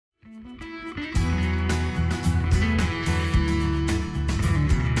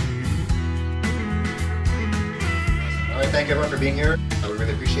thank everyone for being here. We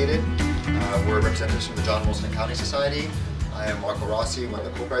really appreciate it. We're representatives from the John Molson Accounting Society. I am Marco Rossi, one of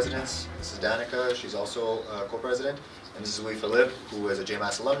the co-presidents. This is Danica, she's also a co-president. And this is Louis-Philippe, who is a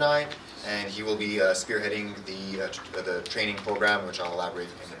JMS alumni, and he will be spearheading the training program, which I'll elaborate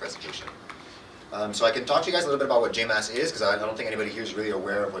in the presentation. So I can talk to you guys a little bit about what JMS is, because I don't think anybody here is really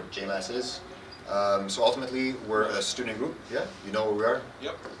aware of what JMS is. So ultimately, we're a student group. Yeah? You know where we are?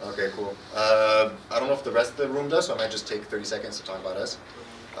 Yep. Okay, cool. I don't know if the rest of the room does, so I might just take 30 seconds to talk about us.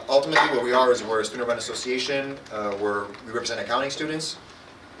 Ultimately, what we are is we're a student-run association. We represent accounting students.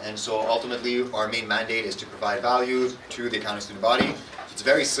 And so ultimately, our main mandate is to provide value to the accounting student body. It's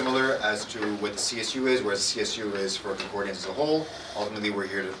very similar as to what the CSU is, whereas the CSU is for Concordians as a whole. Ultimately, we're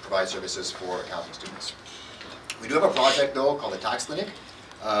here to provide services for accounting students. We do have a project, though, called the Tax Clinic,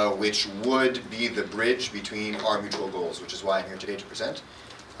 which would be the bridge between our mutual goals, which is why I'm here today to present.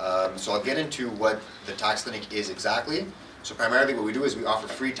 So I'll get into what the Tax Clinic is exactly. So primarily what we do is we offer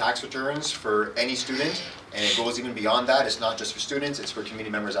free tax returns for any student, and it goes even beyond that. It's not just for students, it's for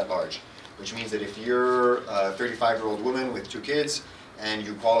community members at large. Which means that if you're a 35-year-old woman with 2 kids, and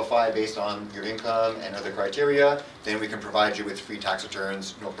you qualify based on your income and other criteria, then we can provide you with free tax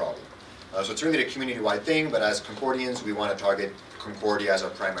returns, no problem. So it's really a community-wide thing, but as Concordians, we want to target Concordia as our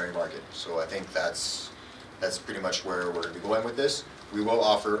primary market. So I think that's pretty much where we're going to be going with this. We will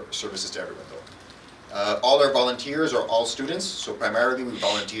offer services to everyone, though. All our volunteers are all students, so primarily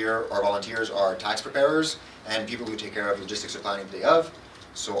our volunteers are tax preparers and people who take care of logistics or planning the day of.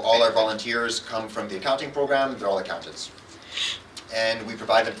 So all our volunteers come from the accounting program, they're all accountants. And we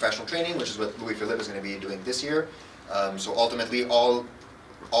provide them professional training, which is what Louis-Philippe is going to be doing this year. So ultimately, all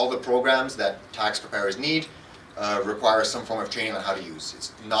the programs that tax preparers need require some form of training on how to use.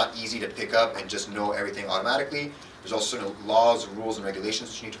 It's not easy to pick up and just know everything automatically. There's also certain laws, rules, and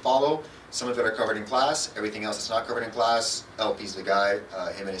regulations that you need to follow. Some of it are covered in class. Everything else that's not covered in class, LP's the guy.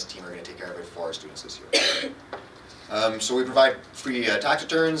 Him and his team are going to take care of it for our students this year. So we provide free tax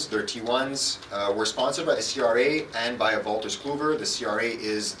returns. They're T1s. We're sponsored by the CRA and by Wolters Kluwer. The CRA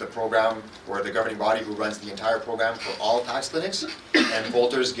is the program or the governing body who runs the entire program for all tax clinics. And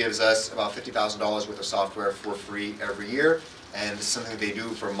Wolters gives us about $50,000 worth of software for free every year. And this is something they do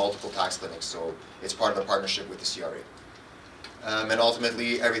for multiple tax clinics. So it's part of the partnership with the CRA. And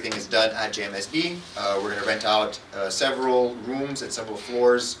ultimately, everything is done at JMSB. We're going to rent out several rooms and several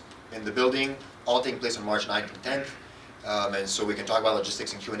floors in the building, all taking place on March 9th and 10th. And so we can talk about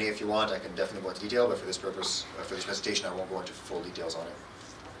logistics and Q&A if you want. I can definitely go into detail, but for this purpose, for this presentation, I won't go into full details on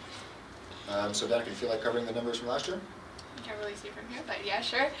it. So Danica, do you feel like covering the numbers from last year? I can't really see from here, but yeah,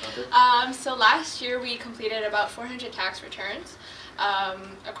 sure. Okay. So last year we completed about 400 tax returns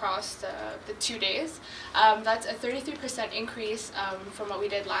across the 2 days. That's a 33% increase from what we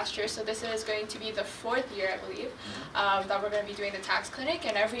did last year. So this is going to be the 4th year, I believe, that we're going to be doing the tax clinic.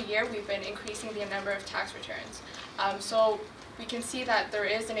 And every year we've been increasing the number of tax returns. So we can see that there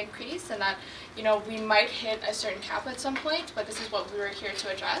is an increase and that, you know, we might hit a certain cap at some point, but this is what we were here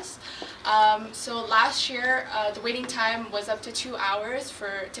to address. So last year, the waiting time was up to 2 hours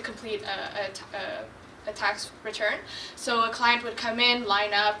to complete a tax return. So a client would come in,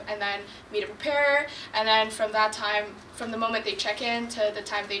 line up, and then meet a preparer, and then from that time, from the moment they check in to the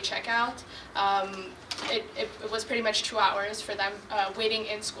time they check out, it was pretty much 2 hours for them waiting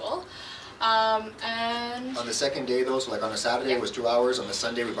in school. And on the second day though, so like on a Saturday it was 2 hours, on the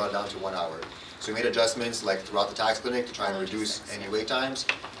Sunday we brought it down to 1 hour. So we made adjustments like throughout the tax clinic to try and reduce any wait times.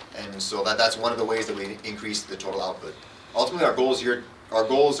 And so that's one of the ways that we increase the total output. Ultimately our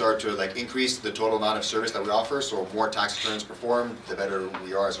goals are to like increase the total amount of service that we offer, so more tax returns performed, the better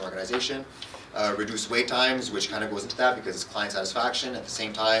we are as an organization. Reduce wait times, which kind of goes into that because it's client satisfaction. At the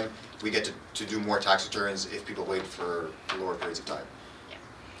same time, we get to do more tax returns if people wait for lower periods of time.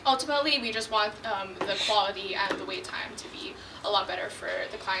 ultimately, we just want the quality and the wait time to be a lot better for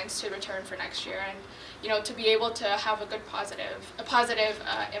the clients to return for next year, and to be able to have a good positive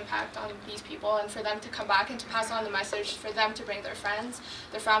impact on these people, and for them to come back and to pass on the message, for them to bring their friends,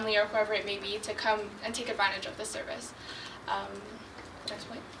 their family, or whoever it may be, to come and take advantage of this service. Next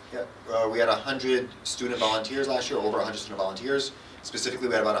point. Yeah, we had 100 student volunteers last year, over 100 student volunteers. Specifically,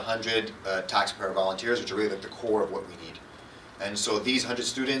 we had about 100 tax preparer volunteers, which are really like the core of what we need. And so these 100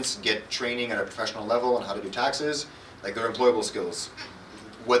 students get training at a professional level on how to do taxes, like their employable skills.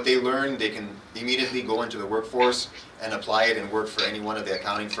 What they learn, they can immediately go into the workforce and apply it and work for any one of the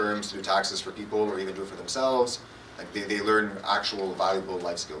accounting firms to do taxes for people or even do it for themselves. Like they learn actual valuable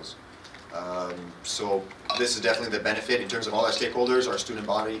life skills. So this is definitely the benefit in terms of all our stakeholders. Our student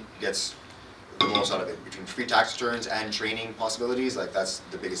body gets the most out of it. Between free tax returns and training possibilities, like that's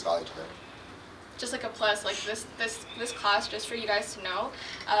the biggest value to them. just like a plus, like this class, just for you guys to know,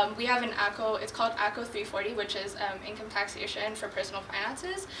 we have an ACO, it's called ACO 340, which is income taxation for personal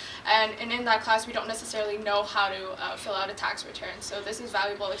finances, and in that class we don't necessarily know how to fill out a tax return. So this is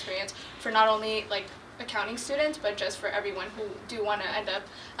valuable experience for not only like accounting students, but just for everyone who do want to end up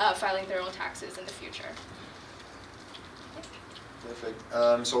filing their own taxes in the future.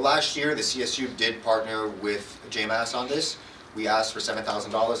 Perfect. So last year, the CSU did partner with JMAS on this. We asked for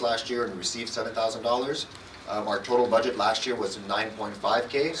 $7,000 last year and received $7,000. Our total budget last year was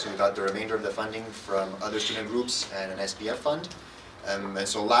 $9.5K, so we got the remainder of the funding from other student groups and an SPF fund. And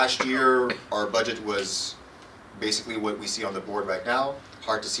so last year, our budget was basically what we see on the board right now.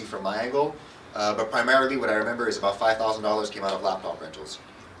 Hard to see from my angle. But primarily what I remember is about $5,000 came out of laptop rentals.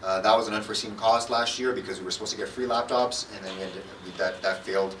 That was an unforeseen cost last year because we were supposed to get free laptops, and then that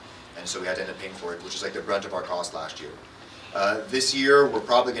failed, and so we had to end up paying for it, which is like the brunt of our cost last year. This year we're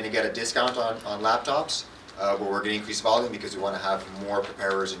probably going to get a discount on laptops, but we're going to increase volume because we want to have more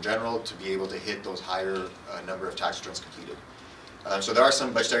preparers in general to be able to hit those higher number of tax returns completed. So there are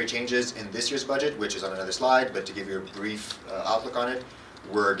some budgetary changes in this year's budget, which is on another slide, but to give you a brief outlook on it,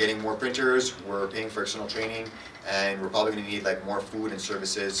 we're getting more printers, we're paying for external training, and we're probably going to need like more food and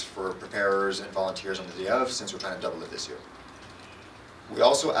services for preparers and volunteers on the day of, since we're trying to double it this year. We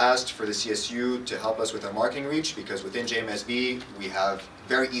also asked for the CSU to help us with our marketing reach, because within JMSB we have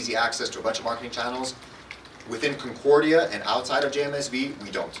very easy access to a bunch of marketing channels. Within Concordia and outside of JMSB, we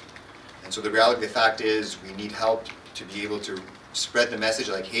don't. And so the reality of the fact is we need help to be able to spread the message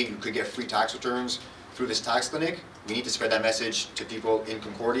like, hey, you could get free tax returns through this tax clinic. We need to spread that message to people in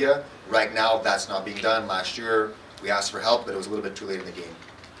Concordia. Right now, that's not being done. Last year, we asked for help, but it was a little bit too late in the game.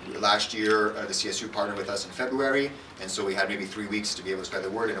 Last year, the CSU partnered with us in February, and so we had maybe 3 weeks to be able to spread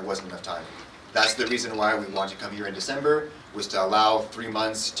the word, and it wasn't enough time. That's the reason why we wanted to come here in December, was to allow 3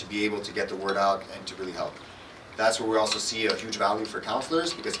 months to be able to get the word out and to really help. That's where we also see a huge value for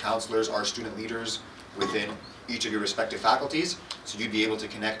counselors, because counselors are student leaders within each of your respective faculties, so you'd be able to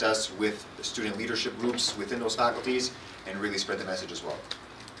connect us with student leadership groups within those faculties and really spread the message as well.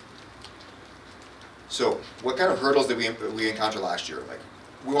 So, what kind of hurdles did we encounter last year? Like,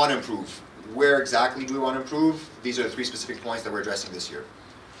 we want to improve. Where exactly do we want to improve? These are the 3 specific points that we're addressing this year.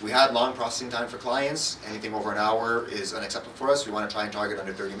 We had long processing time for clients. Anything over an hour is unacceptable for us. We want to try and target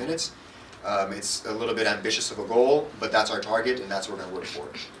under 30 minutes. It's a little bit ambitious of a goal, but that's our target, and that's what we're going to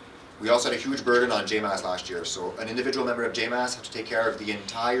work for. We also had a huge burden on JMAS last year. So an individual member of JMAS had to take care of the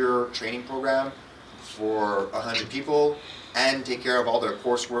entire training program for 100 people and take care of all their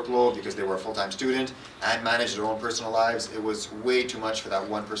course workload because they were a full-time student and manage their own personal lives. It was way too much for that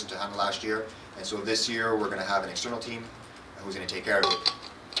one person to handle last year. And so this year we're going to have an external team who's going to take care of it.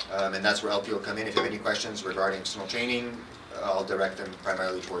 And that's where LP will come in. If you have any questions regarding external training, I'll direct them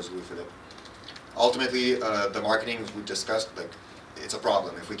primarily towards Lou for that. Ultimately, the marketing we discussed, like, it's a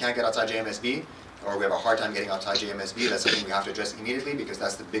problem. If we can't get outside JMSB, or we have a hard time getting outside JMSB, that's something we have to address immediately, because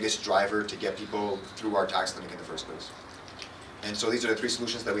that's the biggest driver to get people through our tax clinic in the first place. And so these are the 3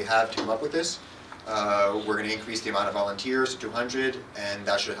 solutions that we have to come up with this. We're going to increase the amount of volunteers to 200, and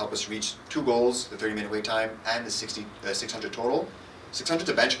that should help us reach 2 goals, the 30-minute wait time and the 600 total. 600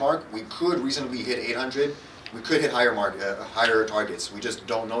 to benchmark, we could reasonably hit 800. We could hit higher targets. We just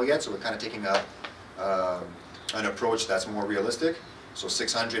don't know yet, so we're kind of taking an approach that's more realistic. So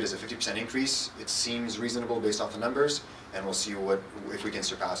 600 is a 50% increase. It seems reasonable based off the numbers, and we'll see if we can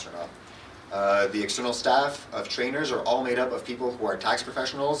surpass or not. The external staff of trainers are all made up of people who are tax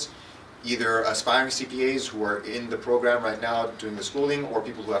professionals, either aspiring CPAs who are in the program right now doing the schooling, or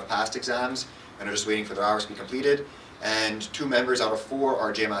people who have passed exams and are just waiting for their hours to be completed. And 2 members out of 4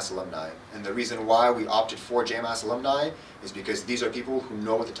 are JMAS alumni. And the reason why we opted for JMAS alumni is because these are people who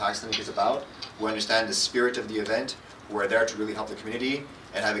know what the tax clinic is about, who understand the spirit of the event, who are there to really help the community,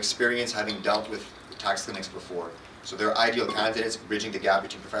 and have experience having dealt with tax clinics before. So they're ideal candidates bridging the gap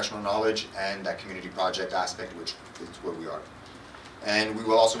between professional knowledge and that community project aspect, which is where we are. And we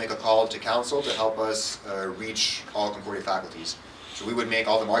will also make a call to council to help us reach all Concordia faculties. So we would make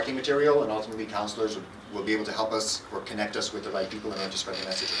all the marketing material, and ultimately counselors will be able to help us or connect us with the right people in order to spread the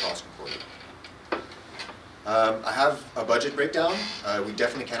message across Concordia. I have a budget breakdown. We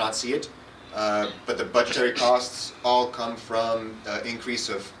definitely cannot see it, but the budgetary costs all come from increase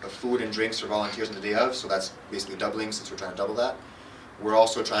of food and drinks for volunteers on the day of, so that's basically doubling since we're trying to double that. We're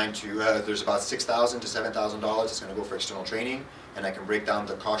also trying to, there's about $6,000 to $7,000 that's going to go for external training, and I can break down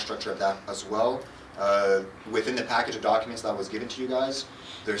the cost structure of that as well. Within the package of documents that was given to you guys,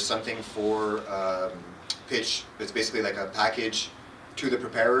 there's something for pitch. It's basically like a package to the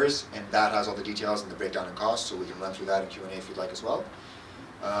preparers, and that has all the details and the breakdown and costs, so we can run through that in Q&A if you'd like as well.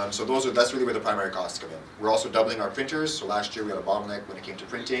 So that's really where the primary costs come in. We're also doubling our printers. So last year we had a bottleneck when it came to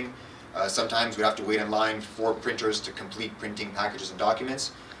printing. Sometimes we have to wait in line for printers to complete printing packages and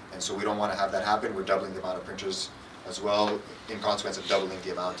documents, and so we don't want to have that happen. We're doubling the amount of printers as well in consequence of doubling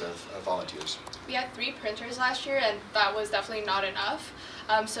the amount of volunteers. We had 3 printers last year, and that was definitely not enough.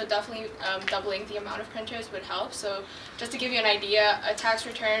 So definitely doubling the amount of printers would help. So just to give you an idea, a tax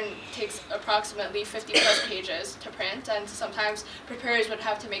return takes approximately 50 plus pages to print, and sometimes preparers would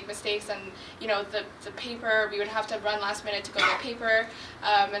have to make mistakes, and you know the paper, we would have to run last minute to go get paper,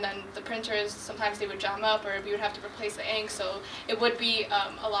 and then the printers, sometimes they would jam up or we would have to replace the ink. So it would be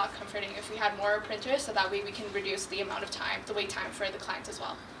a lot comforting if we had more printers, so that way we can reduce the amount of time, the wait time for the clients as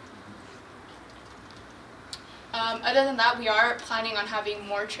well. Other than that, we are planning on having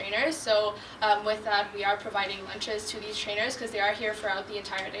more trainers, so with that we are providing lunches to these trainers because they are here throughout the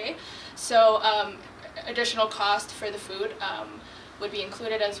entire day. So additional cost for the food would be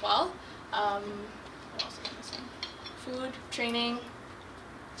included as well. What else is I missing? Food, training,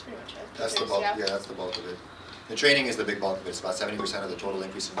 that's pretty much it. That's the bulk, yeah, that's the bulk of it. The training is the big bulk of it. It's about 70% of the total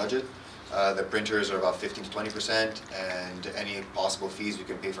increase in budget. The printers are about 15 to 20%, and any possible fees we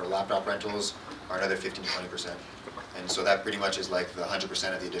can pay for laptop rentals are another 15 to 20%. And so that pretty much is like the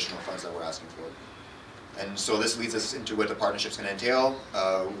 100% of the additional funds that we're asking for. And so this leads us into what the partnership's going to entail,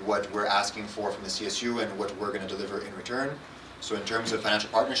 what we're asking for from the CSU, and what we're going to deliver in return. So in terms of financial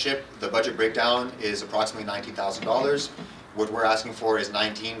partnership, the budget breakdown is approximately $19,000. What we're asking for is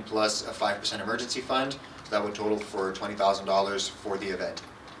 19 plus a 5% emergency fund. So that would total for $20,000 for the event.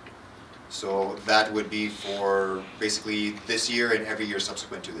 So that would be for basically this year and every year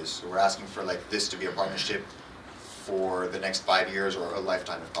subsequent to this. So we're asking for like this to be a partnership for the next 5 years or a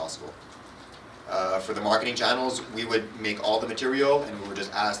lifetime if possible. For the marketing channels, we would make all the material, and we would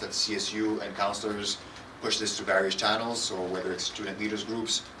just ask that the CSU and counselors push this to various channels, so whether it's student leaders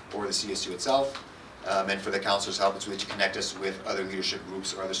groups or the CSU itself. And for the counselors' help, it's really to connect us with other leadership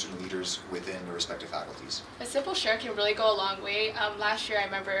groups or other student leaders within the respective faculties. A simple share can really go a long way. Last year I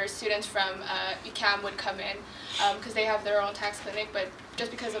remember students from UQAM would come in because they have their own tax clinic, but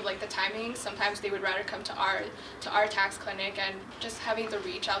just because of like the timing, sometimes they would rather come to our tax clinic, and just having the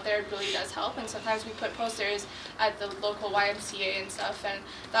reach out there really does help. And sometimes we put posters at the local YMCA and stuff, and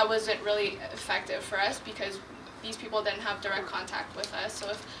that wasn't really effective for us because these people didn't have direct contact with us. So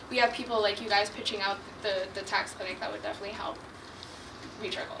if we have people like you guys pitching out the tax clinic, that would definitely help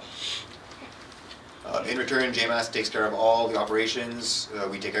reach our goal. In return, JMS takes care of all the operations.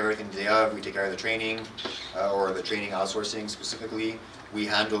 We take care of everything the day of. We take care of the training, or the training outsourcing specifically. We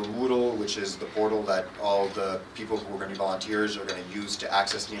handle Moodle, which is the portal that all the people who are going to be volunteers are going to use to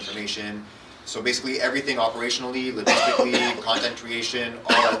access the information. So basically everything operationally, logistically, content creation,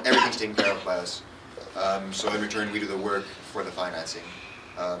 everything's taken care of by us. So in return, we do the work for the financing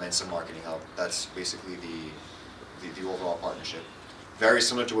and some marketing help. That's basically the overall partnership. Very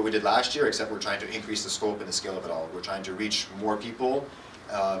similar to what we did last year, except we're trying to increase the scope and the scale of it all. We're trying to reach more people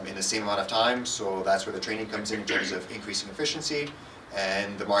in the same amount of time, so that's where the training comes in terms of increasing efficiency,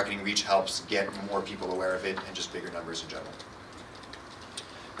 and the marketing reach helps get more people aware of it and just bigger numbers in general.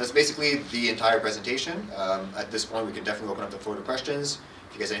 That's basically the entire presentation. At this point, we can definitely open up the floor to questions.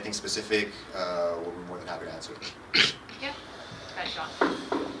 If you guys have anything specific, we'll be more than happy to answer. Yeah. Hi, Sean.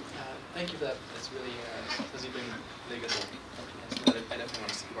 Thank you for that. That's really, been really good. I definitely want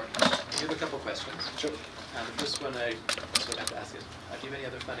to support. We have a couple questions. Sure. The first one I also have to ask is, do you have any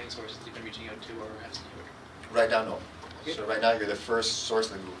other funding sources that you've been reaching out to or have secured? Right now, no. Okay. So right now, you're the first source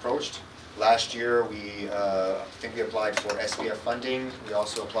that we approached. Last year, we I think we applied for SPF funding. We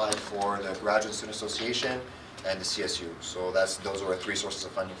also applied for the Graduate Student Association and the CSU. So those were 3 sources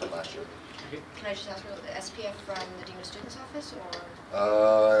of funding from last year. Okay. Can I just ask you, the SPF from the Dean of Students office,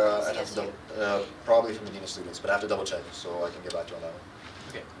 or? I'd have to probably from the Dean of Students, but I have to double check, so I can get back to you on that one.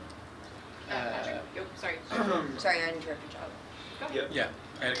 Okay. Patrick, sorry. Sorry, I interrupted you. Yeah,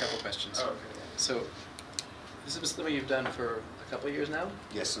 I had a couple questions. Oh, okay. So, this is something you've done for a couple of years now?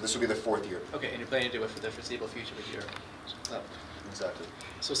 Yes, so this will be the 4th year. Okay, and you're planning to do it for the foreseeable future with your club? Exactly.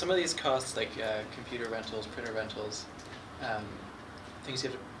 So some of these costs, like computer rentals, printer rentals, things you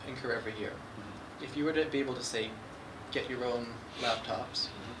have to incur every year. If you were to be able to, say, get your own laptops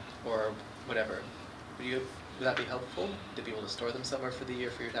or whatever, would that be helpful to be able to store them somewhere for the year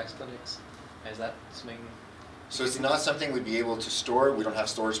for your tax clinics? Is that something? So it's not something we'd be able to store. We don't have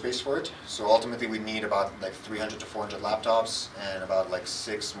storage space for it. So ultimately we need about like 300 to 400 laptops and about like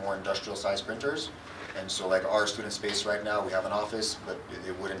 6 more industrial size printers. And so like our student space right now, we have an office, but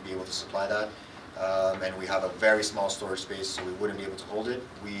it wouldn't be able to supply that. And we have a very small storage space, so we wouldn't be able to hold it.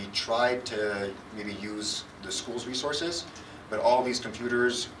 We tried to maybe use the school's resources, but all these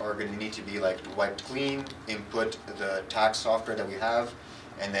computers are going to need to be like wiped clean, input the tax software that we have,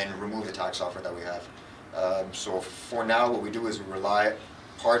 and then remove the tax software that we have. So for now, what we do is we rely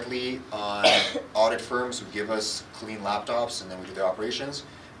partly on audit firms who give us clean laptops, and then we do the operations.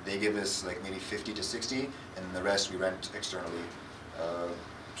 They give us like maybe 50 to 60, and then the rest we rent externally,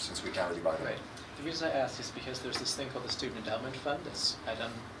 since we can't really buy them. Right. The reason I ask is because there's this thing called the Student Endowment Fund that's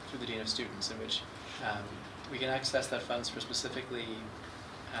done through the Dean of Students, in which we can access that funds for specifically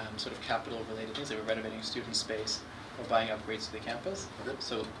sort of capital-related things, like we're renovating student space or buying upgrades to the campus. Okay.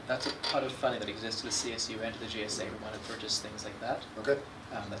 So that's a pot of funding that exists to the CSU and to the GSA. We want to purchase things like that. Okay.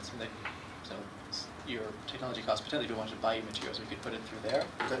 That's something. So your technology costs potentially don't want to buy you materials, we could put it through there.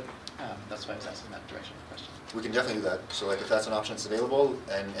 Okay. That's why I was asking that direction of the question. We can definitely do that. So like if that's an option that's available,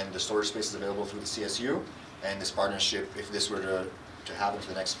 and the storage space is available through the CSU, and this partnership, if this were to happen for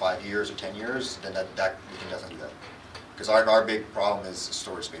the next 5 years or 10 years, then that we can definitely do that. Because our big problem is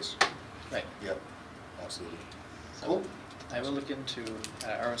storage space. Right. Yep, absolutely. So Cool. I will look into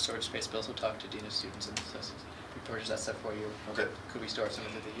our own storage space, but also talk to Dean of Students and discuss we purchase that stuff for you. Okay. Could we store it some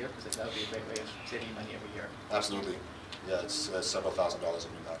of the year? Because that would be a great way of saving money every year. Absolutely. Yeah, it's several $1,000s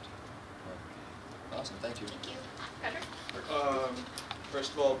of impact. Yeah. Awesome, thank you. Thank you. Patrick?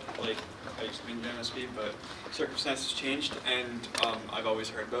 First of all, like, I used to be in JMSB, but circumstances changed, and I've always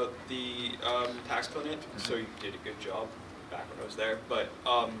heard about the tax clinic, so you did a good job back when I was there, but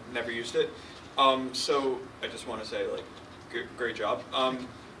never used it. So I just want to say, like, great job.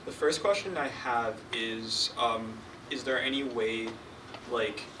 The first question I have is there any way,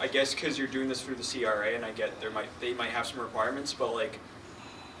 like, I guess because you're doing this through the CRA, and I get they might have some requirements, but like,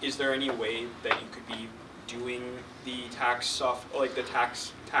 is there any way that you could be doing the taxes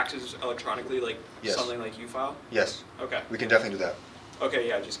electronically, like Yes. something like U-File? Yes. Okay. We can definitely do that. Okay,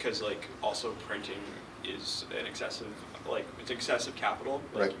 yeah, just because like also printing is an excessive, like it's excessive capital.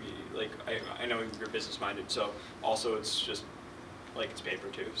 Like, Right. I know you're business minded, so also it's just like it's paper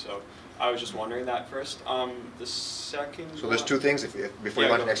too. So I was just wondering that first. The second. So there's two things. Before you Yeah,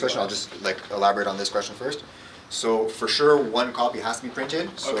 go on to the next question, I'll just like elaborate on this question first. So for sure, one copy has to be printed.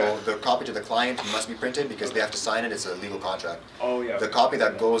 So Okay. the copy to the client must be printed because they have to sign it. It's a legal contract. Oh yeah. The copy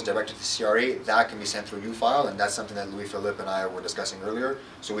that goes directly to the CRA, that can be sent through U-File, and that's something that Louis-Philippe and I were discussing earlier.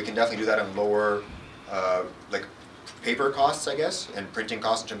 So we can definitely do that and lower like paper costs, I guess, and printing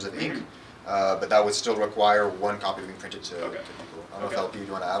costs in terms of ink. But that would still require one copy being printed to people. I don't know if LP, do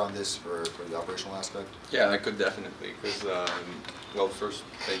you want to add on this for the operational aspect? Yeah, I could definitely, because, well, first,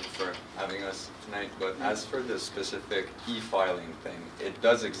 thank you for having us tonight, but as for the specific e-filing thing, it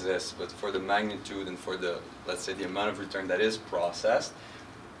does exist, but for the magnitude and for the, let's say, the amount of return that is processed,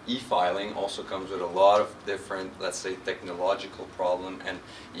 e-filing also comes with a lot of different, let's say, technological problem, and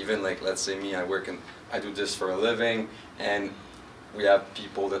even like, let's say me, I do this for a living, and we have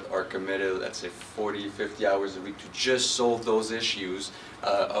people that are committed, let's say 40, 50 hours a week to just solve those issues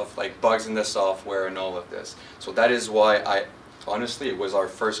of like bugs in the software and all of this. So that is why honestly, it was our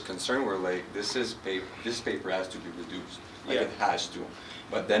first concern. We're like, this paper has to be reduced. Like Yeah. it has to.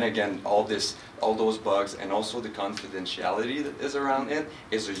 But then again, all those bugs and also the confidentiality that is around it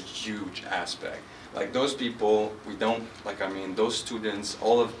is a huge aspect. Like those people, we don't, like, I mean, those students,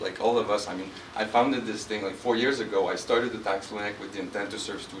 all of us, I mean, I founded this thing like 4 years ago. I started the tax clinic with the intent to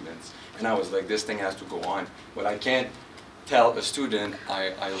serve students. And I was like, this thing has to go on. But I can't tell a student,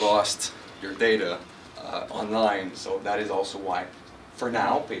 I lost your data online. So that is also why, for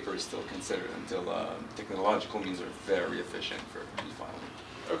now, paper is still considered until technological means are very efficient for e-filing.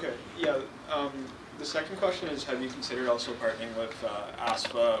 Okay, yeah. The second question is, have you considered also partnering with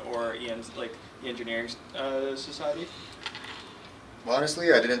ASFA or the Engineering Society? Well,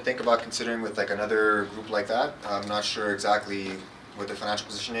 honestly, I didn't think about considering with like another group like that. I'm not sure exactly what their financial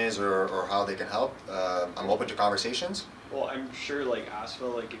position is or how they can help. I'm open to conversations. Well, I'm sure like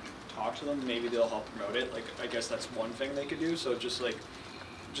ASFA, like if you talk to them, maybe they'll help promote it. Like I guess that's one thing they could do. So just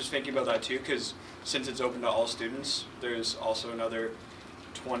thinking about that too, because since it's open to all students, there's also another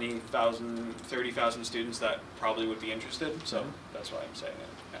 20,000, 30,000 students that probably would be interested. So that's why I'm saying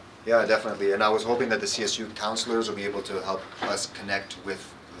it. Yeah, definitely. And I was hoping that the CSU counselors will be able to help us connect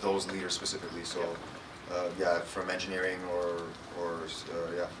with those leaders specifically. So, yeah, from engineering or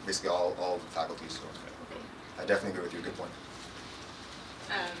yeah, basically all faculties. So, I definitely agree with you. Good point.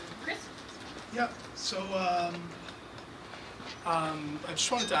 Chris? Yeah, so I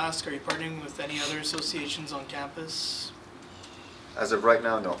just wanted to ask, are you partnering with any other associations on campus? As of right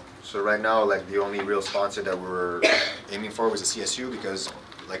now, no. So right now, like the only real sponsor that we're aiming for was the CSU because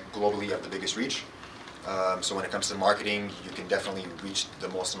like globally you have the biggest reach. So when it comes to marketing, you can definitely reach the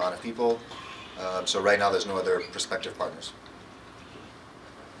most amount of people. So right now there's no other prospective partners.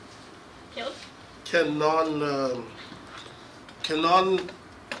 Caleb? Can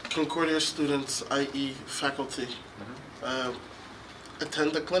non-Concordia students, i.e. faculty,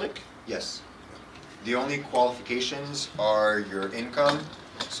 attend the clinic? Yes. The only qualifications are your income,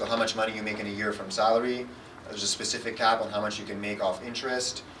 so how much money you make in a year from salary. There's a specific cap on how much you can make off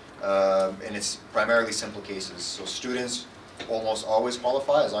interest, and it's primarily simple cases. So students almost always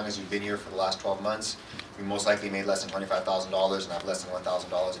qualify as long as you've been here for the last 12 months. You most likely made less than $25,000 and have less than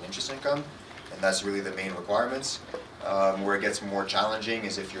 $1,000 in interest income, and that's really the main requirements. Where it gets more challenging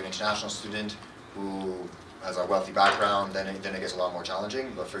is if you're an international student who has a wealthy background, then it gets a lot more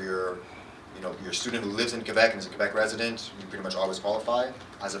challenging. But for your student who lives in Quebec and is a Quebec resident, you pretty much always qualify.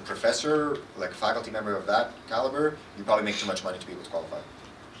 As a professor, like a faculty member of that caliber, you probably make too much money to be able to qualify.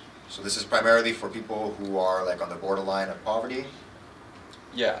 So this is primarily for people who are like on the borderline of poverty.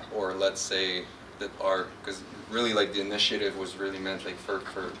 Yeah, or let's say that are, because really like the initiative was really meant like for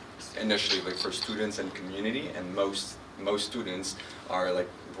initially like for students and community, and most students are like,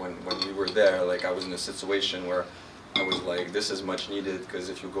 when we were there, like I was in a situation where I was like, this is much needed, because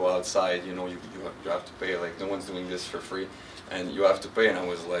if you go outside, you have to pay, like no one's doing this for free, and you have to pay. And I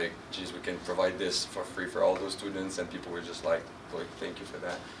was like, geez, we can provide this for free for all those students, and people were just like thank you for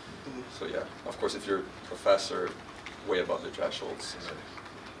that. So yeah, of course, if you're a professor, way above the thresholds.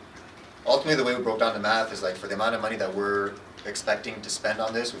 Ultimately, the way we broke down the math is like for the amount of money that we're expecting to spend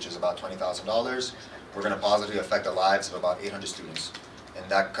on this, which is about $20,000, we're going to positively affect the lives of about 800 students. And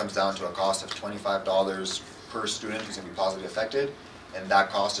that comes down to a cost of $25 per student who's going to be positively affected, and that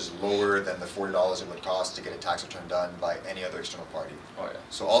cost is lower than the $40 it would cost to get a tax return done by any other external party. Oh yeah.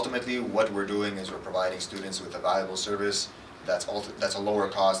 So ultimately, what we're doing is we're providing students with a valuable service that's a lower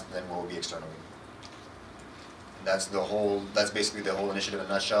cost than what would be externally. And that's basically the whole initiative in a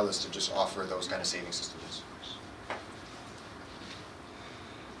nutshell, is to just offer those kind of savings to students.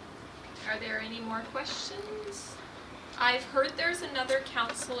 Are there any more questions? I've heard there's another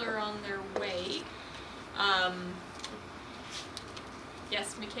counselor on their way.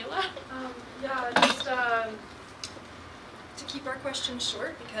 Yes, Michaela? Yeah, just to keep our questions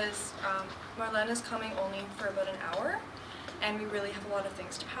short, because Marlene is coming only for about an hour, and we really have a lot of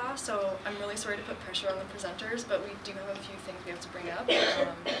things to pass, so I'm really sorry to put pressure on the presenters, but we do have a few things we have to bring up,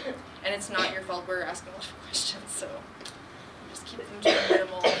 and it's not your fault we're asking a lot of questions, so just keep them to a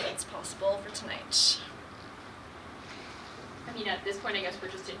minimal if it's possible for tonight. I mean, at this point, I guess we're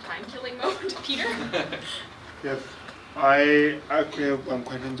just in time-killing mode. Peter? Yes, I actually have one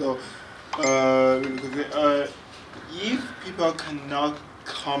question though. If people cannot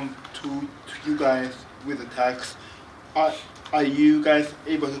come to you guys with a tax, are you guys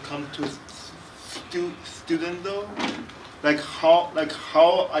able to come to student though? How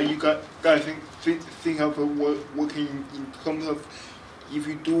are you guys think of working in terms of, if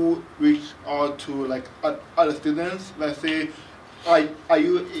you do reach out to like other students, let's say, are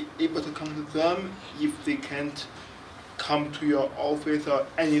you able to come to them if they can't come to your office or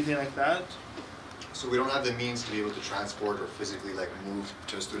anything like that? So we don't have the means to be able to transport or physically like move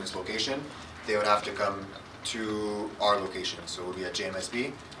to a student's location. They would have to come to our location, so it would be at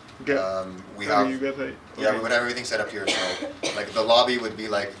JMSB. Okay. We would have everything set up here. So like the lobby would be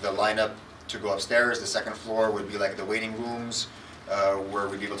like the lineup to go upstairs. The second floor would be like the waiting rooms, where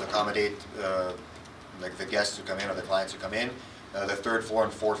we'd be able to accommodate like the guests who come in or the clients who come in. The third floor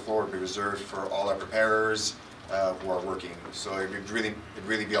and fourth floor would be reserved for all our preparers who are working. So it'd really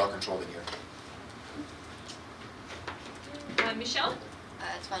be all controlled in here. Michelle?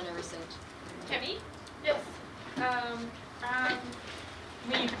 It's fine, I rescind. Kemi? Yes.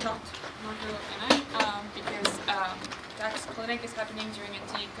 We talked not really tonight because tax clinic is happening during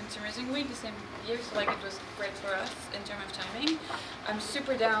anti-consumerism week the same year, so like it was great for us in terms of timing. I'm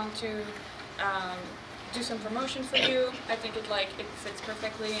super down to do some promotion for you. I think it fits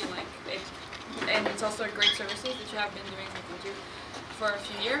perfectly, and it's also a great services that you have been doing for a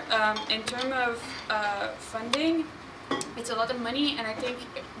few years. In terms of funding, it's a lot of money, and I think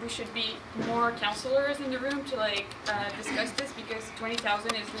we should be more counselors in the room to discuss this, because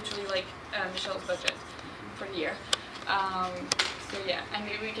 20,000 is literally like Michelle's budget for the year. So yeah, and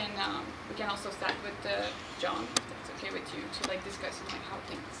maybe we can also start with John, if that's okay with you, to discuss how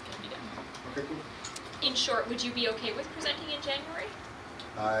things can be done. Okay, cool. In short, would you be okay with presenting in January?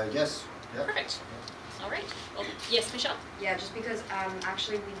 Yes. Yeah. Perfect. All right. Well, yes, Michelle? Yeah, just because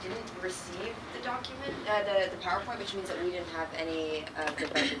actually we didn't receive the document, the PowerPoint, which means that we didn't have any of the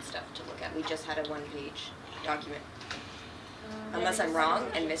budget stuff to look at. We just had a one-page document. Unless I'm wrong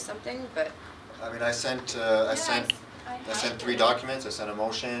and missed something, but... I mean, I sent... I I sent 3 documents, I sent a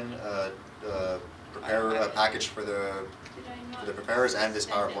motion, prepare a package for the preparers and this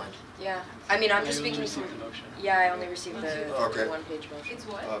PowerPoint. Yeah, I mean, I'm I just only speaking received from, the motion. yeah, I only received the Okay. one-page motion. It's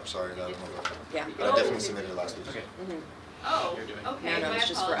what? Oh, I'm sorry, that one. Yeah. But I definitely submitted it last week. Okay. Mhm. Oh, You're doing. okay, No, my it's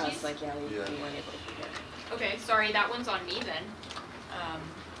just for apologies. us, like, yeah, we Yeah. weren't able to prepare. Okay, sorry, that one's on me then.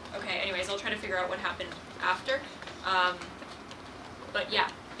 Okay, anyways, I'll try to figure out what happened after. But yeah,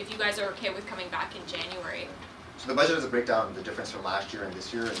 if you guys are okay with coming back in January. So the budget is a breakdown, the difference from last year and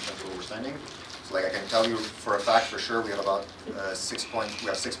this year in terms of what we're spending. So like I can tell you for a fact for sure, we have about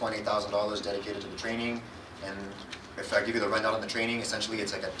 $6.8 thousand dedicated to the training. And if I give you the rundown on the training, essentially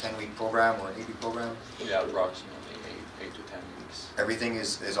it's like a 10-week program or an 8-week program. Yeah, approximately 8 to 10 weeks. Everything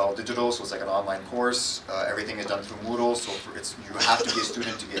is all digital, so it's like an online course. Everything is done through Moodle, so you have to be a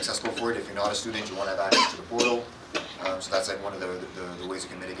student to be accessible for it. If you're not a student, you won't have access to the portal. So that's like one of the ways you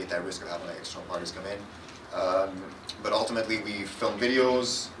can mitigate that risk of having like external parties come in. But ultimately, we film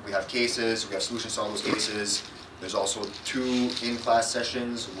videos, we have cases, we have solutions to all those cases. There's also 2 in-class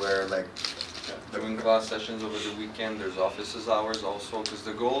sessions where like Doing class sessions over the weekend, there's offices hours also, because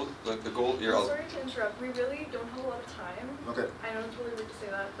the goal here, I'll Sorry to interrupt, we really don't have a lot of time. Okay. I know it's really weird to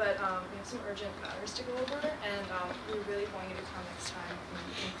say that, but we have some urgent matters to go over, and we really want you to come next time and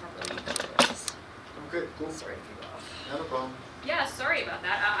we can properly cover this. Okay, cool. Sorry to cut you off. Not a problem. Yeah, sorry about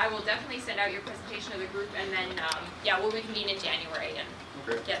that. I will definitely send out your presentation to the group and then, yeah, we'll reconvene in January and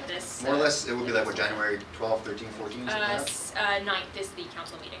Okay. get this. More or less, it will be like what, January 12th, 13th, 14th, something like that? 9th is the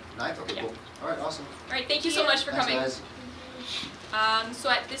council meeting. 9th? Okay, Yeah. cool. All right, awesome. All right, thank you so much for Thanks, coming. guys. So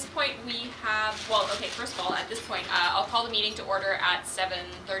at this point we have, well, okay, first of all, at this point, I'll call the meeting to order at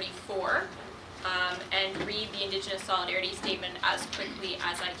 7:34 and read the Indigenous Solidarity Statement as quickly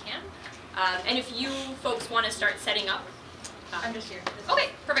as I can. And if you folks want to start setting up. I'm just here.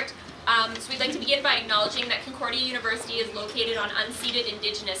 Okay, perfect. So we'd like to begin by acknowledging that Concordia University is located on unceded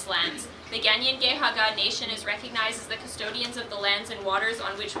Indigenous lands. The Ganyan-Gehaga Nation is recognized as the custodians of the lands and waters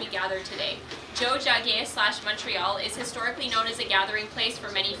on which we gather today. Montreal is historically known as a gathering place for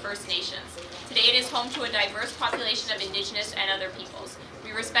many First Nations. Today it is home to a diverse population of Indigenous and other peoples.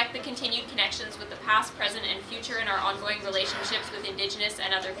 We respect the continued connections with the past, present, and future in our ongoing relationships with Indigenous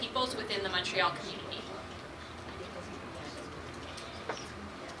and other peoples within the Montreal community.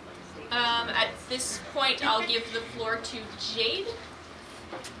 At this point, I'll give the floor to Jade.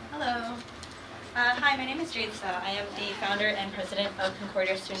 Hello. Hi, my name is Jade Sa. I am the founder and president of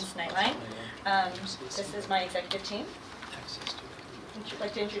Concordia Students Nightline. This is my executive team. Would you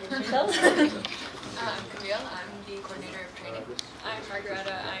like to introduce yourselves? I'm Camille. I'm the coordinator of training. I'm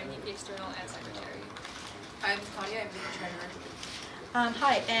Margareta. I'm the external and secretary. I'm Claudia. I'm the treasurer.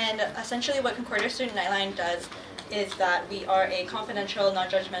 Hi, and essentially what Concordia Student Nightline does is that we are a confidential,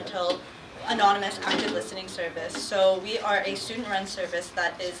 non-judgmental, anonymous, active listening service. So we are a student-run service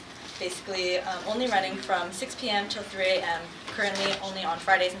that is basically only running from 6 p.m. till 3 a.m., currently only on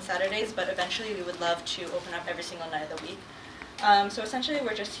Fridays and Saturdays, but eventually we would love to open up every single night of the week. So essentially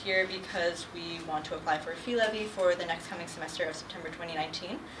we're just here because we want to apply for a fee levy for the next coming semester of September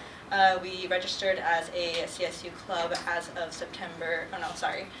 2019. We registered as a CSU club as of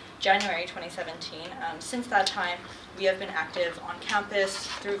January 2017. Since that time, we have been active on campus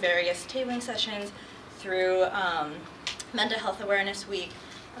through various tabling sessions, through Mental Health Awareness Week,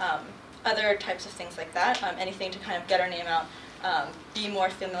 other types of things like that, anything to kind of get our name out, be more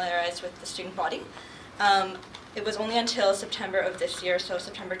familiarized with the student body. It was only until September of this year, so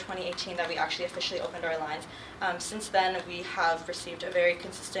September 2018, that we actually officially opened our lines. Since then, we have received a very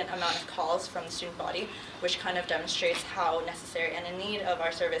consistent amount of calls from the student body, which kind of demonstrates how necessary and in need of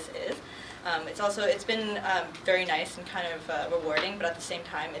our service is. It's been very nice and kind of rewarding, but at the same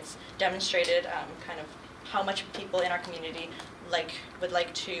time, it's demonstrated kind of how much people in our community would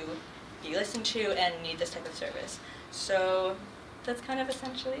like to be listened to and need this type of service. So that's kind of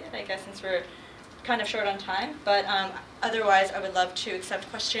essentially it, I guess, since we're kind of short on time, but otherwise I would love to accept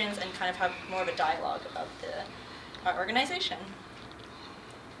questions and kind of have more of a dialogue about our organization.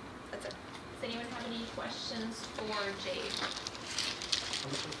 That's it. Does anyone have any questions for Jade? How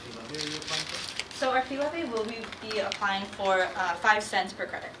much of a fee levy are you applying for? So our fee levy will be applying for 5 cents per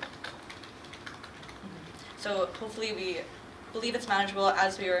credit. So hopefully we believe it's manageable.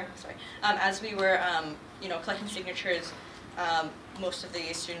 As we were collecting signatures, most of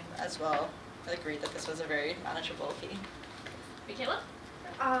the students as well agreed that this was a very manageable fee. Michaela?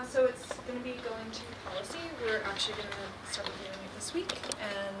 So it's going to be going to policy. We're actually going to start reviewing it this week,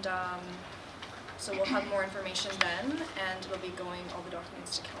 and So we'll have more information then, and we'll be going all the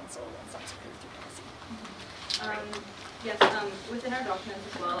documents to council once that's approved through policy. Yes, within our documents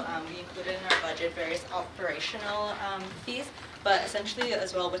as well, we included in our budget various operational fees, but essentially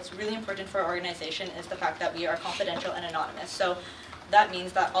as well, what's really important for our organization is the fact that we are confidential and anonymous. So that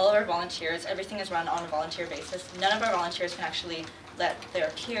means that all of our volunteers, everything is run on a volunteer basis. None of our volunteers can actually let their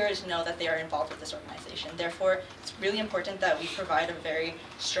peers know that they are involved with this organization. Therefore, it's really important that we provide a very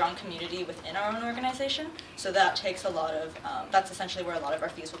strong community within our own organization. So that takes a lot of, that's essentially where a lot of our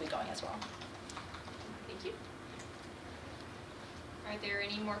fees will be going as well. Thank you. Are there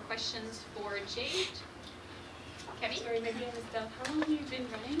any more questions for Jade? Kevin? Sorry, maybe I missed out. How long have you been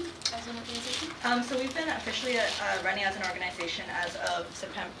running as an organization? So we've been officially running as an organization as of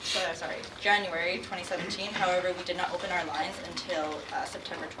January 2017. However, we did not open our lines until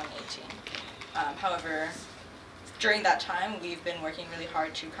September 2018. However, during that time, we've been working really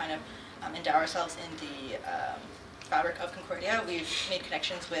hard to kind of endow ourselves in the fabric of Concordia. We've made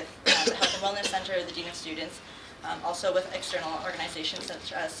connections with the Health and Wellness Center, the Dean of Students, also with external organizations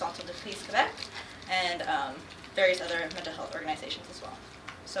such as Centre de Crise Québec, and various other mental health organizations as well.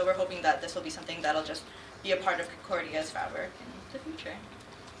 So we're hoping that this will be something that'll just be a part of Concordia's fabric in the future.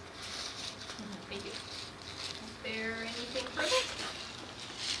 Thank you. Is there anything further?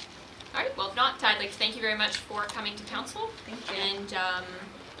 All right, well, if not, I'd like to thank you very much for coming to council. Thank you. And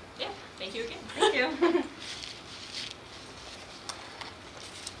yeah, thank you again. Thank you.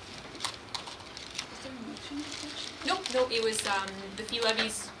 Nope, it was, the fee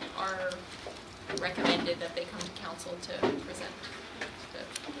levies are recommended that they come to council to present.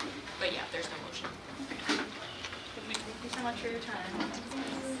 But yeah, there's no motion. Thank you so much for your time.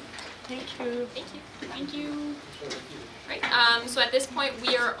 Thank you. Thank you. Thank you. Right, so at this point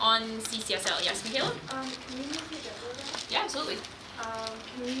we are on CCSL. Yes, Michaela? Can we move the agenda? Yeah, absolutely.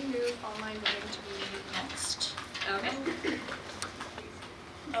 Can we move online voting to be next? Okay.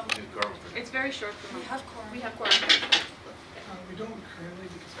 It's very short for We me. have quorum. We have quorum. We don't currently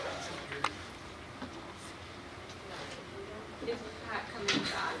because it's here. Is Pat coming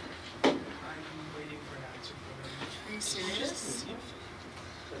back? I'm waiting for an answer from him. Are you serious?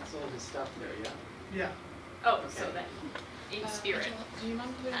 That's all the stuff there, yeah? Yeah. Oh, so then, in spirit. Do you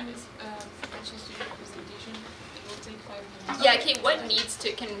mind putting That this potential student presentation? It will take 5 minutes. Yeah, okay, what needs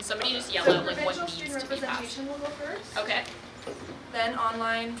to, can somebody just yell out like what provincial needs student to be passed? representation will go first. Okay. Then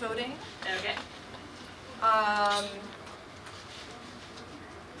online voting. Okay.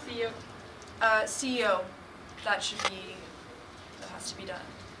 CEO. That should be. That has to be done.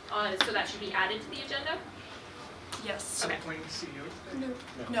 So that should be added to the agenda? Yes. Okay. Appointing CEO?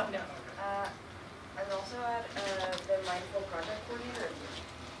 No. No. I would also add the mindful project coordinator.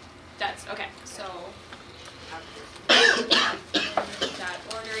 That's, okay, so. That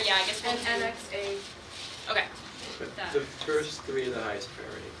order, yeah, I guess we'll And do. Annex A. Okay. But That. the first three are the highest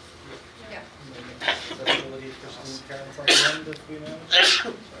priority. Yeah. Accessibility for student care and program that we manage.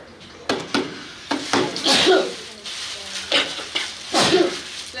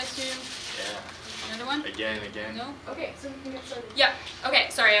 Bless you. Yeah. Another one? Again. No? Okay, so we can get started. Yeah, okay,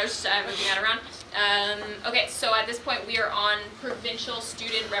 sorry, I was just looking at it around. Okay, so at this point we are on provincial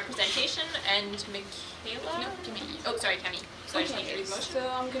student representation and Michaela? No, Kemi. Oh, sorry, Kemi. So I just need to read the motion. So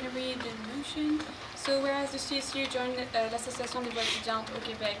I'm going to read the motion. So whereas the CSU joined l'Association des voix étudiantes au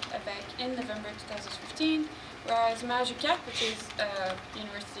Québec (AVEQ) in November 2015, whereas MAJUCAP, which is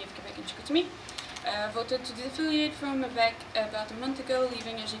University of Quebec in Chicoutimi, voted to disaffiliate from AVEQ about a month ago,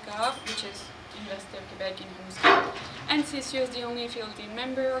 leaving AGCOR, which is University of Quebec in Rimouski, and CSU as the only affiliated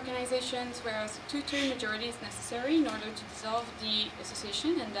member organizations, whereas a 2/3 majority is necessary in order to dissolve the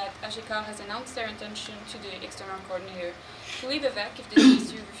association, and that AGCOR has announced their intention to the external coordinator to leave AVEQ if the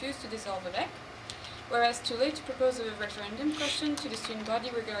CSU refuse to dissolve AVEQ. Whereas too late to propose a referendum question to the student body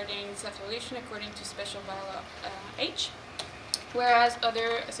regarding disaffiliation according to Special Bylaw H. Whereas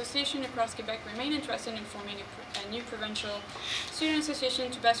other associations across Quebec remain interested in forming a new provincial student association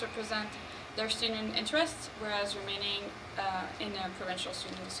to best represent their student interests, whereas remaining in a provincial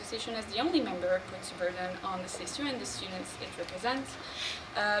student association as the only member puts a burden on the CSU and the students it represents.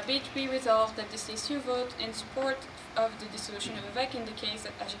 Be it be resolved that the CSU vote in support of the dissolution of AVEQ in the case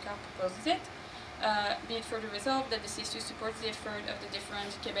that AGCOR proposes it. Be it further resolved that the CSU supports the effort of the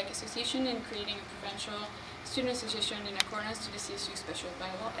different Quebec association in creating a provincial student association in accordance to the CSU Special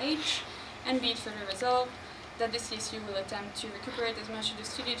Bylaw H, and be it further resolved that the CSU will attempt to recuperate as much of the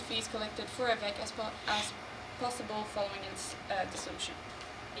student fees collected for AVEQ as possible following its dissolution.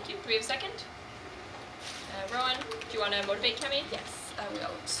 Thank you. Do we have a second? Rowan, do you want to motivate Kemi? Yes, I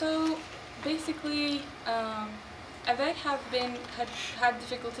will. So basically, AVEC had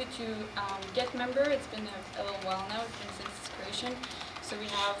difficulty to get member. It's been a little while now. It's been since its creation. So we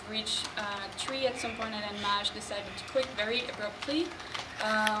have reached 3 at some point, and then MAJ decided to quit very abruptly.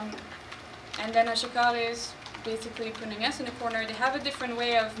 And then HKL is basically putting us in a corner. They have a different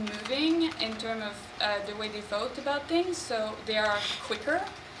way of moving in terms of the way they vote about things. So they are quicker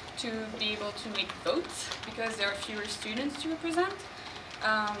to be able to make votes because there are fewer students to represent.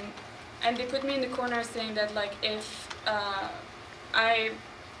 And they put me in the corner saying that like if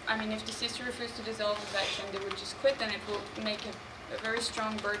if the CSU refused to dissolve the VEC, then they would just quit, then it will make a very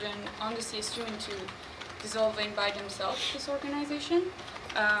strong burden on the CSU into dissolving by themselves this organization.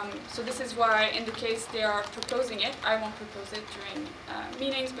 So this is why, in the case they are proposing it, I won't propose it during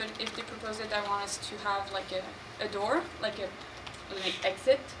meetings, but if they propose it, I want us to have like a door, like an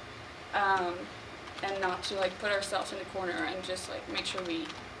exit, and not to like put ourselves in the corner and just like make sure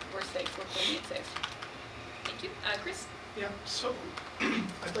we're safe, we're playing it safe. Thank you. Chris? Yeah, so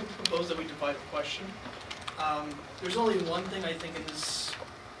I'd like to propose that we divide the question. There's only one thing I think in this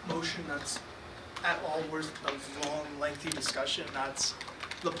motion that's at all worth of long, lengthy discussion. That's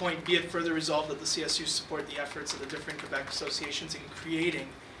the point, be it further resolved that the CSU support the efforts of the different Quebec associations in creating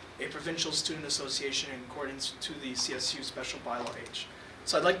a provincial student association in accordance to the CSU special bylaw H.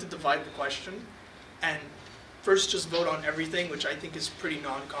 So I'd like to divide the question and first just vote on everything, which I think is pretty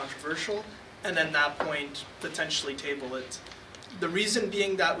non-controversial, and then that point potentially table it. The reason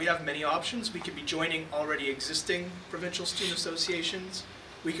being that we have many options. We could be joining already existing provincial student associations,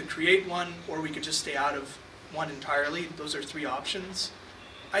 we could create one, or we could just stay out of one entirely. Those are 3 options.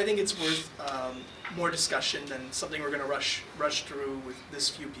 I think it's worth more discussion than something we're going to rush through with this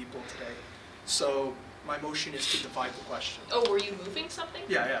few people today. So my motion is to divide the question. Oh, were you moving something?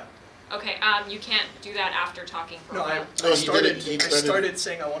 Yeah. Okay, you can't do that after talking for a while. I started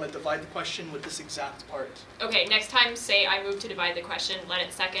saying I want to divide the question with this exact part. Okay, next time say I move to divide the question, let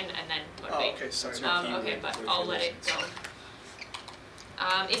it second, and then motivate. Oh, okay, sorry. Okay, but I'll let it go.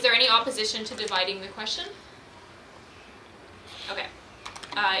 Is there any opposition to dividing the question? Okay.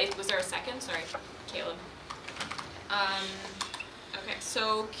 Was there a second? Sorry, Caleb. Okay,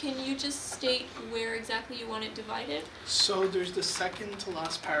 so can you just state where exactly you want it divided? So there's the second to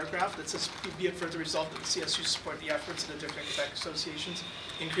last paragraph that says, be it further resolved that the CSU support the efforts of the different Quebec associations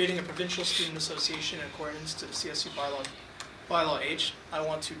in creating a provincial student association in accordance to the CSU bylaw H. I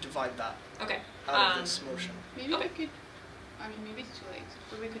want to divide that out of this motion. Maybe we could, maybe it's too late,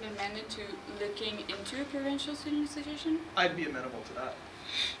 but we could amend it to looking into a provincial student association? I'd be amenable to that.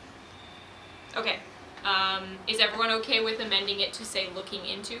 Okay. Is everyone okay with amending it to say looking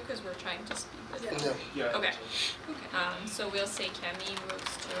into, because we're trying to speed this up? Yeah. Okay. So we'll say Camille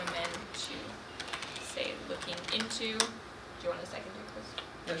moves to amend to say looking into. Do you want a second, Chris?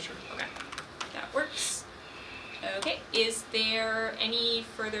 Yeah, sure. Okay. That works. Okay. Is there any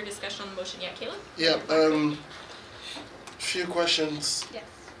further discussion on the motion yet, Caleb? Yeah. Few questions. Yes.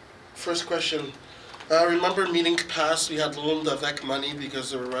 First question. Remember meeting past, we had loaned the VEC money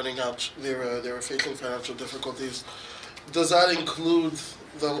because they were running out, they were facing financial difficulties. Does that money include,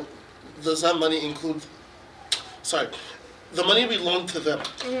 the money we loaned to them,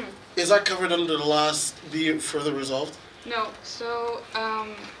 is that covered under the last, be it further resolved? No, so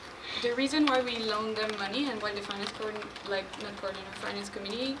the reason why we loaned them money and why the finance finance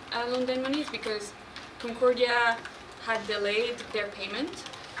committee loaned them money is because Concordia had delayed their payment.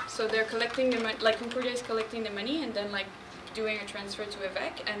 So they're collecting the money, like Concordia is collecting the money and then like doing a transfer to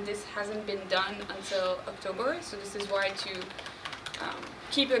AVEC, and this hasn't been done until October. So this is why to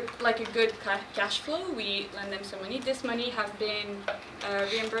keep a good cash flow, we lend them some money. This money have been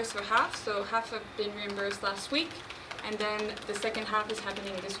reimbursed for half, so half have been reimbursed last week, and then the second half is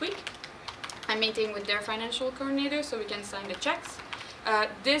happening this week. I'm meeting with their financial coordinator so we can sign the checks.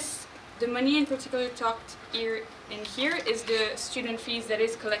 The money in particular talked here is the student fees that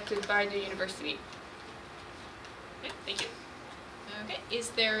is collected by the university. Okay, thank you. Okay,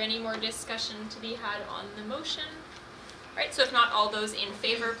 is there any more discussion to be had on the motion? All right, so if not, all those in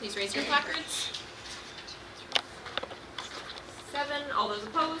favor, please raise your placards. 7, all those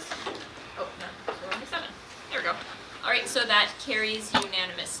opposed? Oh, no, we're only 7. There we go. All right, so that carries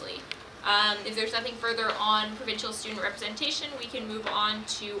unanimously. If there's nothing further on provincial student representation, we can move on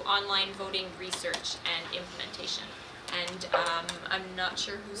to online voting research and implementation. And I'm not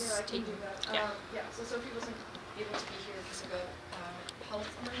sure who's taking that. So Sophie wasn't able to be here because of a health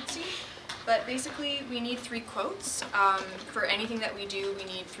emergency. But basically, we need 3 quotes. For anything that we do, we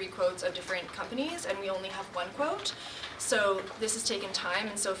need 3 quotes of different companies, and we only have 1 quote. So this has taken time,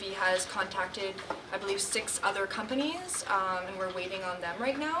 and Sophie has contacted, I believe, 6 other companies, and we're waiting on them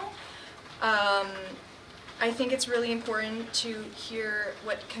right now. I think it's really important to hear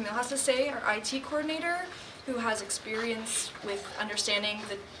what Camille has to say, our IT coordinator, who has experience with understanding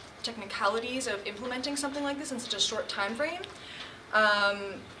the technicalities of implementing something like this in such a short time frame.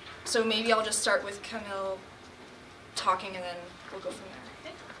 So maybe I'll just start with Camille talking and then we'll go from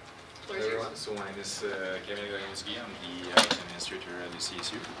there. Hello everyone, so my name is Camille JMSB. I'm the administrator at the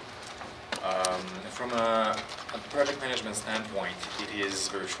CSU. From a project management standpoint, it is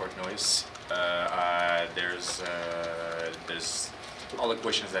very short notice. There's all the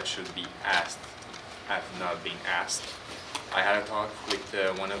questions that should be asked have not been asked. I had a talk with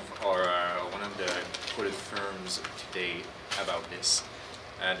one of the quoted firms today about this.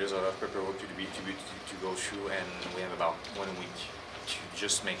 There's a lot of paperwork to go through, and we have about 1 week to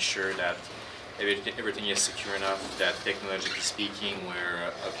just make sure that everything is secure enough, that technologically speaking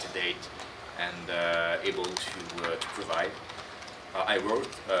we're up to date and able to provide. I wrote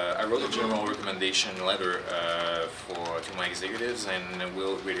a general recommendation letter to my executives, and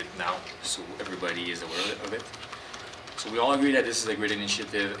we'll read it now so everybody is aware of it. So we all agree that this is a great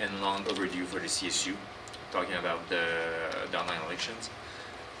initiative and long overdue for the CSU, talking about the online elections.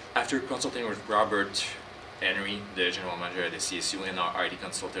 After consulting with Robert Henry, the general manager at the CSU, and our IT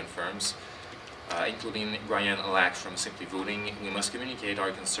consultant firms, including Brian Lack from Simply Voting, we must communicate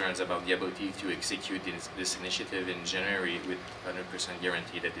our concerns about the ability to execute this initiative in January with 100%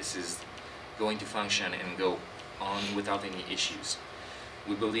 guarantee that this is going to function and go on without any issues.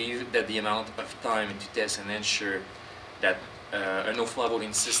 We believe that the amount of time to test and ensure that a no-fly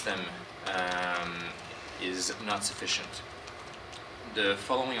voting system is not sufficient. The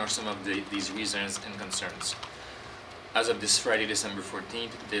following are some of these reasons and concerns. As of this Friday, December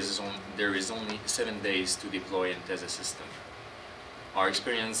 14th, there is only 7 days to deploy and test the system. Our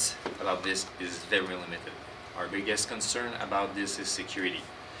experience about this is very limited. Our biggest concern about this is security.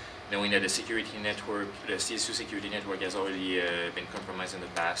 Knowing that the CSU security network has already been compromised in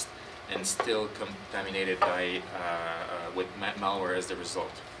the past and still contaminated by with malware as the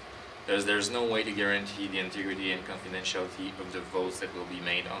result. There's no way to guarantee the integrity and confidentiality of the votes that will be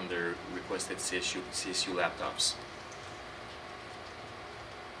made on the requested CSU laptops.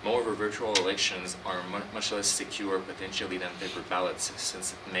 Moreover, virtual elections are much less secure potentially than paper ballots,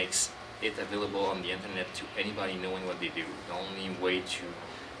 since it makes it available on the internet to anybody knowing what they do. The only way to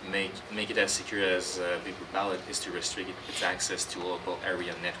make it as secure as a paper ballot is to restrict its access to a local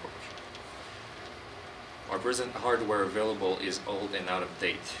area network. Our present hardware available is old and out of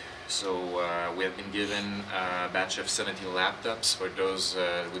date. So we have been given a batch of 70 laptops for those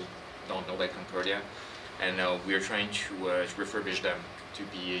who don't know about Concordia, and we are trying to refurbish them to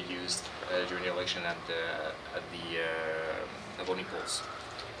be used during the election at the voting polls.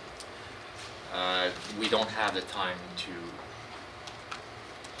 We don't have the time to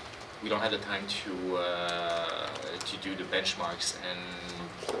do the benchmarks and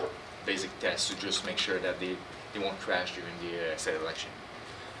basic tests to just make sure that they won't crash during the said election.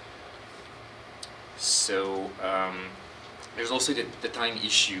 So there's also the time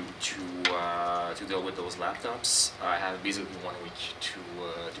issue to deal with those laptops. I have basically 1 week to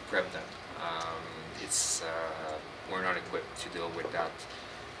prep them. We're not equipped to deal with that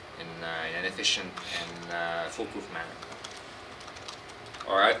in an efficient and foolproof manner.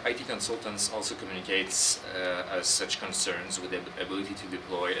 Our IT consultants also communicates as such concerns with the ability to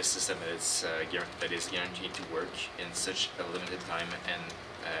deploy a system that is guaranteed to work in such a limited time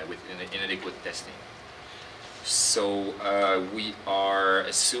and with inadequate testing. So we are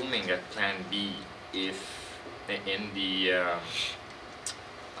assuming that Plan B, if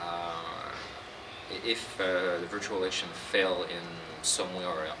the virtual election fail in some way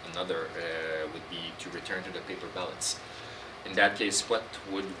or another, would be to return to the paper ballots. In that case, what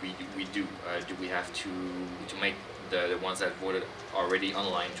would we do? Do we have to make the ones that voted already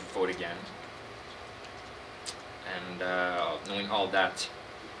online to vote again? And knowing all that,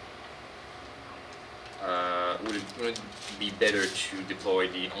 would it be better to deploy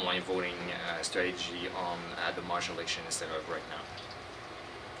the online voting strategy at the March election instead of right now?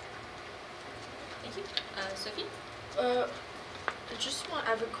 Thank you. Sophie? I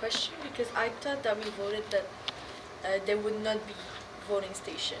have a question because I thought that we voted that there would not be voting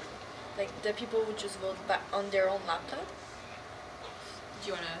station. Like the people would just vote back on their own laptop. Do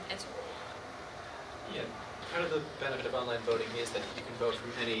you want to answer? Yeah, part of the benefit of online voting is that you can vote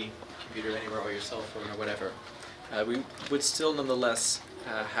from any computer anywhere, or your cell phone or whatever. We would still nonetheless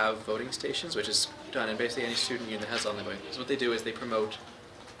have voting stations, which is done in basically any student union that has online voting. So what they do is they promote,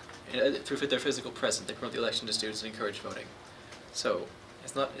 through their physical presence, they promote the election to students and encourage voting. So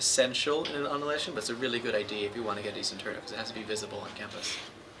it's not essential in an election, but it's a really good idea if you want to get a decent turnout, because it has to be visible on campus.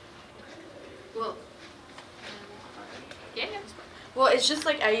 Well, Well, it's just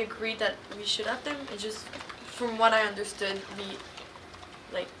like I agree that we should have them. It's just from what I understood,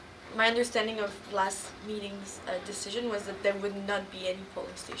 my understanding of last meeting's decision was that there would not be any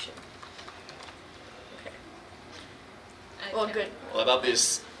polling station. Okay. Well, good. Well, about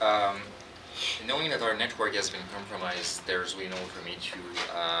this, knowing that our network has been compromised, there's really no way for me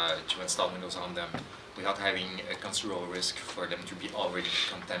to install Windows on them without having a considerable risk for them to be already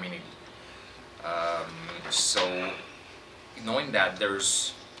contaminated. So, knowing that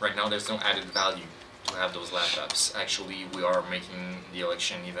right now there's no added value to have those laptops. Actually, we are making the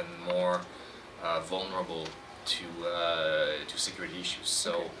election even more vulnerable to security issues.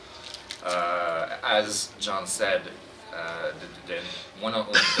 So, as John said, one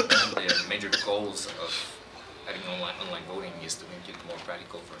of the major goals of having online voting is to make it more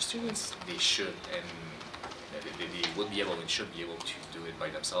practical for students. They should and they would be able and should be able to do it by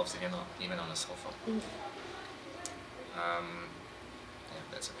themselves, even on a cell phone. Yeah,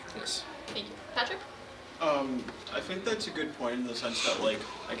 that's it for this. Thank you. Patrick? I think that's a good point in the sense that, like,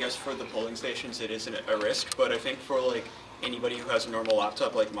 I guess for the polling stations it isn't a risk, but I think for, like, anybody who has a normal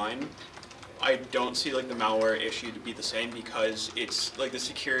laptop like mine, I don't see, like, the malware issue to be the same because it's, like, the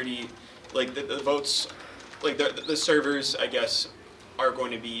security, like, the votes, like, the servers, I guess, are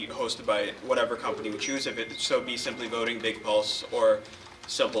going to be hosted by whatever company we choose, if it so be Simply Voting, Big Pulse, or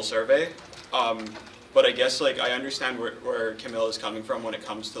Simple Survey. But I guess, like, I understand where Camille is coming from when it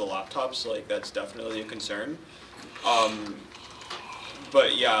comes to the laptops. Like, that's definitely a concern.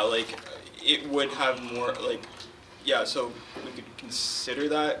 But yeah, like, it would have more, like, yeah, so we could consider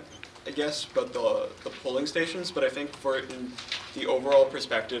that, I guess, but the polling stations. But I think for in the overall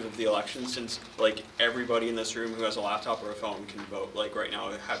perspective of the election, since, like, everybody in this room who has a laptop or a phone can vote, like, right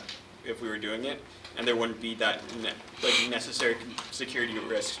now, if we were doing it, and there wouldn't be that, necessary security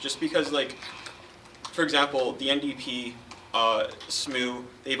risks, just because, like, for example, the NDP, SMU,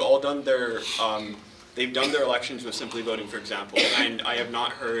 they've all done their elections with Simply Voting, for example, and I have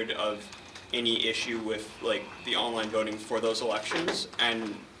not heard of any issue with, like, the online voting for those elections,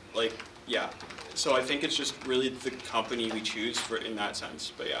 and, like, yeah. So I think it's just really the company we choose for in that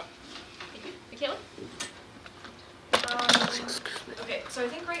sense, but yeah. Thank you. Michaela? Okay, so I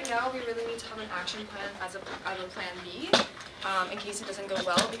think right now we really need to have an action plan as a plan B in case it doesn't go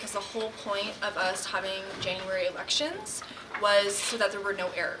well, because the whole point of us having January elections was so that there were no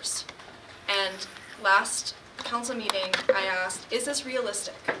errors. And last council meeting, I asked, is this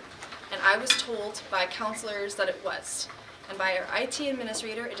realistic? And I was told by councillors that it was. And by our IT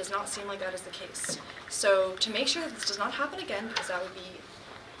administrator, it does not seem like that is the case. So to make sure that this does not happen again, because that would be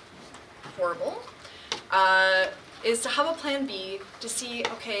horrible, is to have a plan B to see,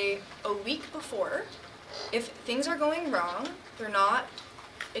 okay, a week before, if things are going wrong,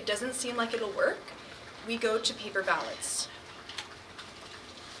 it doesn't seem like it'll work, we go to paper ballots.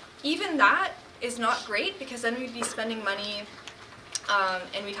 Even that is not great because then we'd be spending money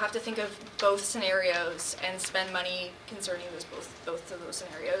and we'd have to think of both scenarios and spend money concerning both of those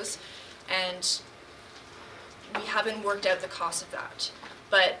scenarios. And we haven't worked out the cost of that.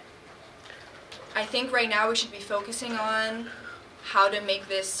 But I think right now we should be focusing on how to make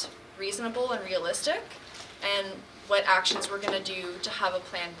this reasonable and realistic and what actions we're going to do to have a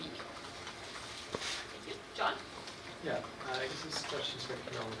plan B. Thank you. John? Yeah, I guess this question is for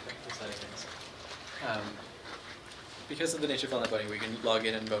Camille on the technical side of things. Because of the nature of online voting, we can log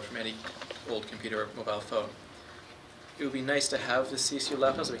in and vote from any old computer or mobile phone. It would be nice to have the CSU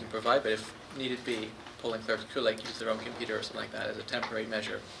laptops that we can provide, but if needed be, polling clerks could use their own computer or something like that as a temporary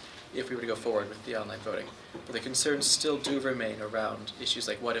measure if we were to go forward with the online voting. But the concerns still do remain around issues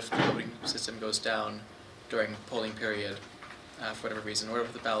like what if the voting system goes down during polling period for whatever reason, or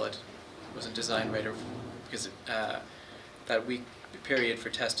if the ballot wasn't designed right, or because that week period for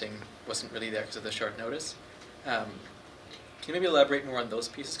testing wasn't really there because of the short notice. Can you maybe elaborate more on those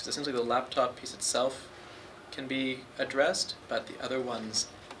pieces? Because it seems like the laptop piece itself can be addressed, but the other ones,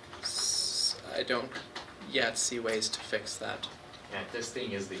 I don't yet see ways to fix that. Yeah,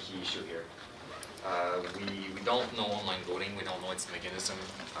 testing is the key issue here. We don't know online voting. We don't know its mechanism.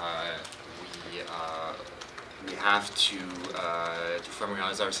 We have to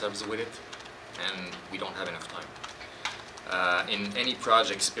familiarize ourselves with it, and we don't have enough time. In any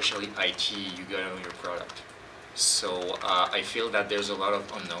project, especially IT, you gotta know your product. So I feel that there's a lot of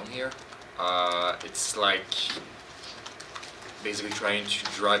unknown here. It's like basically trying to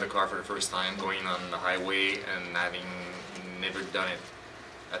drive a car for the first time, going on the highway and having never done it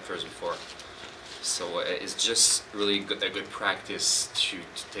at first before. So it's just really a good practice to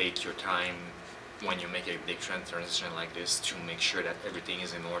take your time when you make a big transition like this to make sure that everything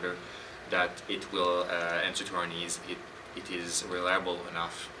is in order, that it will answer to our needs, it is reliable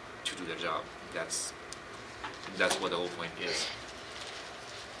enough to do the job. That's what the whole point is.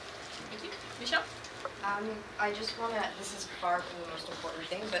 Thank you. Michelle? I just want to, this is far from the most important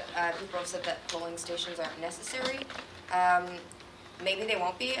thing, but people have said that polling stations aren't necessary. Maybe they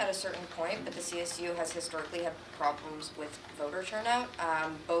won't be at a certain point, but the CSU has historically had problems with voter turnout.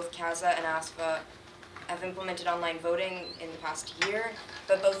 Both CASA and ASFA have implemented online voting in the past year,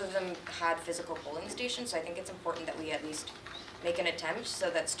 but both of them had physical polling stations, so I think it's important that we at least make an attempt so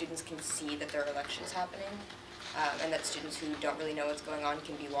that students can see that there are elections happening, and that students who don't really know what's going on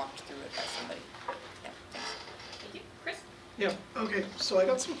can be walked through it by somebody. Yeah, thanks. Thank you. Chris? Yeah, okay, so I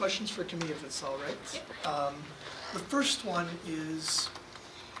got some questions for Camille, if it's all right. Yep. The first one is,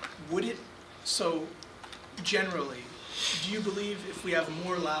 so generally, do you believe if we have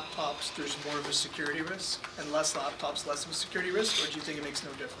more laptops, there's more of a security risk, and less laptops, less of a security risk, or do you think it makes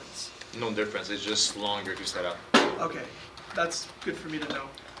no difference? No difference, it's just longer to set up. Okay, that's good for me to know.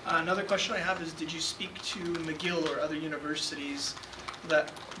 Another question I have is, did you speak to McGill or other universities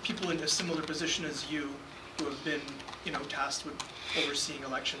that people in a similar position as you who have been, tasked with overseeing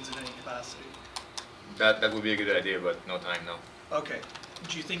elections in any capacity? That would be a good idea, but no time, no. Okay.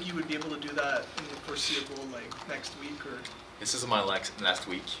 Do you think you would be able to do that in the foreseeable, next week, or? This is my last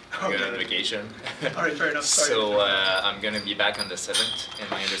week. I'm going on vacation. All right, fair enough. Sorry. So I'm going to be back on the 7th, and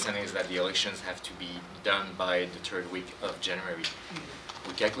my understanding is that the elections have to be done by the 3rd week of January. Mm-hmm.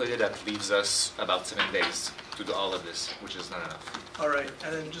 We calculated that leaves us about 7 days to do all of this, which is not enough. All right,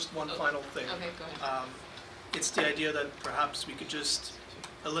 and then just one final thing. Okay, go ahead. It's the idea that perhaps we could just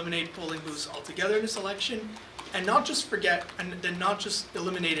eliminate polling booths altogether in this election, and not just forget, and then not just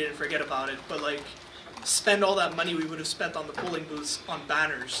eliminate it and forget about it, but spend all that money we would have spent on the polling booths on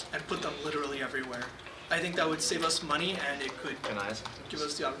banners and put them literally everywhere. I think that would save us money, and it could give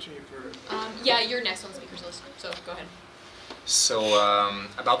us the opportunity for... Yeah, you're next on the speaker's list, so go ahead. So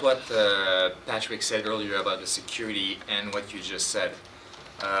about what Patrick said earlier about the security and what you just said,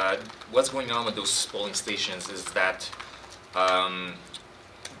 what's going on with those polling stations is that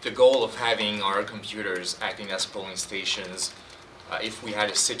the goal of having our computers acting as polling stations, if we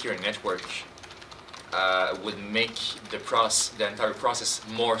had a secure network, would make the entire process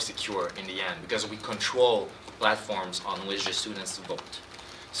more secure in the end, because we control platforms on which the students vote.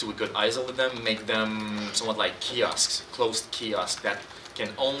 So we could isolate them, make them somewhat like kiosks, closed kiosks that can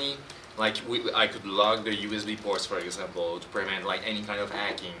only, I could log the USB ports, for example, to prevent any kind of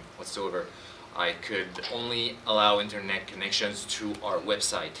hacking whatsoever. I could only allow internet connections to our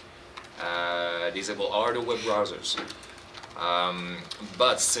website, disable all the web browsers.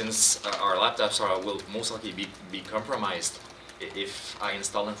 But since our laptops will most likely be compromised if I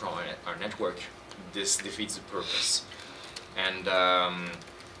install them from our network, this defeats the purpose. And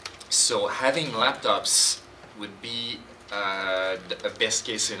so having laptops would be a best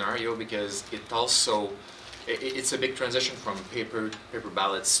case scenario, because it's a big transition from paper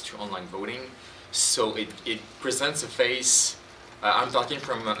ballots to online voting. So it presents a face. I'm talking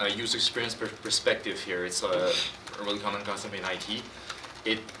from a user experience perspective here. It's a really common concept in IT.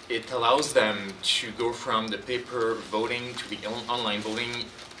 It allows them to go from the paper voting to the online voting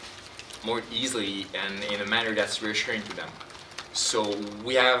more easily and in a manner that's reassuring to them. So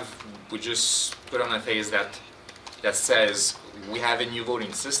we just put on a face that says we have a new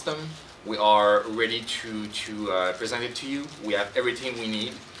voting system. We are ready to present it to you. We have everything we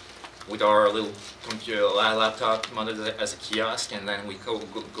need with our little computer laptop mounted as a kiosk, and then we can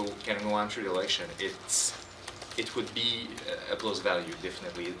go on through the election. It would be a plus value,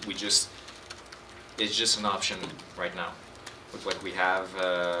 definitely. It's just an option right now with what we have,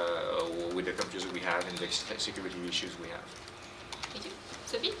 with the computers we have and the security issues we have. Thank you.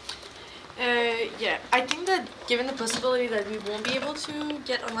 Sophie? Yeah, I think that given the possibility that we won't be able to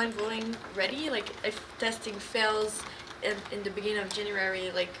get online voting ready, if testing fails in the beginning of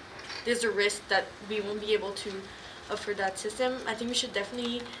January, there's a risk that we won't be able to offer that system. I think we should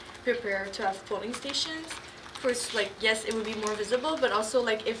definitely prepare to have polling stations. First, yes, it would be more visible, but also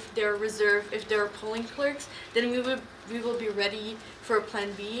if they're reserved, if there are polling clerks, then we will be ready for a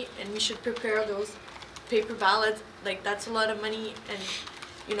plan B, and we should prepare those paper ballots. That's a lot of money, and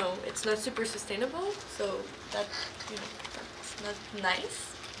it's not super sustainable, so that's not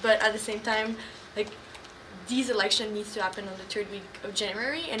nice. But at the same time, these elections needs to happen on the 3rd week of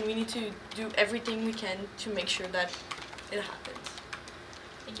January, and we need to do everything we can to make sure that it happens.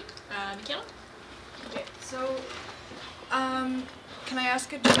 Thank you. Michaela? Okay, so can I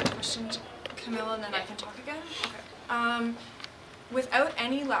ask a different question to Camilla, and then I can talk again? Okay. Without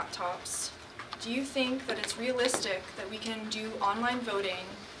any laptops, do you think that it's realistic that we can do online voting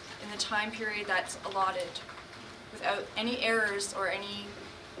in the time period that's allotted? without any errors or any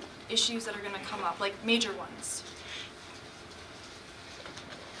issues that are going to come up, like major ones?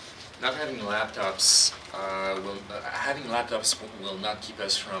 Not having having laptops will not keep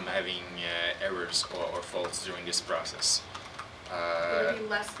us from having errors or faults during this process. There'll be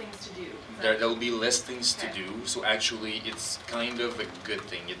less things to do. There'll be less things to do, so actually it's kind of a good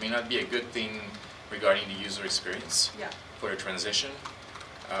thing. It may not be a good thing regarding the user experience for the transition,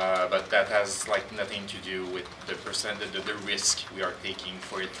 but that has like nothing to do with the risk we are taking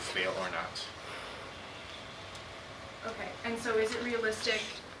for it to fail or not. Okay, and so is it realistic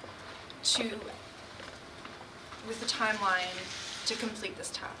with the timeline, to complete this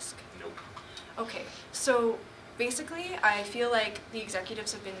task? Nope. Okay, so basically I feel like the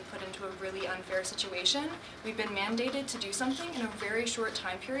executives have been put into a really unfair situation. We've been mandated to do something in a very short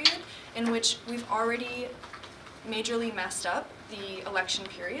time period in which we've already majorly messed up the election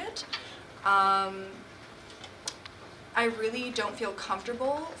period. I really don't feel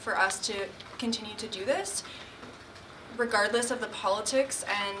comfortable for us to continue to do this. Regardless of the politics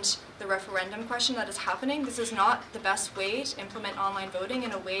and the referendum question that is happening, this is not the best way to implement online voting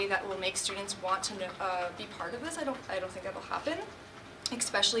in a way that will make students want to be part of this. I don't think that will happen,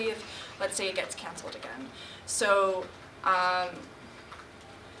 especially if, let's say, it gets canceled again. So I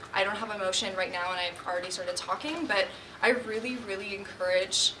don't have a motion right now, and I've already started talking, but I really, really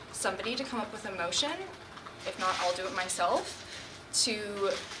encourage somebody to come up with a motion. If not, I'll do it myself,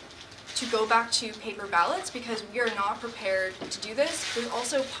 to go back to paper ballots, because we are not prepared to do this. There's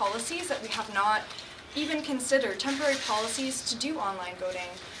also policies that we have not even considered, temporary policies to do online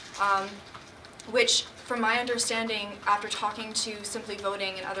voting, which from my understanding, after talking to Simply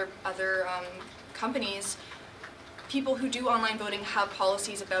Voting and other companies, people who do online voting have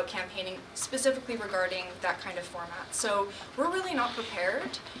policies about campaigning specifically regarding that kind of format. So we're really not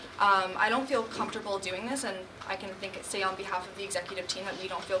prepared. I don't feel comfortable doing this, and I can say on behalf of the executive team that we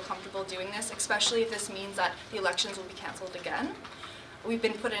don't feel comfortable doing this, especially if this means that the elections will be canceled again. We've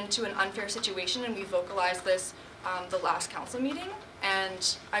been put into an unfair situation, and we vocalized this the last council meeting,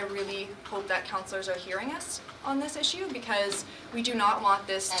 and I really hope that councillors are hearing us on this issue, because we do not want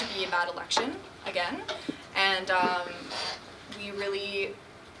this to be a bad election again. And we really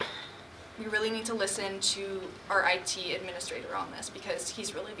need to listen to our IT administrator on this, because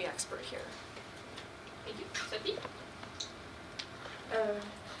he's really the expert here. Thank you. Sophie?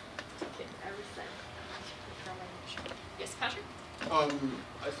 Yes, Patrick?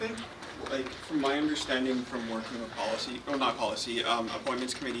 I think, like, from my understanding from working with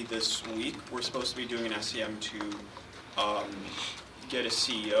appointments committee this week, we're supposed to be doing an SEM to get a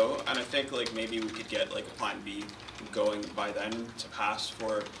CEO, and I think like maybe we could get like a plan B going by then to pass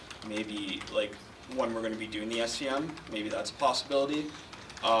for maybe like when we're going to be doing the SEM. Maybe that's a possibility.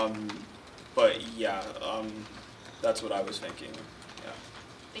 But yeah, that's what I was thinking. Yeah.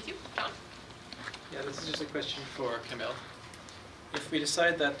 Thank you. John? Yeah, this is just a question for Camille. If we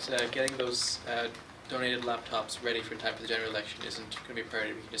decide that getting those donated laptops ready for time for the general election isn't going to be a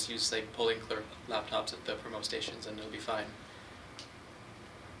priority, we can just use like polling clerk laptops at the promo stations and it'll be fine.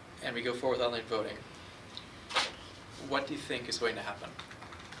 And we go forward with online voting. What do you think is going to happen?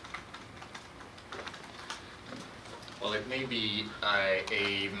 Well, it may be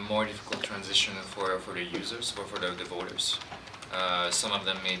a more difficult transition for the users, or for the voters. Some of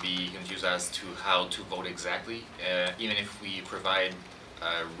them may be confused as to how to vote exactly, even if we provide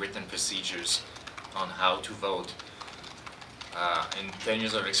written procedures on how to vote. In 10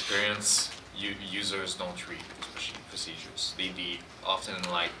 years of experience, users don't read procedures. They often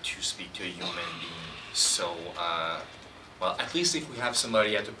like to speak to a human being. So, well, at least if we have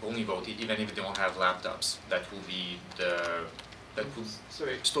somebody at the polling vote, even if they don't have laptops, that will be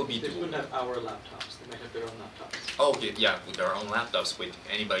still be they doable. wouldn't have our laptops. They might have their own laptops. Oh, okay, yeah, with their own laptops, with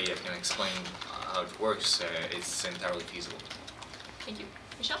anybody that can explain how it works, it's entirely feasible. Thank you.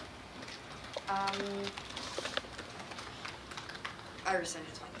 Michelle? I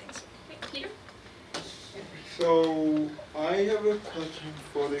rescinded my things. Okay, Peter? So I have a question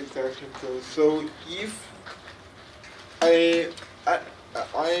for the executive. So if I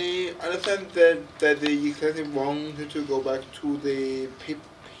understand that the executive wanted to go back to the paper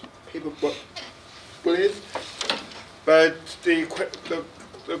bullet, but the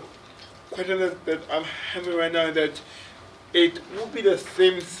question that I'm having right now is that it would be the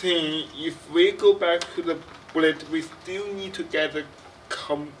same thing if we go back to the bullet. We still need to get the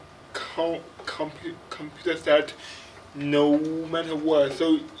computer set no matter what.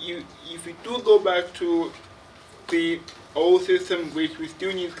 So if we do go back to the old system, which we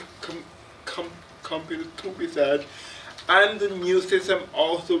still need computer to be set, and the new system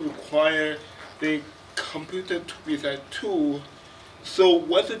also require the computer to be that tool. So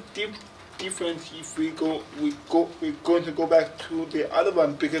what's the difference if we're going to go back to the other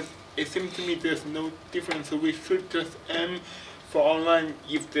one? Because it seems to me there's no difference. So we should just aim for online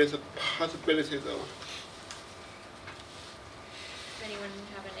if there's a possibility though. Does anyone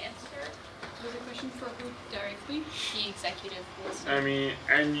have an answer? Was a question for who directly? The executive list. I mean,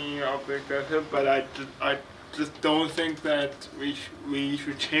 any of the data, but I just don't think that we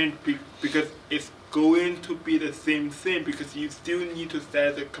should change because it's going to be the same thing because you still need to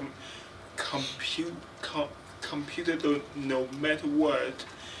set the computer no matter what.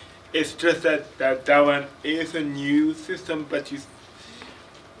 It's just that one is a new system, but you.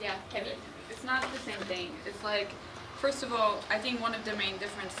 Yeah, Kevin. It's not the same thing. It's like, first of all, I think one of the main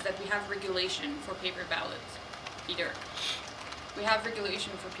differences is that we have regulation for paper ballots. Either. We have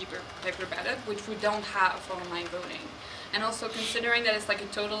regulation for paper ballot, which we don't have for online voting. And also considering that it's like a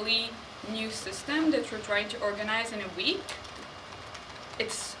totally new system that we're trying to organize in a week,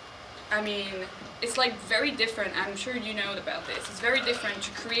 it's like very different. I'm sure you know about this. It's very different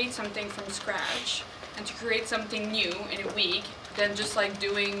to create something from scratch and to create something new in a week than just like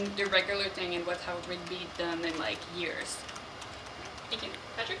doing the regular thing and how it would be done in like years. Thank you.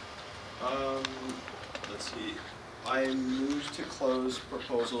 Patrick? Let's see. I moved to close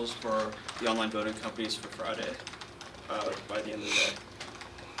proposals for the online voting companies for Friday by the end of the day.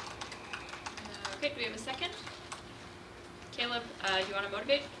 Okay, do we have a second? Caleb, do you want to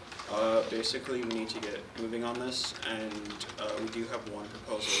motivate? Basically, we need to get moving on this, and we do have one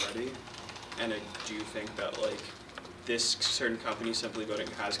proposal ready. And I do think that like this certain company, Simply Voting,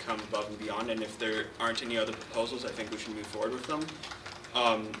 has come above and beyond. And if there aren't any other proposals, I think we should move forward with them.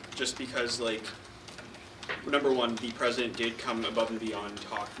 Just because like. Number one, the president did come above and beyond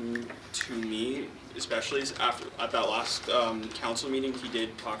talking to me, especially after at that last council meeting. He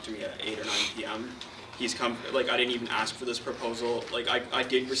did talk to me at 8 or 9 p.m. He's come, like I didn't even ask for this proposal. Like I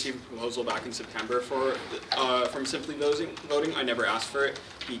did receive a proposal back in September for from Simply Voting. I never asked for it.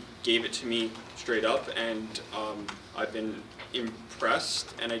 He gave it to me straight up, and I've been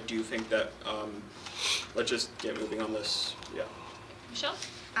impressed. And I do think that let's just get moving on this. Yeah. Michelle?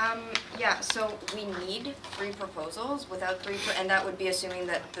 Yeah, so we need 3 proposals. Without 3, and that would be assuming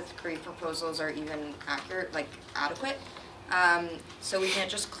that the 3 proposals are even accurate, like adequate. So we can't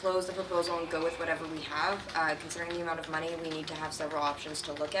just close the proposal and go with whatever we have. Considering the amount of money, we need to have several options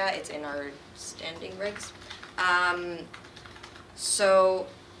to look at. It's in our standing regs. So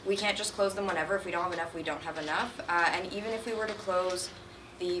we can't just close them whenever. If we don't have enough, we don't have enough. And even if we were to close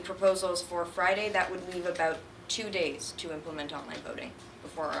the proposals for Friday, that would leave about 2 days to implement online voting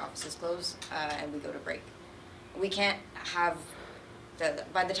before our offices close and we go to break. We can't have,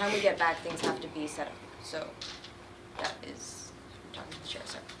 by the time we get back, things have to be set up. So that is, I'm talking to the chair,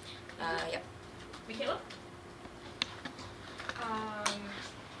 sorry. Yeah. Michaela?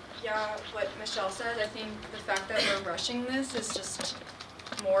 Yeah, what Michelle said, I think the fact that we're rushing this is just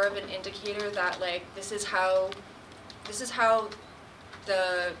more of an indicator that like this is how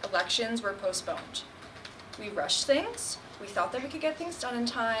the elections were postponed. We rushed things. We thought that we could get things done in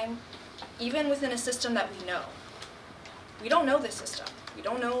time, even within a system that we know. We don't know this system. We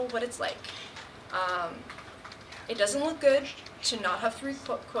don't know what it's like. It doesn't look good to not have 3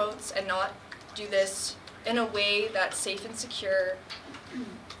 quotes and not do this in a way that's safe and secure.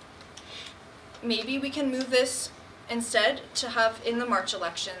 Maybe we can move this instead to have in the March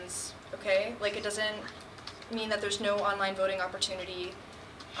elections, okay? Like it doesn't mean that there's no online voting opportunity.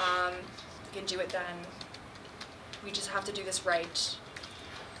 We can do it then. We just have to do this right.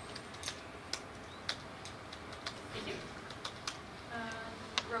 Thank you.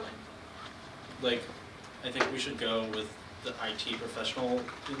 Rowan? Like, I think we should go with the IT professional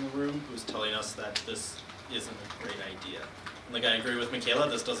in the room who's telling us that this isn't a great idea. Like, I agree with Michaela,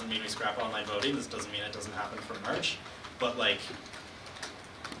 this doesn't mean we scrap online voting, this doesn't mean it doesn't happen for March, but like,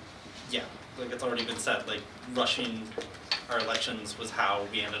 yeah, like it's already been said, like rushing our elections was how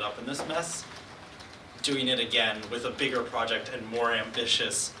we ended up in this mess. Doing it again with a bigger project and more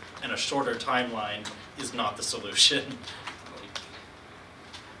ambitious and a shorter timeline is not the solution.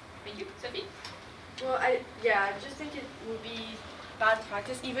 Thank you. Sophie? Well, I just think it would be bad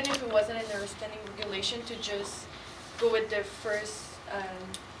practice, even if it wasn't in the standing regulation, to just go with the first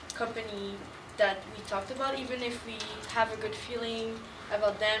company that we talked about, even if we have a good feeling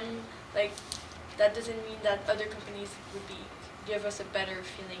about them. Like, that doesn't mean that other companies would give us a better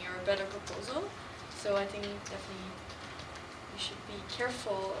feeling or a better proposal. So I think definitely we should be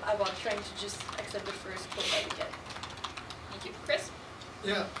careful about trying to just accept the first quote that we get. Thank you. Chris?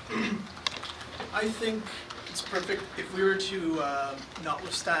 Yeah. I think it's perfect. If we were to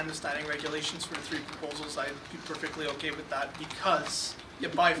notwithstand the standing regulations for the 3 proposals, I'd be perfectly okay with that because, yeah,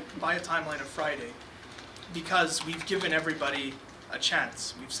 by a timeline of Friday, because we've given everybody a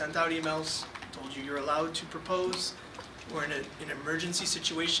chance. We've sent out emails, told you you're allowed to propose. We're in an emergency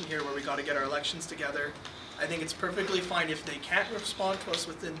situation here where we got to get our elections together. I think it's perfectly fine if they can't respond to us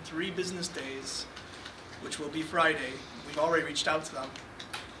within 3 business days, which will be Friday. We've already reached out to them.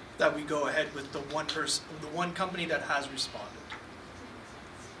 That we go ahead with the one company that has responded.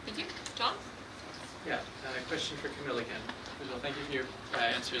 Thank you. John? Yeah, question for Camille again. Well, thank you for your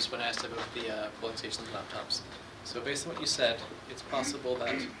answers when I asked about the polling stations and laptops. So based on what you said, it's possible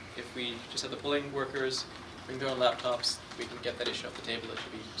that if we just have the polling workers bring their own laptops, we can get that issue off the table. It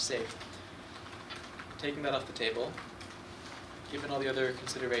should be safe. Taking that off the table, given all the other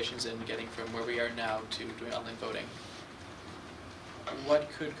considerations in getting from where we are now to doing online voting, what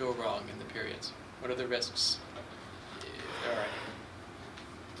could go wrong in the periods? What are the risks? All right.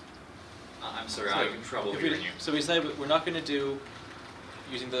 I'm sorry, I'm having trouble hearing you. So we said we're not going to do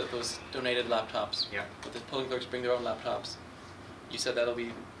using those donated laptops. Yeah. But the polling clerks bring their own laptops. You said that'll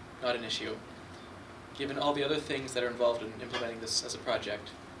be not an issue. Given all the other things that are involved in implementing this as a project,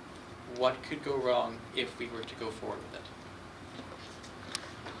 what could go wrong if we were to go forward with it?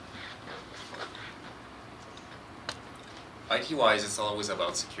 IT-wise, it's always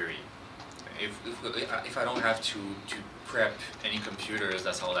about security. If I don't have to prep any computers,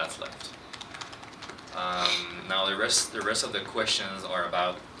 that's all that's left. Now the rest of the questions are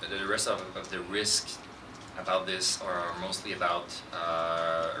about the rest of the risk about this are mostly about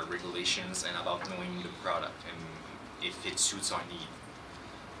regulations and about knowing the product and if it suits our need.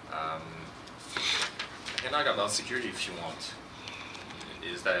 I can talk about security if you want.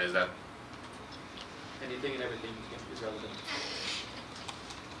 Is that anything and everything is relevant?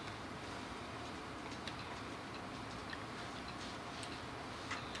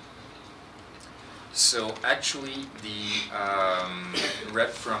 So actually, the rep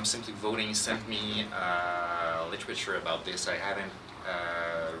from Simply Voting sent me literature about this. I haven't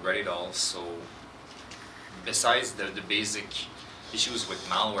read it all. So besides the basic issues with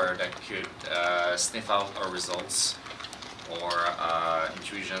malware that could sniff out our results or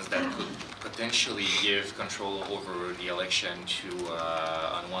intrusions that could potentially give control over the election to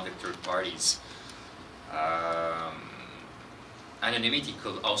unwanted third parties, anonymity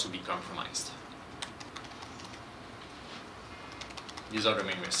could also be compromised. These are the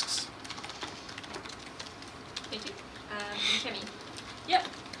main risks. Thank you. Kemi? Yep.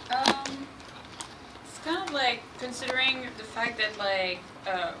 It's kind of like considering the fact that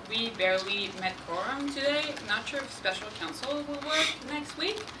we barely met quorum today. Not sure if special counsel will work next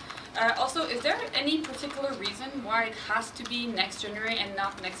week. Also, is there any particular reason why it has to be next January and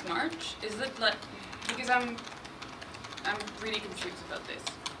not next March? Is it like because I'm really confused about this.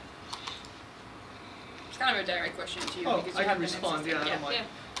 It's kind of a direct question to you. Oh, because I you can have respond. Yeah, I don't mind. Yeah.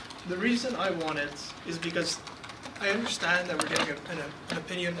 The reason I want it is because I understand that we're getting an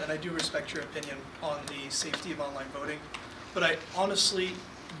opinion, and I do respect your opinion on the safety of online voting, but I honestly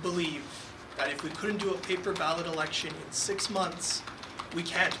believe that if we couldn't do a paper ballot election in 6 months, we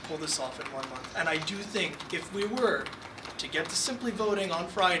can't pull this off in 1 month. And I do think if we were to get to Simply Voting on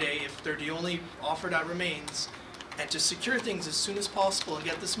Friday, if they're the only offer that remains, and to secure things as soon as possible and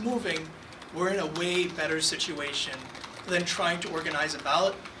get this moving, we're in a way better situation than trying to organize a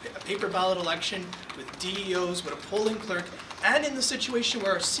paper ballot election with DEOs, with a polling clerk, and in the situation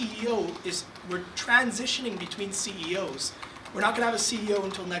where our CEO we're transitioning between CEOs. We're not going to have a CEO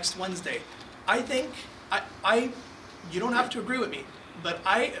until next Wednesday. I think, you don't have to agree with me, but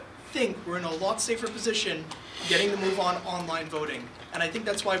I think we're in a lot safer position getting the move on online voting. And I think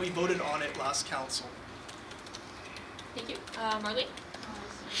that's why we voted on it last council. Thank you. Marlene?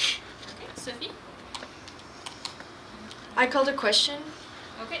 Okay, Sophie? I called a question.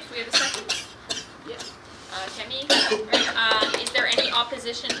 Okay, so we have a second? Yes. Kemi? Right. Is there any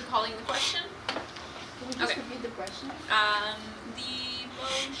opposition to calling the question? Can you just repeat the question? The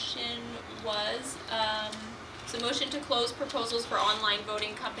motion was, so motion to close proposals for online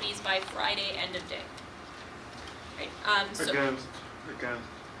voting companies by Friday, end of day. Right. Against.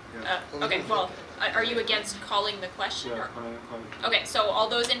 Yeah. Okay, well, are you against calling the question? Yeah, Or? Okay, so all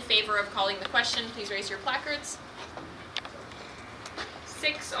those in favor of calling the question, please raise your placards.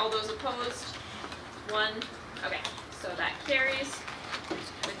 6, all those opposed? 1. Okay, so that carries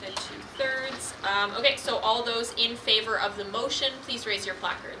with a 2/3. Okay, so all those in favor of the motion, please raise your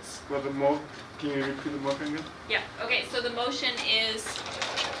placards. Well, can you repeat the motion again? Yeah, okay, so the motion is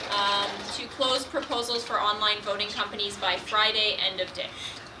to close proposals for online voting companies by Friday, end of day.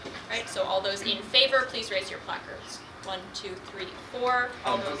 Alright, so all those in favor, please raise your placards. 1, 2, 3, 4.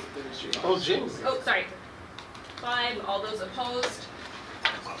 All those. Oh, James. Oh, sorry. 5. All those opposed.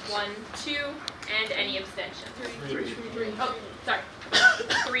 1, 2, and any abstentions. 3. Oh, sorry.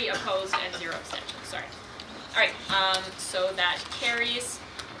 3 opposed and 0 abstentions. Sorry. All right. So that carries,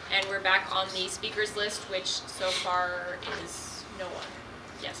 and we're back on the speakers list, which so far is no one.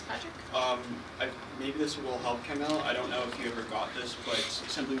 Yes, Patrick. Maybe this will help Kamel. I don't know if you ever got this, but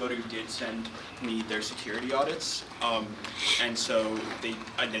Simply Voting did send me their security audits, and so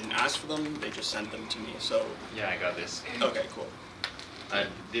I didn't ask for them. They just sent them to me. So Yeah, I got this. okay, cool.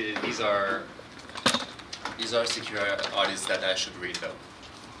 These are secure audits that I should read though.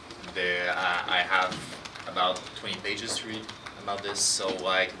 I have about 20 pages to read about this, so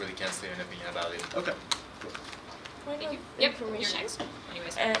I really can't say anything about it. Okay. Thank you. Yep, you're next.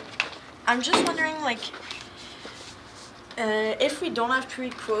 Anyways. I'm just wondering, like, if we don't have 3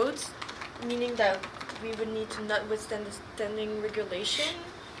 quotes, meaning that we would need to not withstand the standing regulation,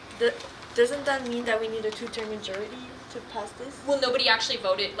 doesn't that mean that we need a 2-thirds majority to pass this? Well, nobody actually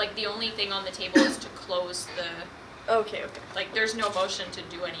voted. Like, the only thing on the table is to close the. Okay. Like, there's no motion to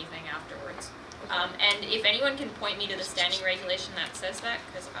do anything afterwards. And if anyone can point me to the standing regulation that says that,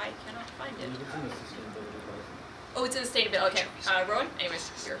 because I cannot find it. Oh, it's in the sustainability. Okay. Rowan?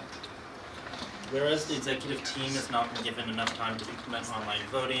 Anyways, here. Whereas the executive team has not been given enough time to implement online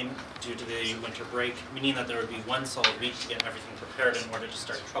voting due to the winter break, meaning that there would be 1 solid week to get everything prepared in order to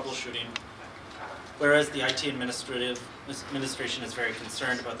start troubleshooting. Whereas the IT administration is very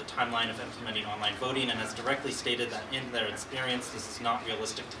concerned about the timeline of implementing online voting and has directly stated that in their experience this is not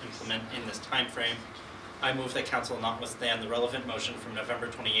realistic to implement in this time frame, I move that Council not withstand the relevant motion from November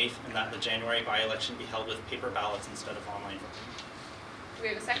 28th and that the January by-election be held with paper ballots instead of online voting. Do we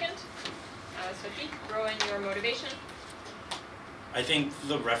have a second? Sophie, throw in your motivation. I think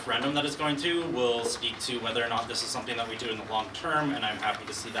the referendum that it's going to will speak to whether or not this is something that we do in the long term, and I'm happy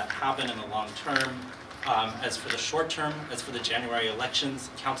to see that happen in the long term. As for the short term, as for the January elections,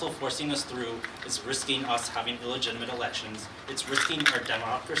 Council forcing us through is risking us having illegitimate elections. It's risking our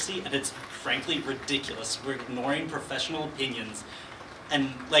democracy, and it's frankly ridiculous. We're ignoring professional opinions, and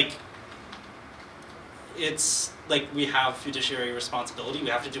it's like we have fiduciary responsibility. We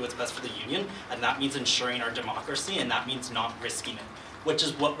have to do what's best for the union, and that means ensuring our democracy, and that means not risking it, which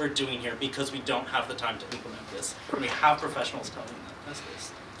is what we're doing here because we don't have the time to implement this. We have professionals telling us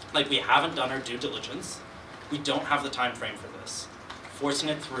this. Like, we haven't done our due diligence. We don't have the time frame for this. Forcing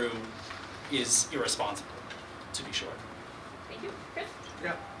it through is irresponsible, to be sure. Thank you. Chris?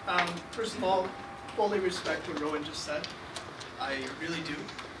 Yeah. First of all, fully respect what Rowan just said. I really do.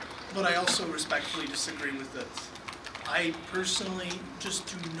 But I also respectfully disagree with this. I personally just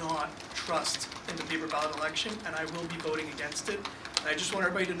do not trust in the paper ballot election, and I will be voting against it. And I just want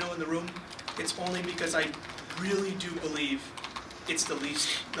everybody to know in the room, it's only because I really do believe it's the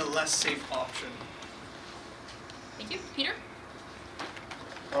less safe option. Thank you. Peter?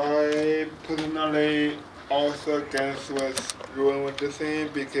 I personally also against what Rowan was saying,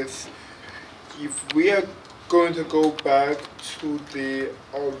 because if we are going to go back to the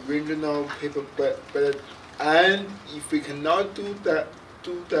original paper ballot, and if we cannot do that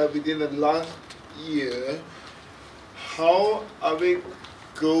within the last year, how are we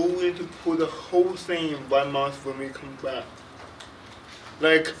going to put the whole thing in 1 month when we come back?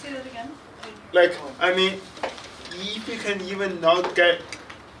 Like, say that again. I mean, if we can even not get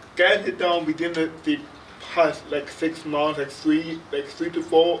it done within the past 6 months, 3 to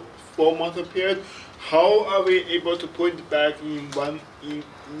 4 months period, how are we able to put it back in one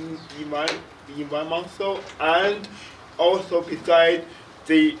month? So, and also beside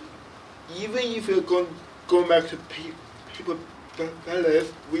even if you're going back to paper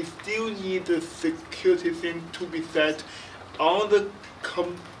ballots, we still need the security thing to be set on the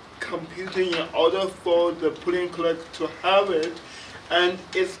computer in order for the polling clerk to have it, and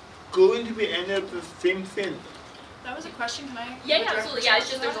it's going to be any of the same thing. That was a question, can I? Yeah, absolutely. Yeah, it's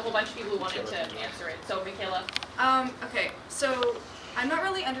just there's a whole bunch of people who wanted to answer it. So, Michaela. Okay, so I'm not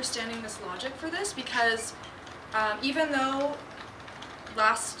really understanding this logic for this because even though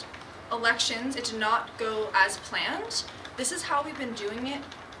last elections it did not go as planned, this is how we've been doing it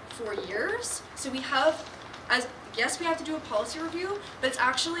for years. So we have, yes, we have to do a policy review, but it's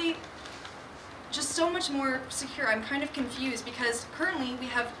actually just so much more secure. I'm kind of confused because currently we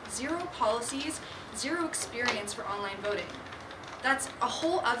have 0 policies, 0 experience for online voting. That's a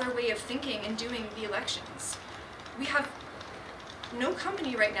whole other way of thinking and doing the elections. We have no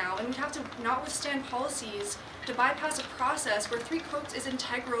company right now, and we have to not withstand policies to bypass a process where 3 quotes is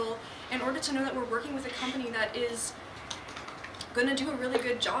integral in order to know that we're working with a company that is gonna do a really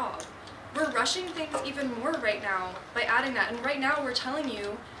good job. We're rushing things even more right now by adding that, and right now we're telling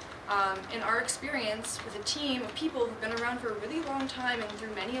you, in our experience with a team of people who've been around for a really long time and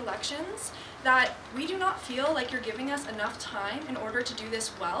through many elections, that we do not feel like you're giving us enough time in order to do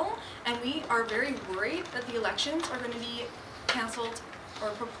this well, and we are very worried that the elections are going to be cancelled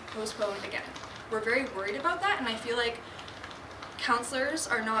or postponed again. We're very worried about that, and I feel like councillors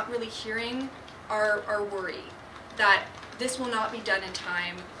are not really hearing our worry that this will not be done in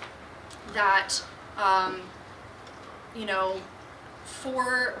time, that, you know,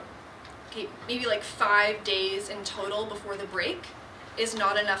 maybe like 5 days in total before the break is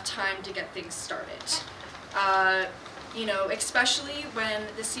not enough time to get things started. You know, especially when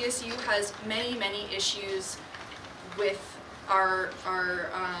the CSU has many issues with our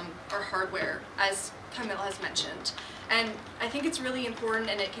hardware, as Camille has mentioned. And I think it's really important,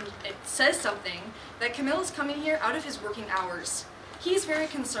 and it says something, that Camille is coming here out of his working hours. He's very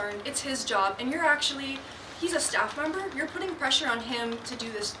concerned, it's his job, and you're actually, he's a staff member, you're putting pressure on him to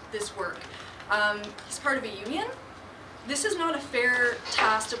do this work. He's part of a union. This is not a fair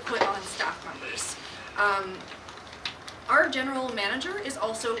task to put on staff members. Our general manager is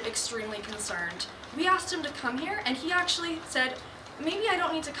also extremely concerned. We asked him to come here, and he actually said, maybe I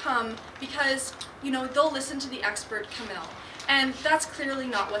don't need to come because, you know, they'll listen to the expert Camille. And that's clearly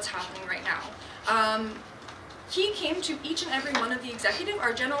not what's happening right now. He came to each and every one of the executive,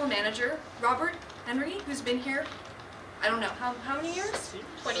 our general manager, Robert Henry, who's been here, I don't know, how many years?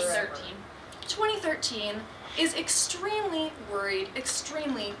 2013. 2013, is extremely worried,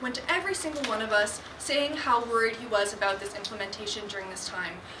 went to every single one of us saying how worried he was about this implementation during this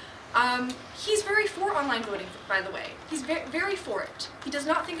time. He's very for online voting, by the way. He's very for it. He does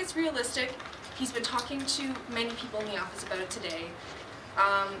not think it's realistic. He's been talking to many people in the office about it today.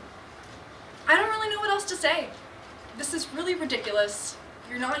 I don't really know what else to say. This is really ridiculous.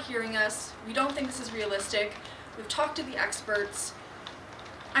 You're not hearing us. We don't think this is realistic. We've talked to the experts.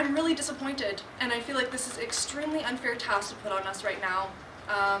 I'm really disappointed, and I feel like this is an extremely unfair task to put on us right now.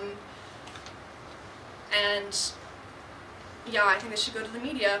 And yeah, I think this should go to the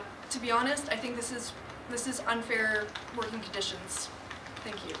media. To be honest, I think this is unfair working conditions.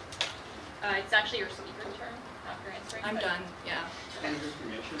 Thank you. It's actually your speaker turn after answering. I'm done, yeah. Point of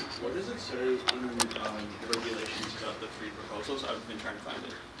information, what does it say in the regulations about the three proposals? I've been trying to find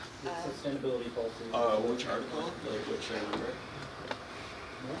it. Sustainability policy. Which article? Like which number?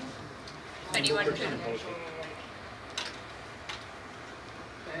 Anyone can. I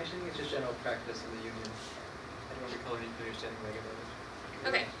actually think it's just general practice in the union. I don't recall any clear standing regulated.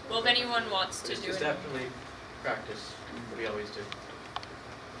 Okay, well if anyone wants to It's do just it. definitely practice, what we always do.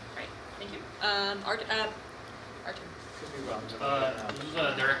 Right, thank you. Artur. Could be wrong. This is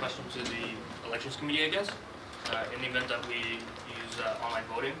a direct question to the elections committee, I guess. In the event that we use online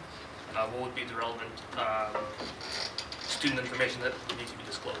voting, what would be the relevant student information that needs to be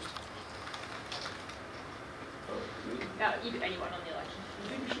disclosed? Anyone on the election. I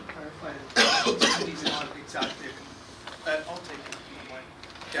think we should clarify that the committee's not exactly I'll take it if you don't mind.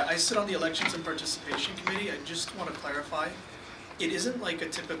 Yeah, I sit on the Elections and Participation Committee. I just want to clarify, it isn't like a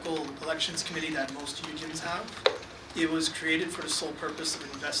typical elections committee that most unions have. It was created for the sole purpose of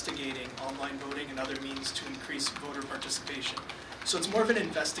investigating online voting and other means to increase voter participation. So it's more of an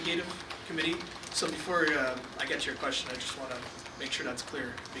investigative committee. So before I get to your question, I just want to make sure that's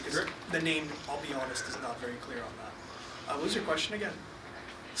clear, because the name, I'll be honest, is not very clear on that. What was your question again?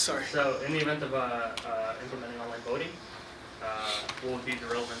 Sorry. So in the event of implementing online voting, what would be the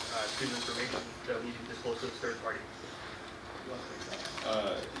relevant student information that would need to be disclosed to the third party?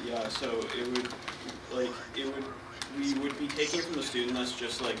 Yeah, so we would be taking from the student list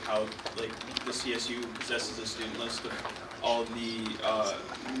just like how like the CSU possesses a student list of all the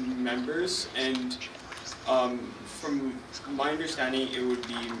members, and from my understanding, it would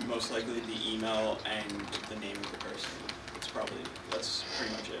be most likely the email and the name of the person. That's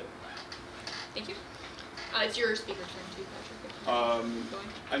pretty much it. Thank you. It's your speaker turn too, Patrick.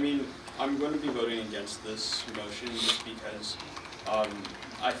 I mean, I'm going to be voting against this motion just because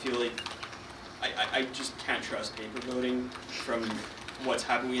I feel like I just can't trust paper voting from what's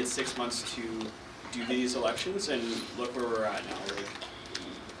happened. We had 6 months to do these elections, and look where we're at now. Like,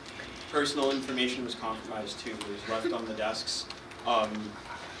 personal information was compromised too. It was left on the desks.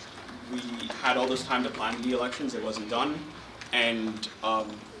 We had all this time to plan the elections. It wasn't done, and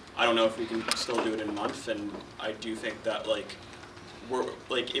I don't know if we can still do it in a month. And I do think that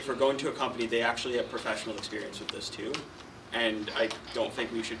if we're going to a company, they actually have professional experience with this too, and I don't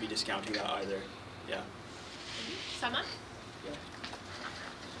think we should be discounting that either. Yeah. Sama?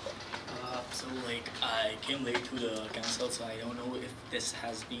 So like I I came late to the council, so I don't know if this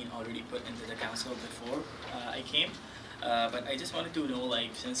has been already put into the council before I came. But I just wanted to know,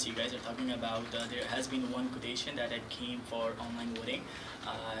 like, since you guys are talking about there has been one quotation that had came for online voting.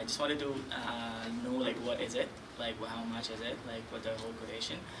 I just wanted to know, like, what is it? Like, how much is it? Like, what the whole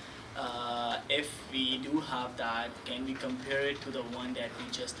quotation? If we do have that, can we compare it to the one that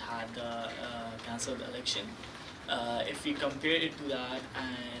we just had the cancelled election? If we compare it to that,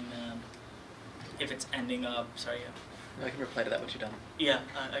 and if it's ending up, sorry. I can reply to that. What you done? Yeah.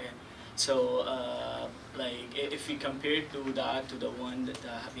 Okay. So, like, if we compare it to that, to the one that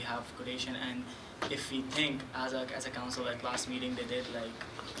we have quotation, and if we think as a council at last meeting they did like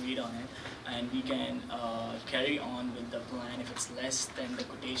agreed on it, and we can carry on with the plan if it's less than the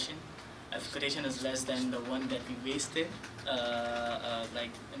quotation. If quotation is less than the one that we wasted,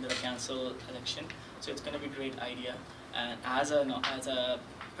 like in the council election, so it's gonna be a great idea. And as a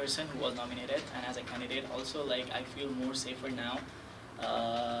person who was nominated and as a candidate also, like, I feel more safer now.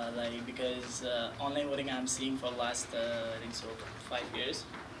 Like, because online voting I'm seeing for the last I think so 5 years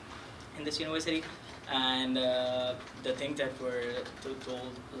in this university, and the thing that were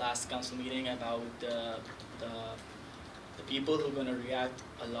told last council meeting about the people who are going to react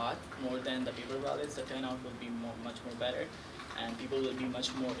a lot more than the paper ballots, the turnout will be much more better, and people will be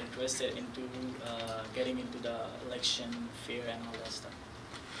much more interested into getting into the election fair and all that stuff.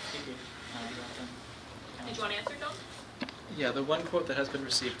 Thank you. Did you want to answer, John? Yeah, the one quote that has been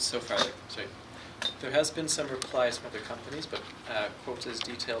received so far, there has been some replies from other companies, but quotes as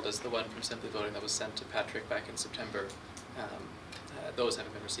detailed as the one from Simply Voting that was sent to Patrick back in September, those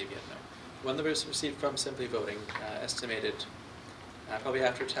haven't been received yet, no. One that was received from Simply Voting, estimated probably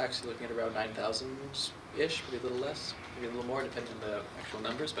after tax, you're looking at around 9,000-ish, maybe a little less, maybe a little more, depending on the actual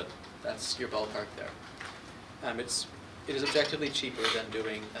numbers, but that's your ballpark there. It is objectively cheaper than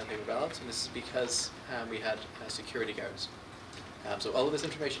doing paper ballots, and this is because we had security guards. So all of this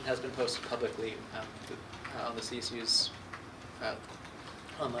information has been posted publicly on the CSU's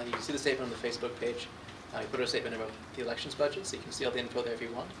online. You can see the statement on the Facebook page. We put a statement about the elections budget, so you can see all the info there if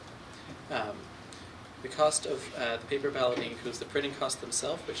you want. The cost of the paper balloting includes the printing costs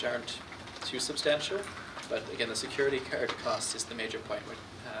themselves, which aren't too substantial, but again, the security card cost is the major point.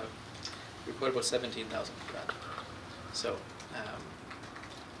 We quote about 17,000 for that. So,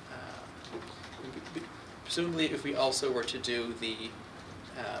 presumably, if we also were to do the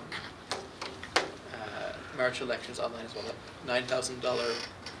March elections online as well, that $9,000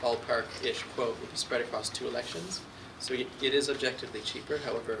 ballpark-ish quote would be spread across 2 elections. So it is objectively cheaper.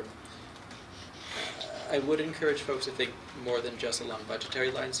 However, I would encourage folks to think more than just along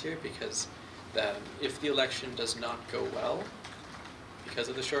budgetary lines here, because if the election does not go well because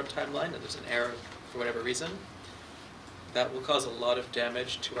of the short timeline and there's an error for whatever reason, that will cause a lot of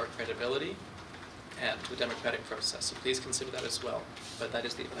damage to our credibility and to the democratic process. So please consider that as well. But that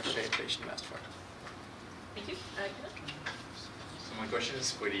is the budgetary information you asked for. Thank you. So my question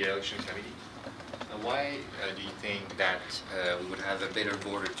is for the election committee. Why do you think that we would have a better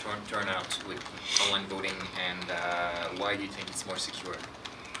voter turnout with online voting, and why do you think it's more secure?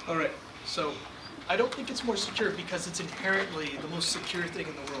 All right, so I don't think it's more secure because it's inherently the most secure thing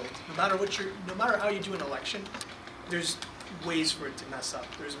in the world. No matter how you do an election, there's ways for it to mess up.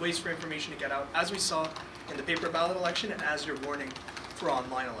 There's ways for information to get out, as we saw in the paper ballot election and as you're warning for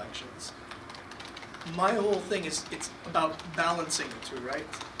online elections. My whole thing is it's about balancing the two, right?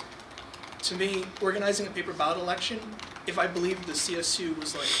 To me, organizing a paper ballot election, if I believe the CSU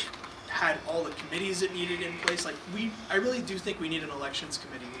was had all the committees it needed in place, I really do think we need an elections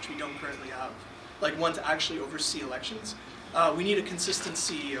committee, which we don't currently have, one to actually oversee elections. We need a consistent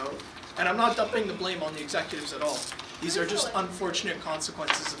CEO. And I'm not dumping the blame on the executives at all. These are just unfortunate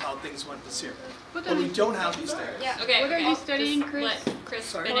consequences of how things went this year. But we don't have these things. Yeah. Okay. What are you studying, Chris? Let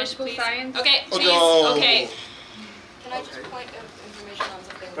Chris finish, Political please. science? Okay, please. no. Okay. Can I just point of information on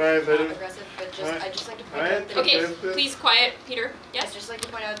something Right, not but- aggressive, but I'd just like to point Right. out that Okay, please quiet, Peter. Yes? I'd just like to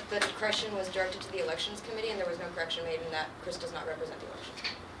point out that the correction was directed to the elections committee and there was no correction made in that Chris does not represent the elections.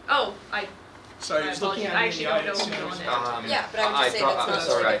 Oh, Sorry, I just looking at apologize. me I in the actually don't audience. know who on it. Yeah, but I would just say that's not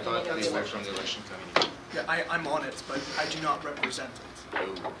sorry, I the thought opinion of they the were from the election committee. Yeah, I'm on it, but I do not represent it.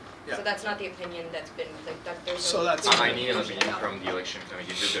 Oh. Yeah. So that's not the opinion that's been, there's So no. that's- I need an opinion from the election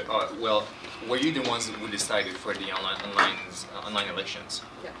committee. Well, were you the ones who decided for the online elections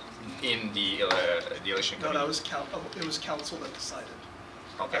Yeah. in the election No, committee? it was council that decided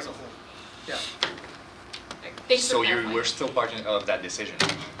Okay. as a whole. Yeah. Thanks So for you clarifying. were still part of that decision?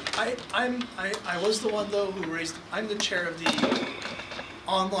 I was the one though who raised, I'm the chair of the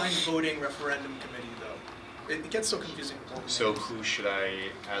online voting referendum committee though. It gets so confusing with all the So names. who should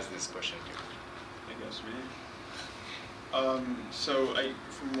I ask this question to? I guess, me. So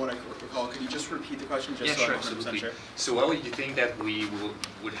from what I recall, could you just repeat the question just so sure, I'm 100% absolutely. sure? So why would you think that we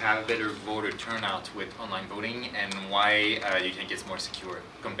would have a better voter turnout with online voting, and why you think it's more secure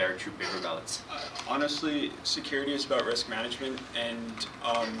compared to paper ballots? Honestly, security is about risk management, and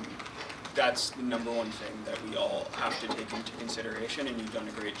that's the number one thing that we all have to take into consideration, and you've done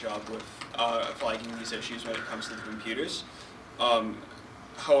a great job with flagging these issues when it comes to the computers.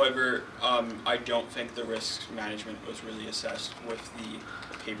 However, I don't think the risk management was really assessed with the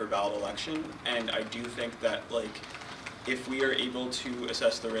paper ballot election, and I do think that, like, if we are able to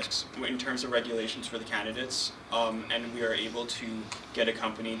assess the risks in terms of regulations for the candidates, and we are able to get a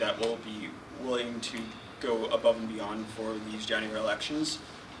company that will be willing to go above and beyond for these January elections,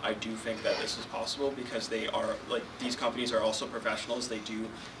 I do think that this is possible, because they are, like, these companies are also professionals. They do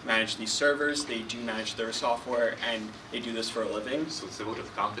manage these servers, they do manage their software, and they do this for a living. So it's a vote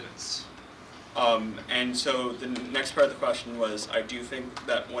of confidence. And so the next part of the question was, I do think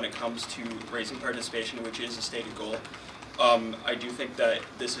that when it comes to raising participation, which is a stated goal, I do think that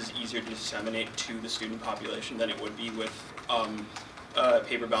this is easier to disseminate to the student population than it would be with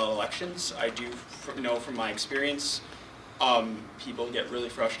paper ballot elections. I do know from my experience, people get really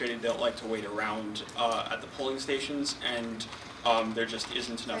frustrated. They don't like to wait around at the polling stations, and there just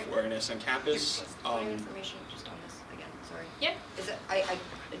isn't enough awareness on campus. Information just on this again, sorry. Yeah. Is it, I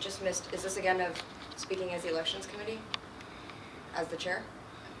just missed, is this again of speaking as the elections committee? As the chair?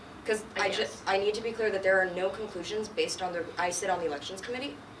 Because I need to be clear that there are no conclusions based on I sit on the elections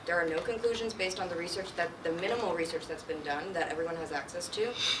committee. There are no conclusions based on the research the minimal research that's been done that everyone has access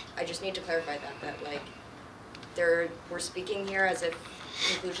to. I just need to clarify that like, we're speaking here as if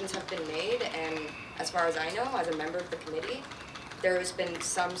conclusions have been made, and as far as I know, as a member of the committee, there has been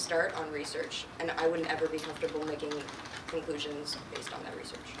some start on research, and I wouldn't ever be comfortable making conclusions based on that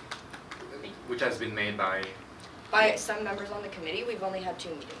research. Which has been made by? By some members on the committee. We've only had 2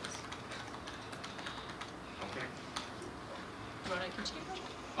 meetings. Okay. Want to continue?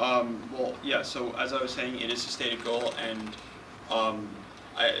 Well, yeah, so as I was saying, it is a stated goal, and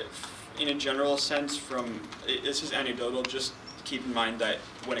in a general sense, this is anecdotal, just keep in mind that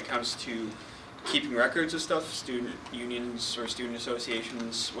when it comes to keeping records of stuff, student unions or student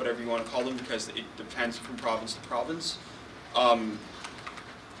associations, whatever you want to call them, because it depends from province to province,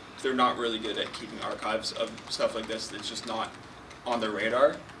 they're not really good at keeping archives of stuff like this. It's just not on their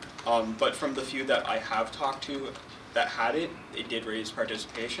radar. But from the few that I have talked to that had it did raise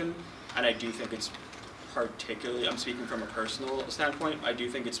participation, and I do think it's particularly, I'm speaking from a personal standpoint, I do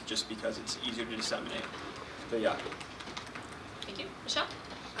think it's just because it's easier to disseminate. But yeah. Thank you. Michelle?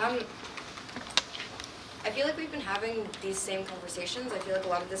 I feel like we've been having these same conversations. I feel like a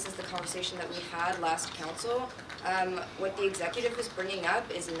lot of this is the conversation that we had last council. What the executive is bringing up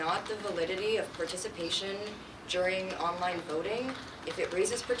is not the validity of participation during online voting. If it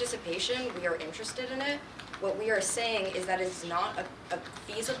raises participation, we are interested in it. What we are saying is that it's not a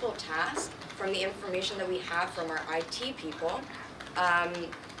feasible task from the information that we have from our IT people.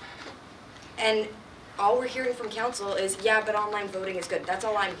 And all we're hearing from council is, yeah, but online voting is good. That's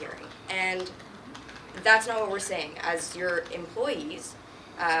all I'm hearing. And that's not what we're saying. As your employees,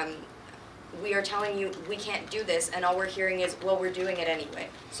 we are telling you we can't do this, and all we're hearing is, well, we're doing it anyway.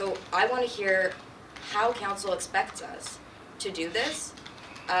 So I want to hear how council expects us to do this.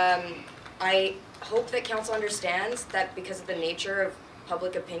 I hope that council understands that because of the nature of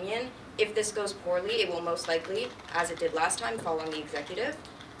public opinion, if this goes poorly, it will most likely, as it did last time, fall on the executive.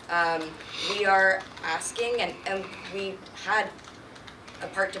 We are asking, and we had a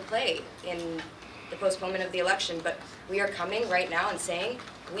part to play in the postponement of the election, but we are coming right now and saying,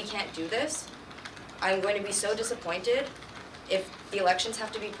 we can't do this. I'm going to be so disappointed if the elections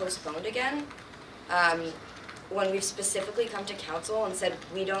have to be postponed again, when we've specifically come to council and said,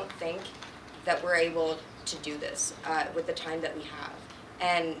 we don't think that we're able to do this with the time that we have.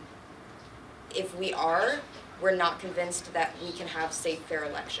 And if we are, we're not convinced that we can have safe, fair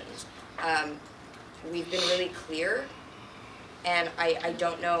elections. We've been really clear, and I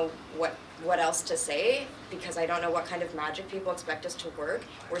don't know what else to say, because I don't know what kind of magic people expect us to work.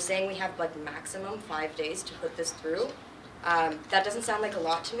 We're saying we have like maximum 5 days to put this through. That doesn't sound like a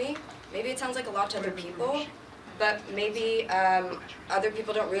lot to me. Maybe it sounds like a lot to other people, but maybe other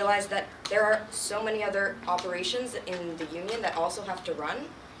people don't realize that there are so many other operations in the union that also have to run.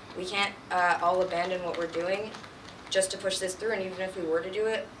 We can't all abandon what we're doing just to push this through, and even if we were to do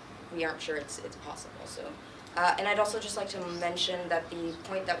it, we aren't sure it's possible. So, and I'd also just like to mention that the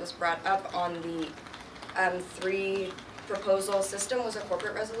point that was brought up on the 3 proposal system was a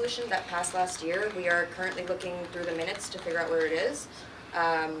corporate resolution that passed last year. We are currently looking through the minutes to figure out where it is,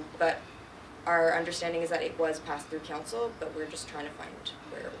 but Our understanding is that it was passed through council, but we're just trying to find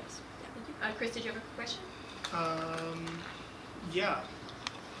where it was. Thank you. Chris, did you have a question? Yeah.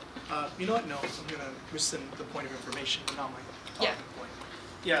 You know what? No, I'm gonna rescind the point of information, but not my talking point.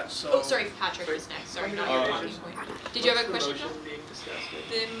 Yeah. So. Oh, sorry, Patrick is next. Sorry, not your talking point. Did you have a question? What's the motion being discussed?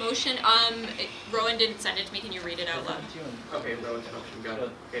 The motion, Rowan didn't send it to me. Can you read it out loud? Okay, Rowan's motion, got it.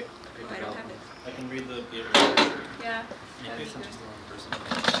 Okay. I don't have it. I can read the Yeah. Yeah, I sent it to the wrong person.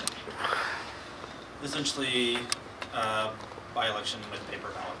 Essentially, by-election with paper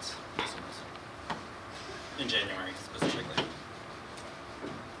ballots. In January, specifically.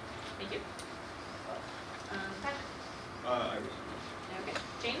 Thank you. Patrick? Okay.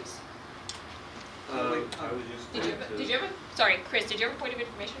 James? I was just Did you have a, sorry, Chris, did you have a point of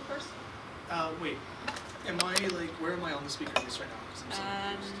information first? Wait. Am I like, where am I on the speaker list right now? 'Cause I'm so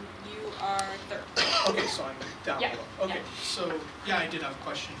confused. You are third. Okay, so I'm down Yeah, below. Okay, yeah. so yeah, I did have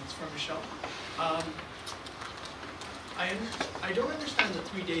questions from Michelle. I don't understand the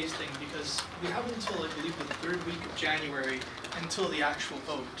 3 days thing because we have until I believe the 3rd week of January until the actual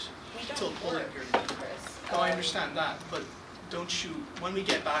vote, until polling period. No, I understand that, but don't you, when we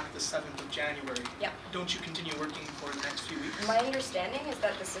get back the 7th of January, don't you continue working for the next few weeks? My understanding is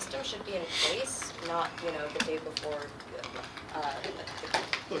that the system should be in place, not, you know, the day before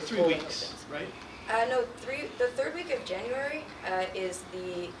Well, 3 weeks, right? No, the 3rd week of January is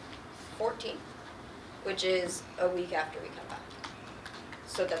the 14th, which is a week after we come back.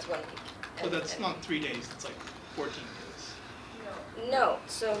 So that's 1 week. But that's not 3 days, it's like 14 days. No,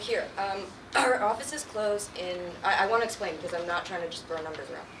 so here, our offices close in, I want to explain because I'm not trying to just throw numbers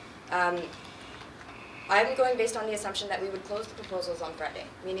around. I'm going based on the assumption that we would close the proposals on Friday,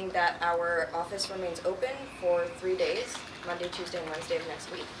 meaning that our office remains open for 3 days, Monday, Tuesday, and Wednesday of next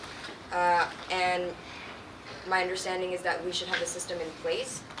week. And my understanding is that we should have the system in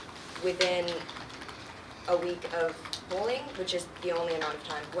place within a week of polling, which is the only amount of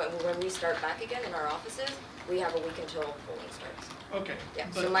time. When we start back again in our offices, we have a week until polling starts. Okay. Yeah,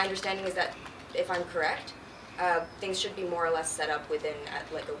 so my understanding is that, if I'm correct, things should be more or less set up within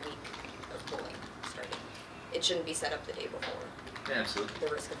like a week of polling starting. It shouldn't be set up the day before. Yeah, absolutely.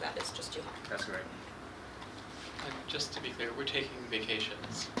 The risk of that is just too high. That's correct. And just to be clear, we're taking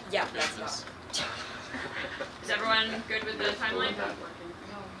vacations. Yeah, for that's Christmas. Is everyone good with the timeline?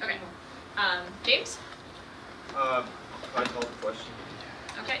 Okay. James? I called the question.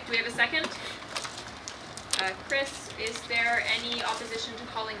 Okay, do we have a second? Chris, is there any opposition to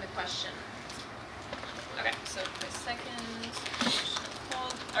calling the question? Okay, so Chris seconds.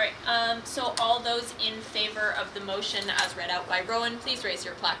 Alright, so all those in favor of the motion as read out by Rowan, please raise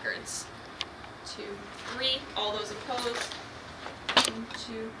your placards. 2, 3. All those opposed? 1,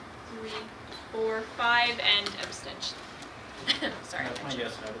 2, 3, 4, 5, and abstention. Sorry. Can I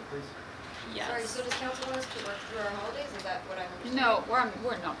guess noted, please? Yes. Sorry, so does council want us to work through our holidays? Is that what I'm understanding? No,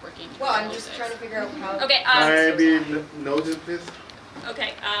 we're not working. Well, I'm just trying to figure out how. Okay, I be noted this?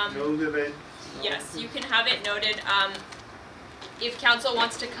 Okay, Noted it? yes, you can have it noted. If council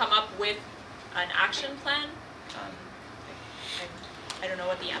wants to come up with an action plan, I don't know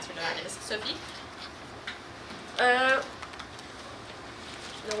what the answer to that is. Sophie?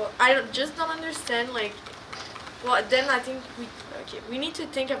 No, I just don't understand, like, well, then I think we need to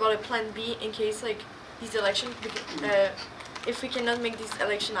think about a plan B in case, like, these elections, if we cannot make this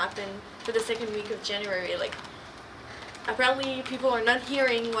election happen for the 2nd week of January, like, apparently people are not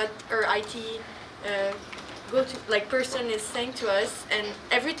hearing what our IT person is saying to us and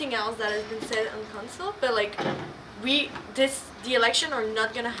everything else that has been said on council, but like, the election are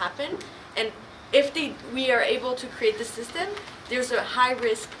not gonna happen, and if we are able to create the system, there's a high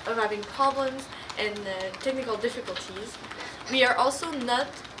risk of having problems and technical difficulties. We are also not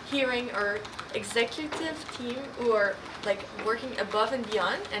hearing our executive team who are like working above and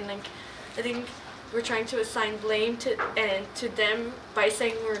beyond, and like I think we're trying to assign blame to them by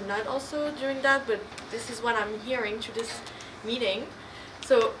saying we're not also doing that, but this is what I'm hearing through this meeting.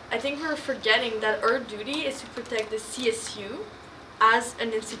 So I think we're forgetting that our duty is to protect the CSU as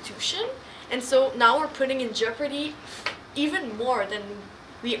an institution, and so now we're putting in jeopardy even more than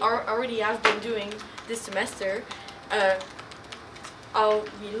we already have been doing this semester, how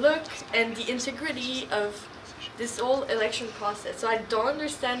we look and the integrity of this whole election process. So I don't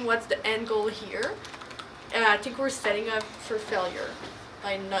understand what's the end goal here, and I think we're setting up for failure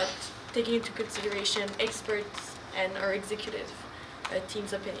by not taking into consideration experts and our executive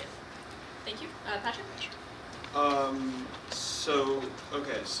team's opinion. Thank you. Patrick?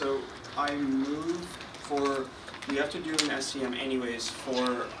 So I moved for, we have to do an SCM anyways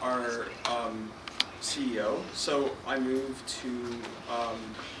for our CEO. So I moved to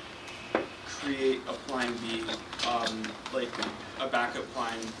create a plan B, like a backup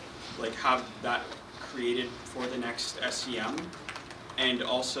plan, like have that created for the next SCM, and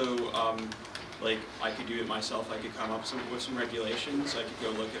also like I could do it myself. I could come up with some regulations. I could go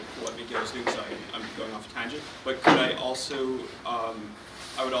look at what Miguel's doing. So I'm going off a tangent. But could I also,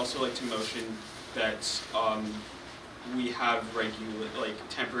 I would also like to motion that we have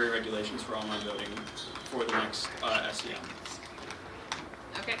temporary regulations for online voting for the next SCM.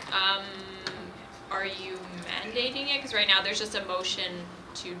 Okay. Are you mandating it? Because right now there's just a motion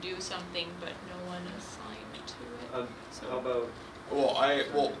to do something, but no one is signed to it. So how about?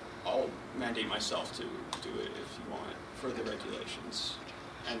 Well, I'll mandate myself to do it if you want for the regulations,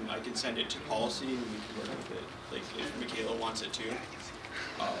 and I can send it to policy and we can work with it. Like if Michaela wants it too.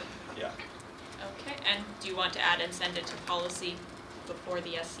 Yeah. Okay. And do you want to add and send it to policy before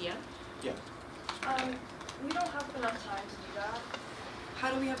the SCM? Yeah. We don't have enough time to do that. How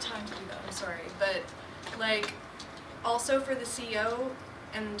do we have time to do that? I'm sorry, but like also for the CEO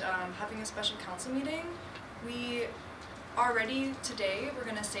and having a special council meeting, we already today we're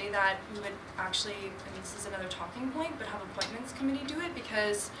going to say that we would actually, I mean this is another talking point, but have appointments committee do it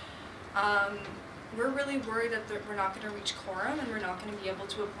because we're really worried that we're not going to reach quorum and we're not going to be able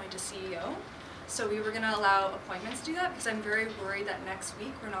to appoint a CEO. So we were going to allow appointments to do that because I'm very worried that next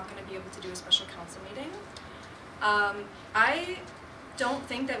week we're not going to be able to do a special council meeting. I don't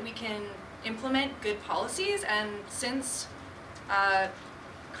think that we can implement good policies, and since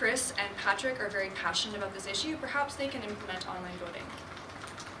Chris and Patrick are very passionate about this issue, perhaps they can implement online voting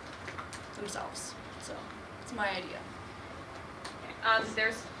themselves. So it's my idea. Okay.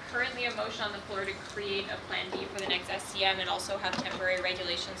 There's currently a motion on the floor to create a plan B for the next SCM and also have temporary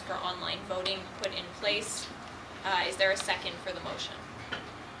regulations for online voting put in place. Is there a second for the motion?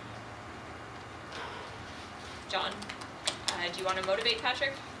 John, do you want to motivate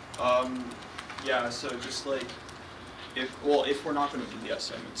Patrick? Yeah, so just like, if we're not going to do the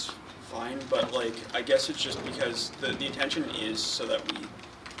SM, it's fine, but like, I guess it's just because the intention is so that we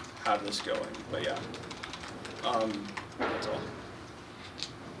have this going, but yeah. That's all.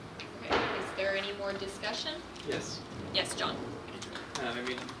 Okay, is there any more discussion? Yes. Yes, John. I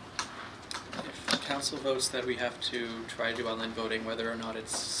mean, if council votes that we have to try to do online voting, whether or not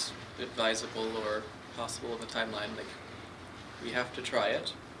it's advisable or possible in the timeline, like, we have to try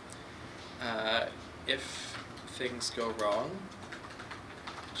it. If things go wrong,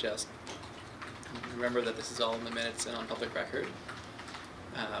 just remember that this is all in the minutes and on public record,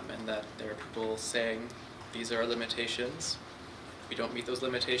 and that there are people saying these are our limitations. If we don't meet those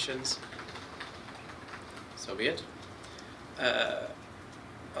limitations, so be it.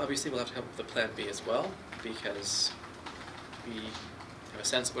 Obviously we'll have to come up with a plan B as well, because we have a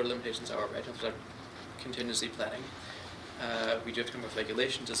sense of what our limitations are already, and start contingency planning. We do have to come up with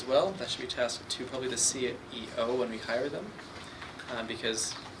regulations as well. That should be tasked to probably the CEO when we hire them,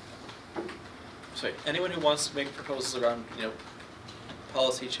 because, sorry, anyone who wants to make proposals around,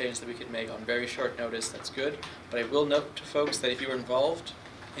 policy change that we can make on very short notice, that's good. But I will note to folks that if you were involved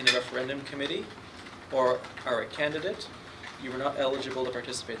in a referendum committee or are a candidate, you are not eligible to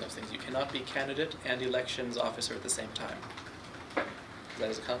participate in those things. You cannot be candidate and elections officer at the same time. That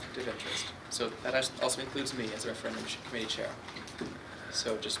is a conflict of interest. So that also includes me as a referendum committee chair.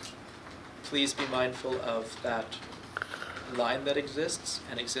 So just please be mindful of that line that exists,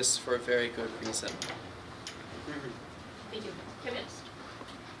 and exists for a very good reason. Thank you. Kevin?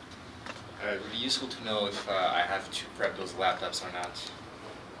 It would be useful to know if I have to prep those laptops or not.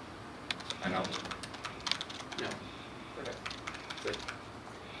 I know. No. Okay. Good.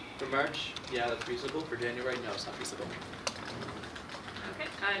 For March, yeah, that's feasible. For January, no, it's not feasible. Okay.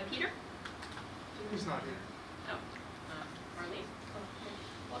 Peter? He's not here. Oh. Marlene?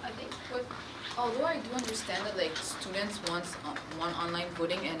 Well, I think although I do understand that like students want online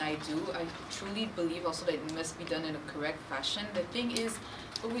voting, and I truly believe also that it must be done in a correct fashion. The thing is,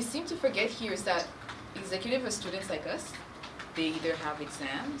 what we seem to forget here is that executive or students like us, they either have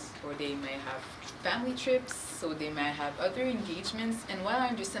exams or they may have family trips, so they might have other engagements. And while I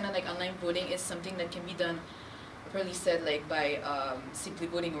understand that like online voting is something that can be done, probably said like by Simply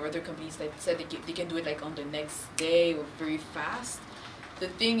Voting or other companies that said they can do it like on the next day or very fast. The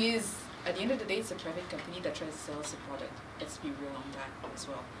thing is, at the end of the day, it's a private company that tries to sell us a product. Let's be real on that as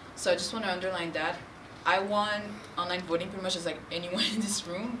well. So I just want to underline that. I want online voting pretty much as like anyone in this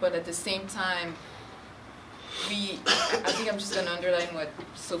room, but at the same time, I think I'm just going to underline what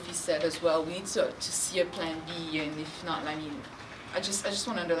Sophie said as well. We need to see a plan B, and if not, I mean, I just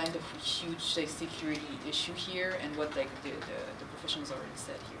want to underline the huge like security issue here and what like the professionals already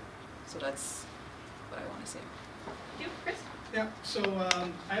said here. So that's what I want to say. You, Chris? Yeah, so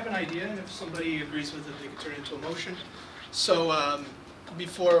I have an idea, and if somebody agrees with it, they could turn it into a motion. So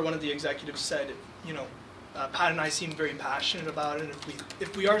before, one of the executives said, you know, Pat and I seem very passionate about it, and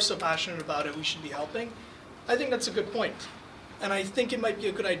if we are so passionate about it, we should be helping. I think that's a good point. And I think it might be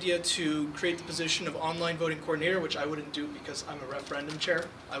a good idea to create the position of online voting coordinator, which I wouldn't do because I'm a referendum chair.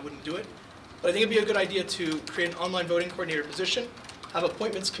 I wouldn't do it. But I think it'd be a good idea to create an online voting coordinator position, have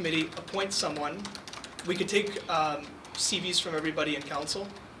appointments committee appoint someone. We could take CVs from everybody in council,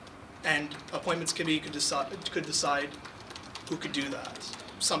 and appointments committee could decide who could do that.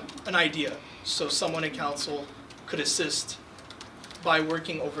 An idea. So someone in council could assist by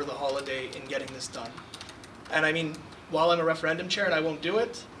working over the holiday in getting this done. And I mean, while I'm a referendum chair and I won't do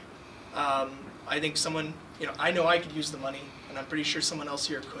it, I think someone, you know I could use the money, and I'm pretty sure someone else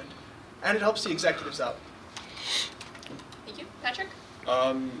here could. And it helps the executives out. Thank you. Patrick?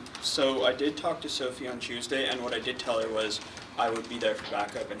 So I did talk to Sophie on Tuesday, and what I did tell her was I would be there for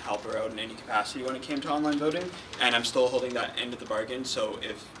backup and help her out in any capacity when it came to online voting, and I'm still holding that end of the bargain, so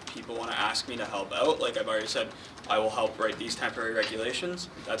if people want to ask me to help out, like I've already said, I will help write these temporary regulations,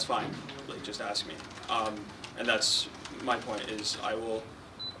 that's fine, like just ask me. And that's my point, is I'll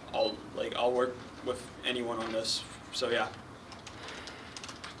work with anyone on this, so yeah.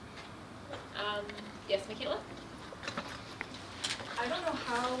 Yes, Michaela? I don't know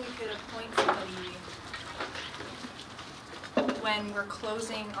how we could appoint somebody when we're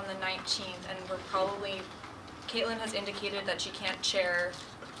closing on the 19th, and we're probably, Caitlin has indicated that she can't chair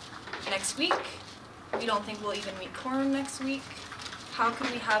next week. We don't think we'll even meet quorum next week. How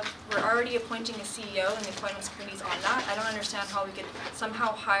could we have, we're already appointing a CEO and the appointments committee's on that. I don't understand how we could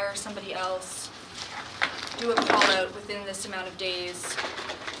somehow hire somebody else, do a call out within this amount of days.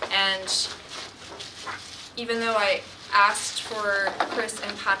 And even though I asked for Chris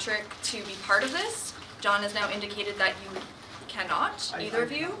and Patrick to be part of this, John has now indicated that you cannot, either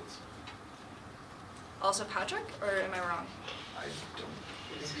of you. Also Patrick, or am I wrong? I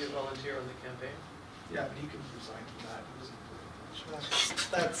don't. Is he a volunteer on the campaign? Yeah, but he could resign from that.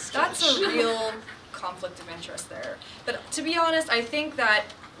 That's a real conflict of interest there. But to be honest, I think that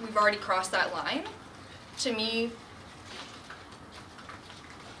we've already crossed that line. To me,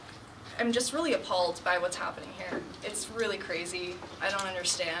 I'm just really appalled by what's happening here. It's really crazy. I don't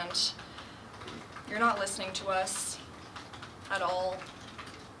understand. You're not listening to us at all.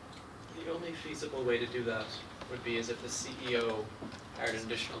 The only feasible way to do that would be as if the CEO hired an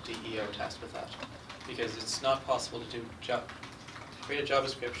additional DEO tasked with that. Because it's not possible to do create a job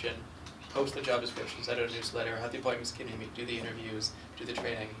description, post the job description, send out a newsletter, have the appointments committee meet, do the interviews, do the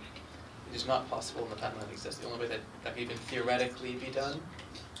training. It is not possible in the timeline that exists. The only way that can even theoretically be done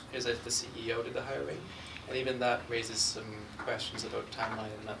is if the CEO did the hiring. And even that raises some questions about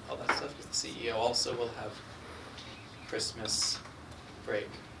timeline and all that stuff, because the CEO also will have Christmas break.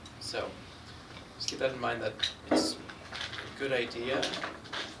 So just keep that in mind, that it's a good idea,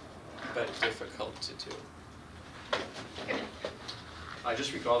 but difficult to do. I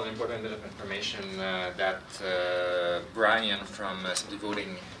just recall an important bit of information that Brian from Simply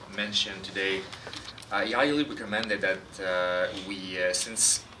Voting mentioned today. He highly recommended that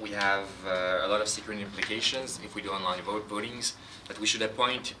since we have a lot of security implications if we do online votings, that we should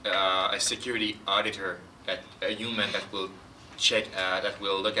appoint a security auditor, a human that will check, that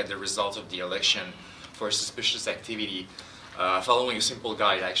will look at the results of the election for suspicious activity, following a simple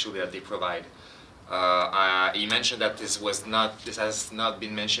guide actually that they provide. He mentioned that this has not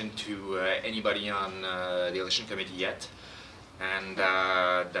been mentioned to anybody on the election committee yet, and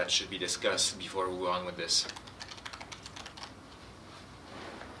that should be discussed before we go on with this.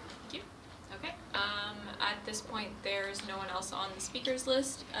 Thank you. Okay. At this point, there's no one else on the speakers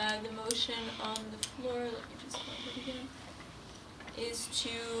list. The motion on the floor, let me just find it again, is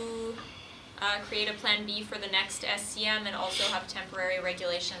to create a Plan B for the next SCM and also have temporary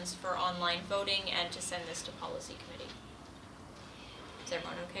regulations for online voting, and to send this to policy committee. Is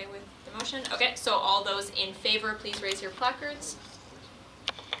everyone okay with the motion? Okay, so all those in favor, please raise your placards.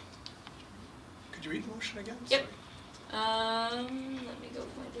 Could you read the motion again? Yep. Let me go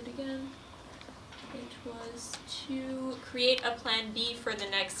find it again. It was to create a Plan B for the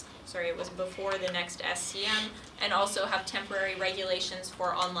next, sorry, it was before the next SCM, and also have temporary regulations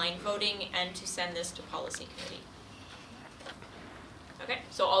for online voting, and to send this to policy committee. Okay,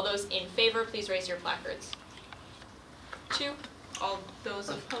 so all those in favor, please raise your placards. 2. All those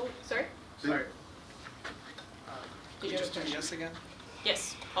opposed, sorry? Sorry. Did Could you just do yes again?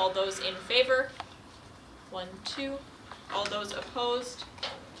 Yes, all those in favor. 1, 2. All those opposed.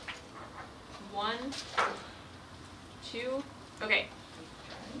 1, 2. Okay.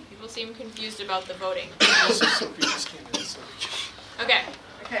 People seem confused about the voting. Sophie just came in, so. Okay.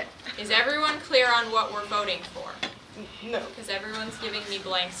 Okay. Is everyone clear on what we're voting for? No. Because everyone's giving me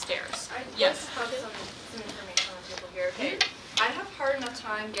blank stares. I Yes. just have some information on the table here. Okay, I have hard enough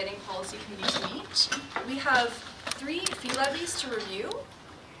time getting policy committee to meet. We have 3 fee levies to review.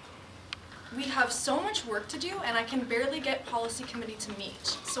 We have so much work to do, and I can barely get policy committee to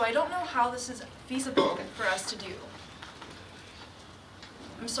meet. So I don't know how this is feasible for us to do.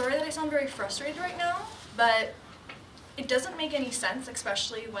 I'm sorry that I sound very frustrated right now, but it doesn't make any sense,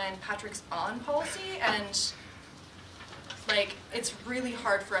 especially when Patrick's on policy, and like, it's really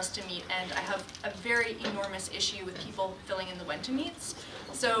hard for us to meet, and I have a very enormous issue with people filling in the when to meets.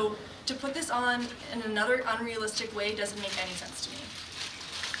 So to put this on in another unrealistic way doesn't make any sense to me.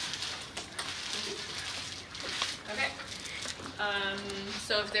 Okay.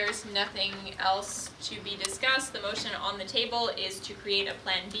 So if there's nothing else to be discussed, the motion on the table is to create a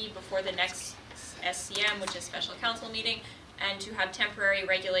Plan B before the next SCM, which is special council meeting, and to have temporary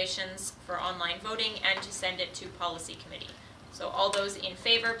regulations for online voting and to send it to policy committee. So all those in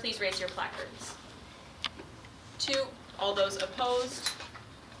favor, please raise your placards. 2. All those opposed?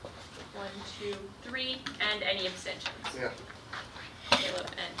 1, 2, 3, and any abstentions? Yeah. Caleb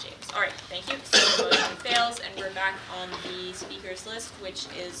and James. All right, thank you. So the motion fails, and we're back on the speakers list, which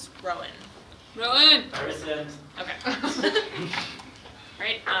is Rowan. Rowan! Present. Okay. All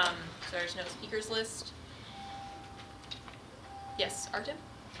right, so there's no speakers list. Yes, Artem?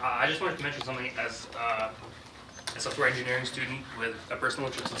 I just wanted to mention something as a software engineering student with a personal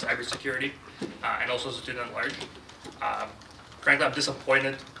interest in cybersecurity, and also as a student at large. Frankly, I'm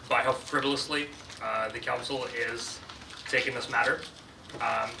disappointed by how frivolously the council is taking this matter.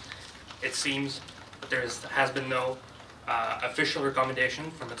 It seems that there has been no official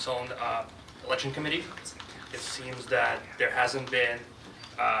recommendation from its own election committee. It seems that there hasn't been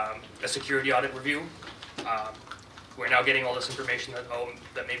a security audit review. We're now getting all this information that,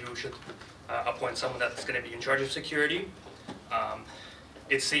 that maybe we should appoint someone that's going to be in charge of security.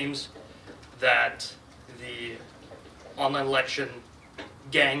 It seems that the online election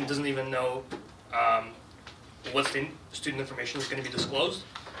gang doesn't even know what student information is going to be disclosed,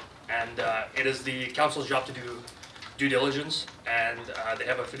 and it is the council's job to do due diligence, and they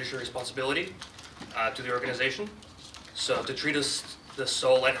have a fiduciary responsibility to the organization. So to treat this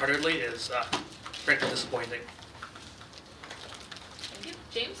so lightheartedly is frankly disappointing. Thank you.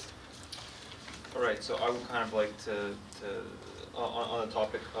 James? All right, so I would kind of like to on the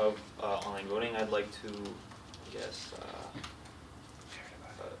topic of online voting, I'd like to, yes,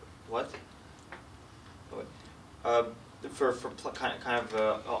 what? Kind of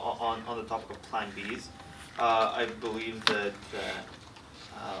on the topic of Plan Bs, I believe that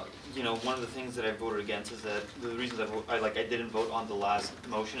you know, one of the things that I voted against is that the reason that I didn't vote on the last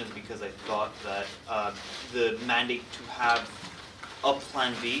motion is because I thought that the mandate to have a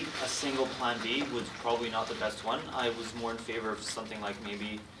Plan B, a single Plan B, was probably not the best one. I was more in favor of something like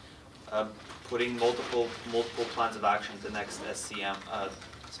maybe putting multiple plans of action at the next SCM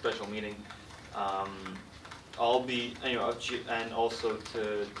special meeting. I'll be, you know, and also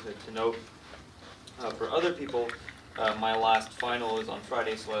to note for other people, my last final is on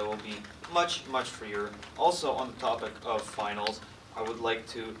Friday, so I will be much freer. Also on the topic of finals, I would like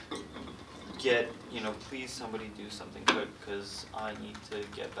to get, you know, please somebody do something quick, because I need to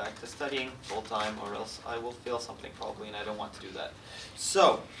get back to studying full time, or else I will fail something probably, and I don't want to do that.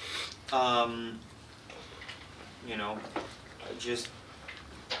 So, you know, just,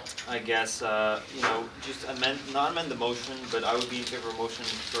 I guess, you know, just not amend the motion, but I would be in favor of a motion,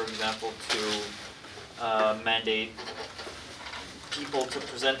 for example, to mandate people to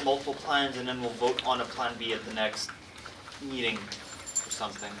present multiple plans, and then we'll vote on a Plan B at the next meeting or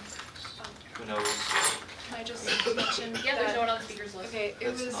something. Who knows? Can I just mention Yeah, there's that- no one on the speakers list. Okay, it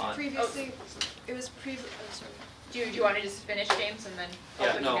That's was not- previously, oh, sorry. Do you want to just finish, James, and then?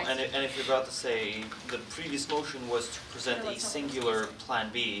 Yeah, no, and if you're about to say, the previous motion was to present a singular Plan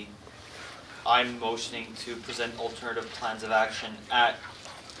B, I'm motioning to present alternative plans of action at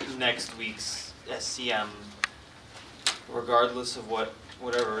next week's SCM, regardless of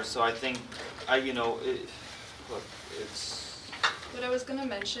whatever. So I think, you know, look, it's. What I was gonna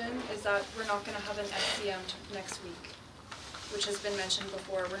mention is that we're not gonna have an SCM next week, which has been mentioned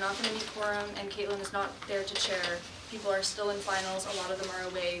before. We're not gonna meet quorum, and Caitlin is not there to chair. People are still in finals, a lot of them are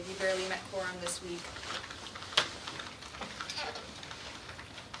away. We barely met quorum this week.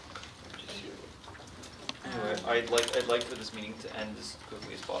 Anyway, I'd like for this meeting to end as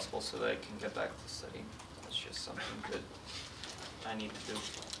quickly as possible so that I can get back to studying. That's just something that I need to do.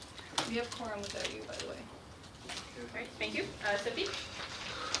 We have quorum without you, by the way. All right, thank you. Sophie?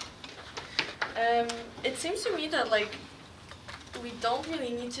 It seems to me that like we don't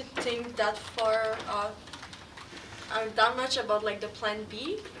really need to think that far that much about like the plan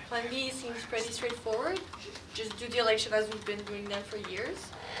B. Plan B seems pretty straightforward. Just do the election as we've been doing them for years.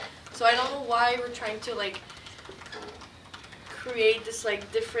 So I don't know why we're trying to like create this like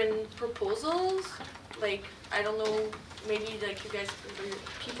different proposals. Like I don't know, maybe like you guys,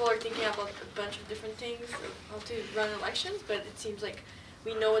 people are thinking about a bunch of different things, like how to run elections, but it seems like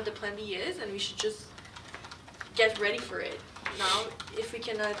we know what the plan B is and we should just get ready for it. Now, if we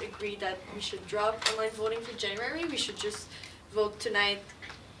cannot agree that we should drop online voting for January, we should just vote tonight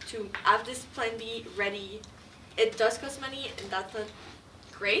to have this plan B ready. It does cost money and that's not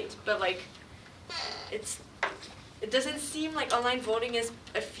great, but like it doesn't seem like online voting is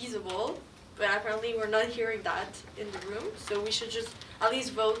feasible, but apparently we're not hearing that in the room, so we should just at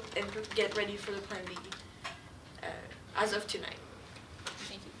least vote and get ready for the plan B as of tonight.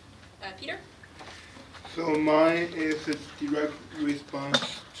 Thank you. Peter? So mine is a direct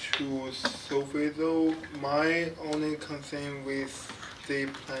response to Sophie though. My only concern with the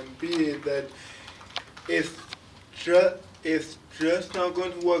plan B is that it's just not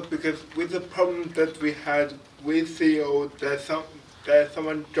going to work, because with the problem that we had with CEO, that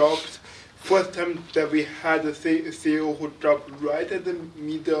someone dropped. First time that we had a CEO who dropped right at the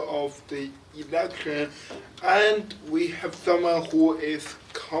middle of the election, and we have someone who is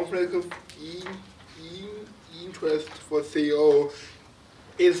conflict of interest for CEO.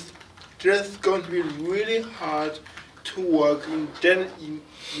 It's just going to be really hard to work in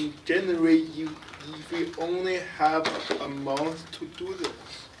January if we only have a month to do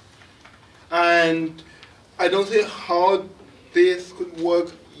this. And I don't see how this could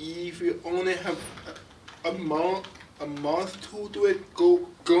work if we only have a month to do it.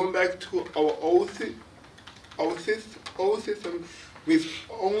 Going back to our old system with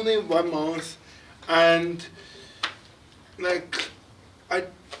only 1 month, and like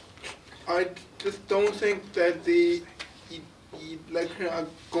I just don't think that the election are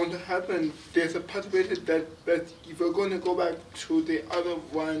going to happen. There's a possibility that if we're going to go back to the other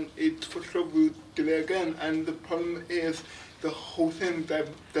one, it for sure will delay again. And the problem is the whole thing that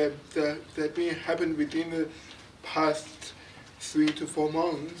been happened within the past 3 to 4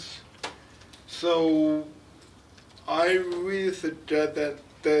 months. So I really suggest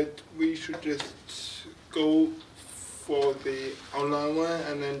that we should just go for the online one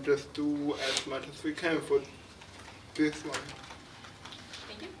and then just do as much as we can for this one.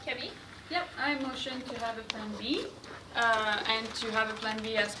 Thank you. Kemi? Yep, I motion to have a plan B, and to have a plan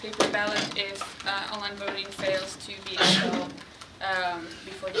B as paper ballot if online voting fails to be installed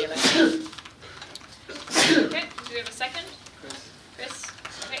before the election. Okay, do we have a second? Chris?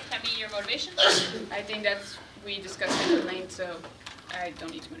 Okay, Kemi, your motivation? I think that's, we discussed it at length, so I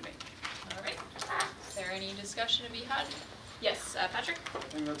don't need to motivate. All right. Is there any discussion to be had? Yes, Patrick? I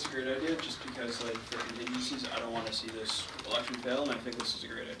think that's a great idea, just because like for contingencies, I don't want to see this election fail, and I think this is a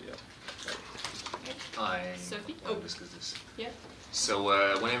great idea. Sophie? Discuss this. Yeah. So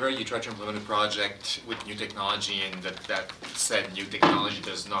whenever you try to implement a project with new technology and that said new technology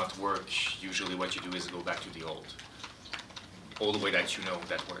does not work, usually what you do is go back to the old way that you know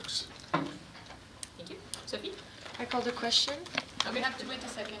that works. Thank you. Sophie? I called the question. We have to wait a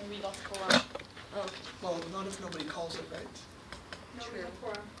second, we lost quorum. Oh, okay. Well, not if nobody calls it, right? No, we have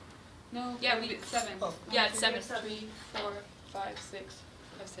quorum. No, Yeah, it's 7. Oh. Yeah, it's 7. 3, 4, 5, 6.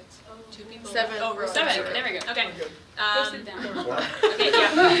 6. 2 people. 7. Oh, we're 7. There we go. Okay. Go sit down. Okay,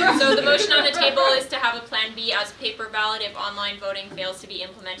 yeah. So the motion on the table is to have a plan B as paper ballot if online voting fails to be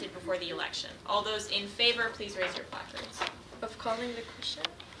implemented before the election. All those in favor, please raise your placards. Of calling the question?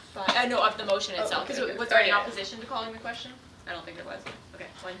 No, of the motion itself. okay, okay. Was there any opposition to calling the question? I don't think there was. Okay,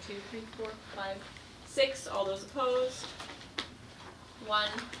 1, 2, 3, 4, 5, 6. All those opposed? 1,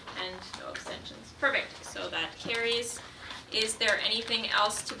 and no abstentions. Perfect. So that carries. Is there anything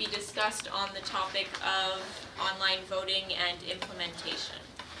else to be discussed on the topic of online voting and implementation?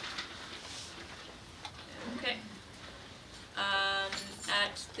 Okay.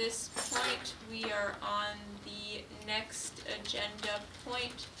 At this point, we are on the next agenda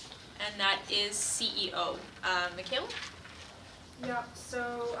point, and that is CEO. Michaela? Yeah,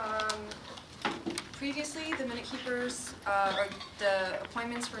 so previously the minute keepers, or the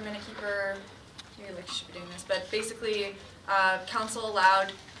appointments for minute keeper, maybe I should be doing this, but basically council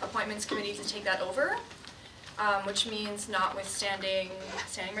allowed appointments committee to take that over, which means notwithstanding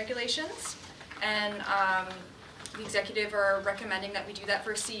standing regulations. And the executive are recommending that we do that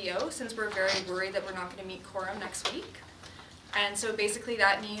for CEO, since we're very worried that we're not going to meet quorum next week. And so basically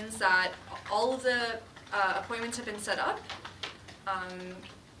that means that all of the appointments have been set up.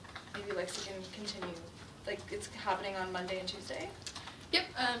 maybe Lexi can continue. Like, it's happening on Monday and Tuesday? Yep,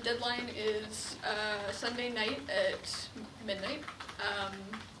 deadline is Sunday night at midnight.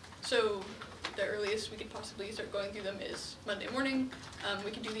 So the earliest we could possibly start going through them is Monday morning.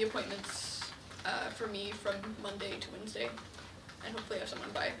 We can do the appointments for me from Monday to Wednesday, and hopefully have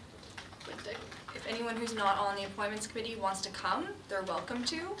someone by Wednesday. If anyone who's not on the appointments committee wants to come, they're welcome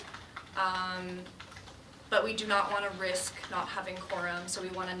to. But we do not want to risk not having quorum, so we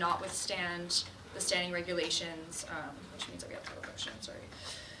want to not withstand the standing regulations, which means that we have to have a motion, sorry,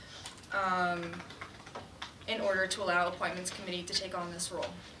 in order to allow appointments committee to take on this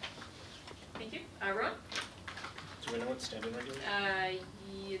role. Thank you. Rowan? Do we know what standing regulation?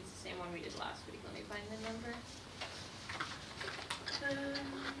 It's the same one we did last week. Let me find the number.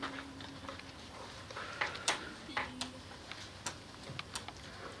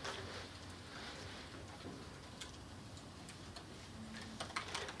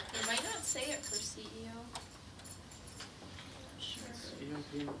 It might not say it for CEO. Sure.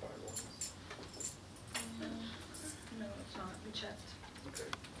 EMP bylaws. No, it's not. We checked. Okay.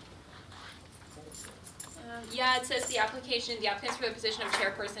 Yeah, it says the applicants for the position of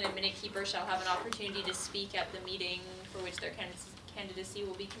chairperson and minute keeper shall have an opportunity to speak at the meeting for which their candidacy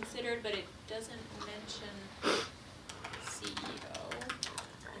will be considered, but it doesn't mention CEO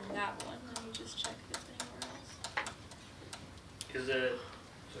in that one. Let me just check if it's anywhere else. Is it,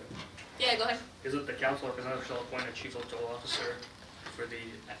 sorry. Yeah, go ahead. Is it the council representative shall appoint a chief electoral officer for the,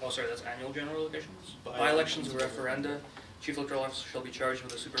 that's annual general elections? By-elections or referenda. Chief electoral officer shall be charged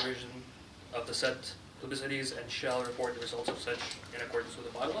with the supervision of the said plebiscites and shall report the results of such in accordance with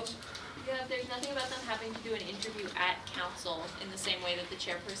the bylaws. Yeah, there's nothing about them having to do an interview at council in the same way that the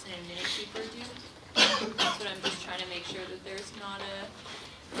chairperson and minute keeper do. That's what I'm just trying to make sure that there's not a,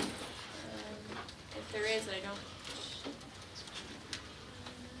 if there is, I don't.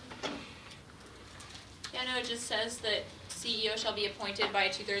 Yeah, no, it just says that CEO shall be appointed by a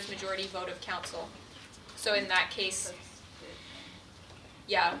 2/3 majority vote of council. So in that case,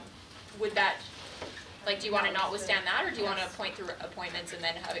 yeah, would that, like, do you want to not withstand that, or do you want to appoint through appointments and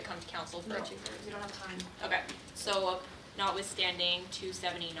then have it come to council for a 2/3? We don't have time. Okay, so notwithstanding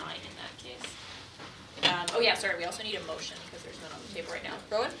 279 in that case. Oh yeah, sorry, we also need a motion because there's none on the table right now.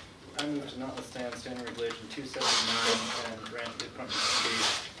 Rowan? I move to notwithstand standing regulation 279 and grant the appointment committee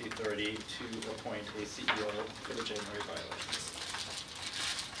the authority to appoint a CEO for the January by-elections.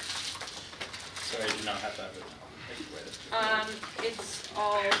 Sorry, I do not have that written down. I can write it. It's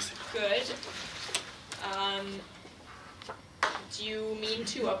all good. Do you mean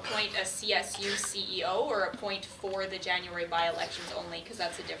to appoint a CSU CEO or appoint for the January by-elections only? Because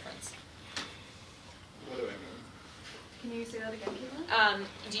that's a difference. What do I mean? Can you say that again, Caitlin?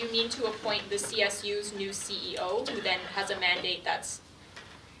 Do you mean to appoint the CSU's new CEO, who then has a mandate that's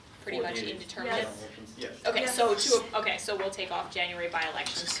pretty much indeterminate? Yes. Okay, so so we'll take off January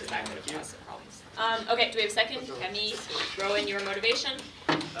by-elections because that could have caused some problems. Okay, do we have a second? Kemi, Rowan, your motivation?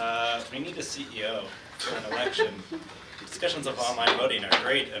 We need a CEO for an election. Discussions of online voting are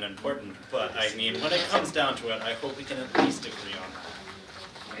great and important, but I mean, when it comes down to it, I hope we can at least agree on that.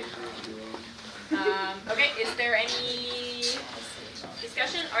 Okay, is there any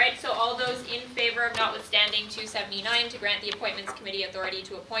discussion? All right, so all those in favor of notwithstanding 279 to grant the appointments committee authority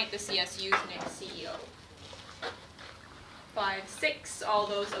to appoint the CSU's next CEO? 5, 6, all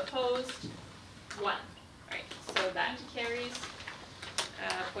those opposed? 1. All right, so that carries.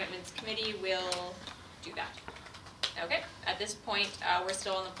 Appointments committee will do that. Okay, at this point, we're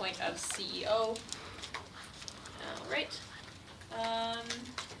still on the point of CEO. All right.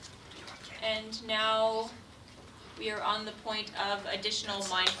 And now we are on the point of additional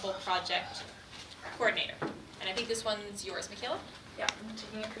mindful project coordinator. And I think this one's yours, Michaela. Yeah, I'm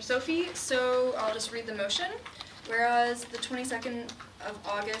taking it for Sophie. So I'll just read the motion. Whereas the 22nd of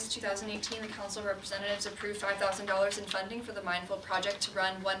August 2018, the Council of Representatives approved $5,000 in funding for the Mindful Project to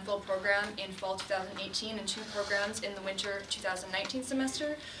run 1 full program in fall 2018 and 2 programs in the winter 2019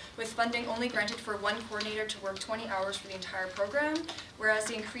 semester, with funding only granted for 1 coordinator to work 20 hours for the entire program. Whereas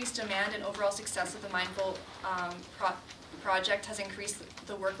the increased demand and overall success of the Mindful project has increased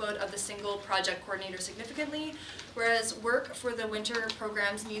the workload of the single project coordinator significantly, whereas work for the winter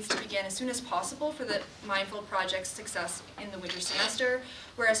programs needs to begin as soon as possible for the Mindful project's success in the winter semester,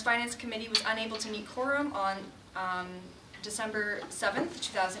 whereas Finance Committee was unable to meet quorum on December 7th,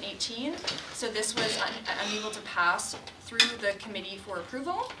 2018, so this was unable to pass through the committee for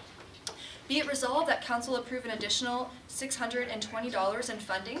approval. Be it resolved that Council approve an additional $620 in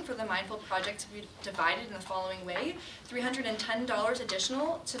funding for the Mindful project to be divided in the following way: $310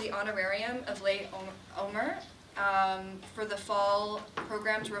 additional to the honorarium of Lay Omer for the fall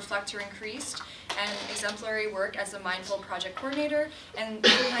program to reflect her increased and exemplary work as a mindful project coordinator, and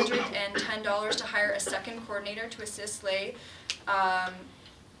 $310 to hire a second coordinator to assist Lay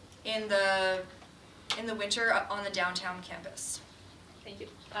in the winter on the downtown campus. Thank you.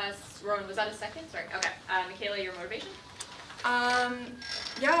 Rowan, was that a second? Sorry. Okay. Michaela, your motivation?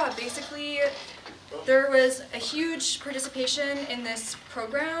 Yeah, basically there was a huge participation in this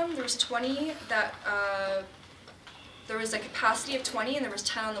program. There was 20 that, there was a capacity of 20 and there was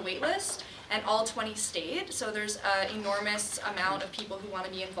 10 on the wait list, and all 20 stayed. So there's an enormous amount of people who want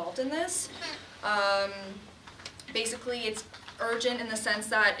to be involved in this. Basically it's urgent in the sense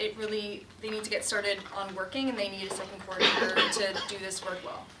that they need to get started on working, and they need a second coordinator to do this work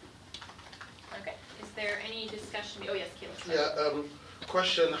well. Okay. Is there any discussion? Oh yes, Keelan. Yeah,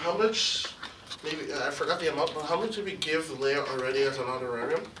 question, how much, maybe, I forgot the amount, but how much did we give Leah already as an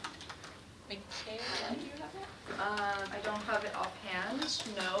honorarium? Michaela, do you have it? I don't have it offhand,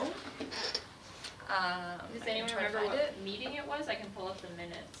 no. Does anyone remember what meeting it was? I can pull up the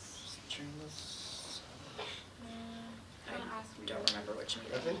minutes. I don't remember which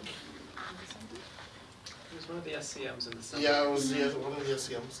meeting. I think. It was one of the SCMs in the summer. Yeah, it was one of the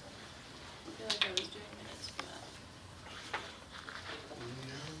SCMs. I feel like I was doing minutes for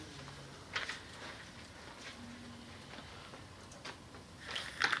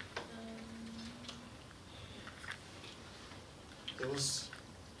that. It was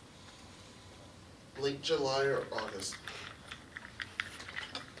late July or August.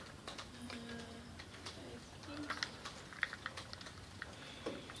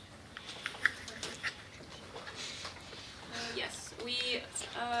 Yes, we,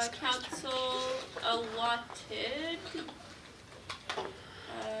 council allotted,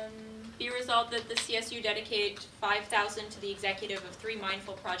 be resolved that the CSU dedicate $5,000 to the executive of 3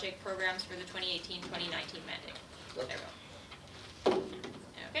 mindful project programs for the 2018-2019 mandate. There we go.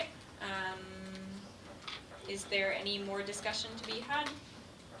 Okay, is there any more discussion to be had?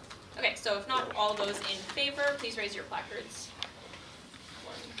 Okay, so if not, all those in favor, please raise your placards.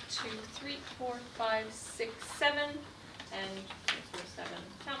 1, 2, 3, 4, 5, 6, 7. And there's 7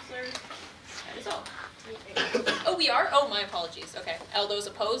 counselors. That is all. Oh, we are? Oh, my apologies. Okay. All those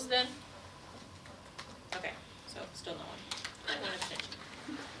opposed then? Okay. So still no one. One abstention.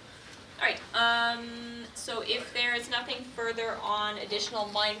 All right. So if there is nothing further on additional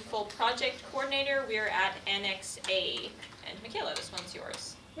mindful project coordinator, we are at Annex A. And Michaela, this one's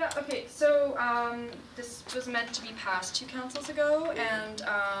yours. Yeah, okay, so this was meant to be passed 2 councils ago, and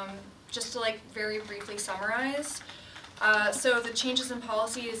just to like very briefly summarize, so the changes in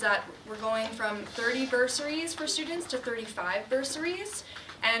policy is that we're going from 30 bursaries for students to 35 bursaries,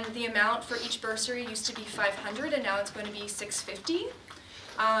 and the amount for each bursary used to be $500, and now it's going to be $650.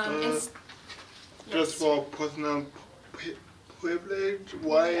 Just for personal privilege,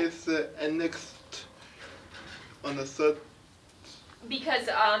 why is the annexed on the third? Because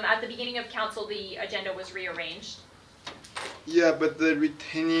at the beginning of council, the agenda was rearranged. Yeah, but the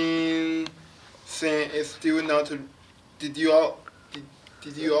retaining thing is still not. Did you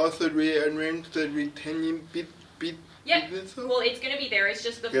also rearrange the retaining bit? Yeah. Well, it's going to be there. It's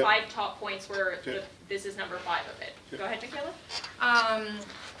just the 5 top points where this is number 5 of it. Go ahead, Michaela.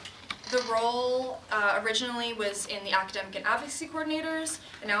 The role originally was in the academic and advocacy coordinators,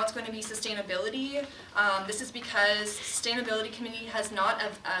 and now it's going to be sustainability. This is because sustainability committee has not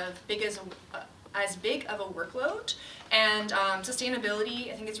as big of a workload, and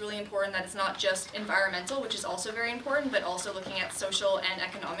sustainability, I think it's really important that it's not just environmental, which is also very important, but also looking at social and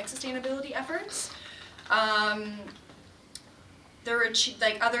economic sustainability efforts. There were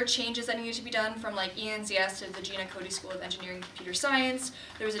other changes that needed to be done, from like ENCS to the Gina Cody School of Engineering and Computer Science.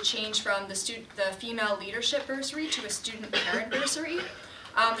 There was a change from the female leadership bursary to a student parent bursary.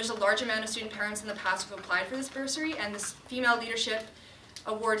 There's a large amount of student parents in the past who have applied for this bursary, and this female leadership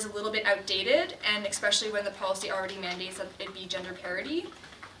award is a little bit outdated, and especially when the policy already mandates that it be gender parity.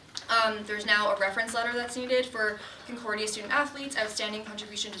 There's now a reference letter that's needed for Concordia student athletes, outstanding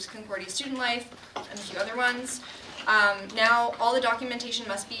contribution to Concordia student life, and a few other ones. Now all the documentation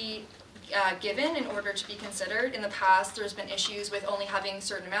must be given in order to be considered. In the past, there's been issues with only having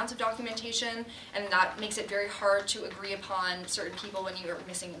certain amounts of documentation, and that makes it very hard to agree upon certain people when you are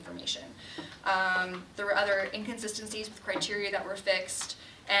missing information. There were other inconsistencies with criteria that were fixed,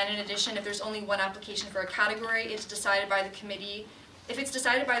 and in addition, if there's only one application for a category, it's decided by the committee. If it's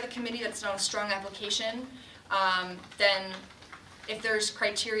decided by the committee that's not a strong application, then if there's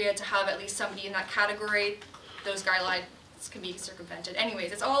criteria to have at least somebody in that category, those guidelines can be circumvented.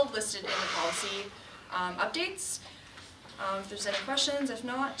 Anyways, it's all listed in the policy updates. if there's any questions. If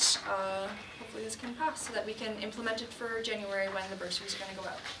not, hopefully this can pass so that we can implement it for January when the bursaries are going to go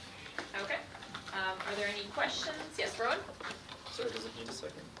out. Okay. Are there any questions? Yes, Rowan? Sorry, does it need a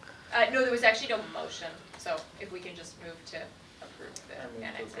second? No, there was actually no motion, so if we can just move to approve the I move to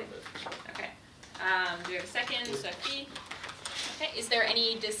annexing. approve it. Okay. Do we have a second? Sophie? Okay, is there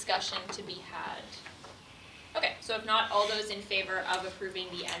any discussion to be had? Okay, so if not, all those in favor of approving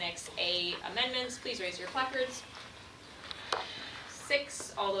the Annex A amendments, please raise your placards.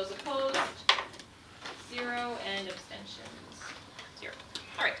 6, all those opposed, 0, and abstentions, 0.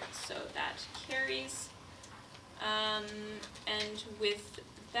 All right, so that carries. And with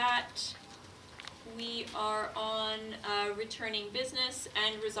that, we are on returning business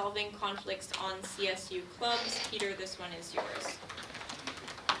and resolving conflicts on CSU clubs. Peter, this one is yours.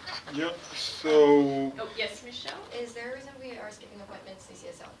 Yep, so... Oh, yes, Michelle? Is there a reason we are skipping appointments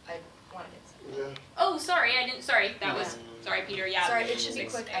CCSL? I wanted it. Yeah. Oh, sorry, I didn't, sorry, that was, sorry, Peter, yeah. Sorry, it should be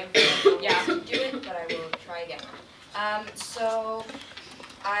 6. quick. I will Yeah. do it, but I will try again. So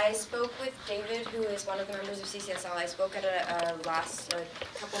I spoke with David, who is one of the members of CCSL. I spoke at a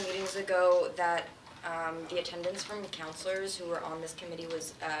couple meetings ago that the attendance from counselors who were on this committee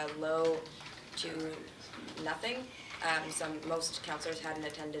was low to nothing. Most counselors hadn't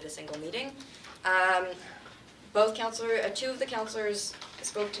attended a single meeting. Two of the counselors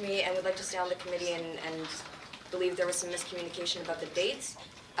spoke to me and would like to stay on the committee and believe there was some miscommunication about the dates.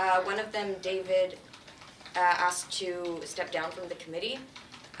 One of them, David, asked to step down from the committee.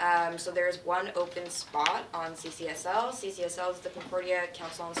 So there's one open spot on CCSL. CCSL is the Concordia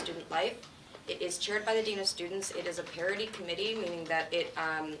Council on Student Life. It is chaired by the Dean of Students. It is a parity committee, meaning that it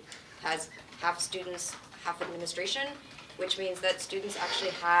has half students, half administration, which means that students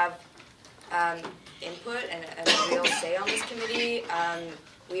actually have input and a real say on this committee.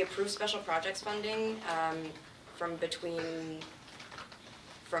 We approve special projects funding from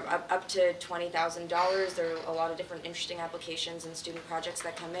up to $20,000. There are a lot of different interesting applications and student projects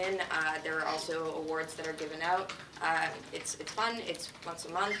that come in. There are also awards that are given out. It's fun, it's once a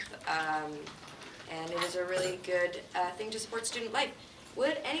month, and it is a really good thing to support student life.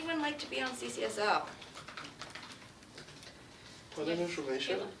 Would anyone like to be on CCSL? Point of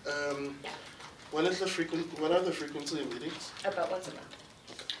information. When are the frequency of meetings? About once a month.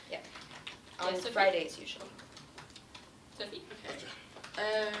 Yeah. On Sophie? Fridays usually. Sophie? No,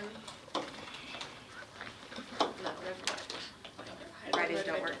 Fridays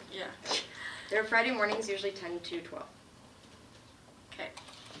don't work. Yeah. They're Friday mornings, usually 10 to 12. Okay.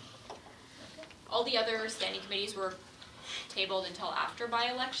 All the other standing committees were tabled until after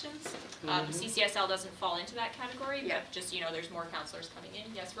by-elections. CCSL doesn't fall into that category, but just, there's more counselors coming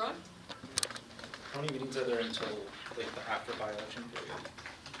in. Yes, Rowan? How many meetings are there until the after by-election period?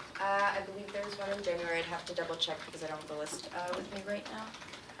 I believe there's one in January. I'd have to double check because I don't have the list with me right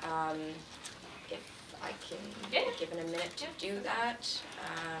now. If I can given a minute to do that,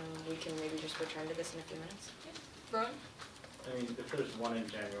 we can maybe just return to this in a few minutes. Rowan? I mean, if there's one in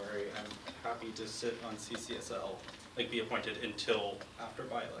January, I'm happy to sit on CCSL, be appointed until after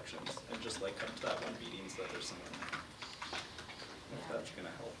by-elections, and just come to that one meeting so that there's someone there. If that's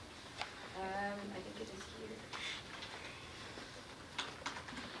gonna help. I think it is here.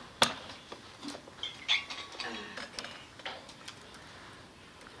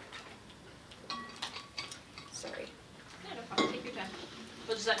 Sorry. Yeah, no problem. Take your time.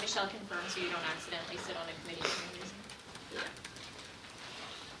 We'll just let Michelle confirm so you don't accidentally sit on a committee for any reason.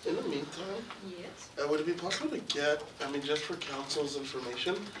 In the meantime, Yes. would it be possible to get, just for council's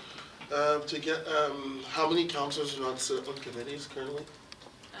information, to get how many councilors do not sit on committees currently?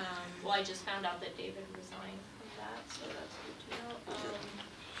 Well, I just found out that David resigned from that, so that's good to know.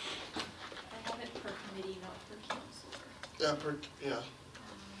 I have it per committee, not per council. Yeah.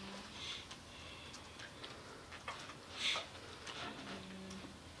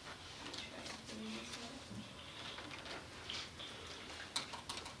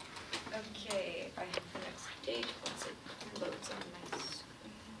 Okay, I have the next date once it loads on my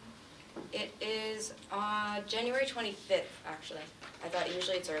screen. It is January 25th, actually. I thought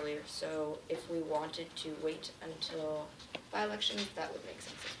usually it's earlier, so if we wanted to wait until by-elections, that would make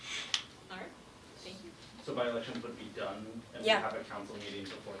sense. All right, thank you. So by-elections would be done and we Yeah. have a council meeting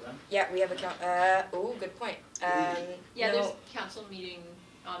before then? Yeah, we have good point. Yeah, there's council meeting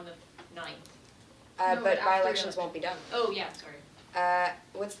on the 9th. But by-elections won't be done. Oh, yeah, sorry.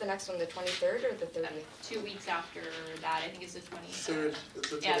 What's the next one, the 23rd or the 30th? 2 weeks after that, I think it's the 20th. Third, it's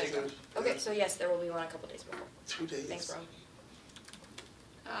the 23rd. Yeah, there you go. Okay, so yes, there will be one a couple days before. 2 days. Thanks, Ron.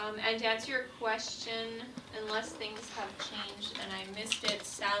 And to answer your question, unless things have changed and I missed it,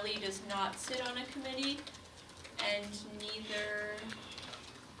 Sally does not sit on a committee, and neither,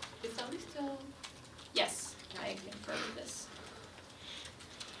 is Sally still? Yes, I confirmed this.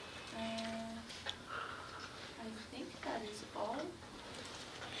 I think that is all.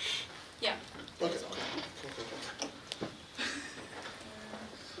 Yeah. That is all.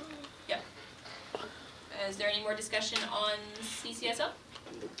 Yeah. Is there any more discussion on CCSO?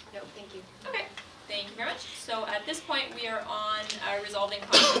 No, thank you. Okay, thank you very much. So at this point, we are on resolving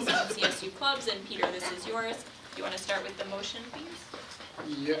conflicts on CSU clubs, and Peter, this is yours. Do you want to start with the motion, please?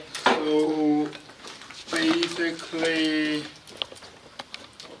 Yeah,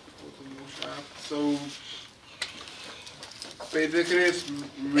 so basically, it's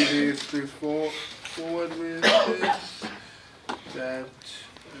really straightforward with this, that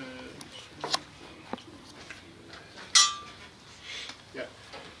yeah.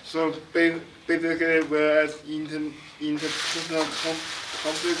 So basically, whereas interpersonal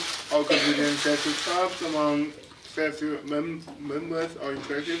conflicts occur within CSU clubs among CSU members or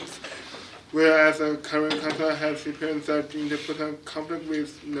executives, whereas the current council has experienced such interpersonal conflict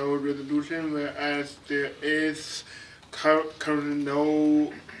with no resolution, whereas there is currently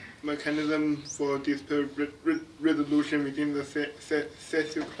no mechanism for dispute resolution within the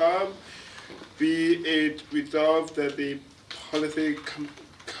CSU club, be it resolved that the policy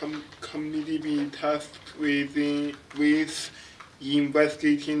committee be tasked with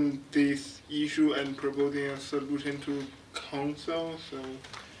investigating this issue and proposing a solution to council. So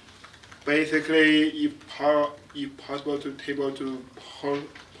basically, if possible, to table to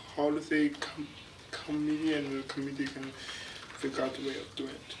policy committee, and the committee can figure out a way of doing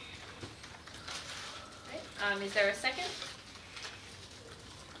it. Okay. Is there a second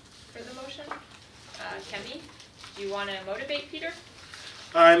for the motion? Kemi, do you want to motivate Peter?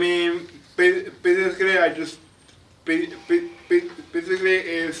 I mean, basically, basically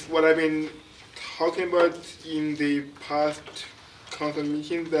is what I've been talking about in the past council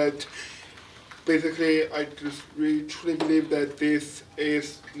meeting, that basically I just really truly believe that this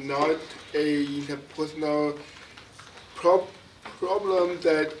is not a interpersonal problem,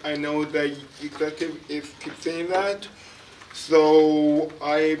 that I know that executive is keep saying that. So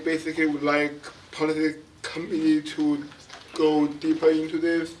I basically would like policy committee to go deeper into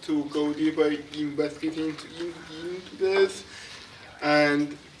this, to go deeper investigating into this,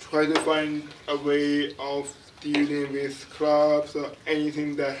 and try to find a way of dealing with clubs or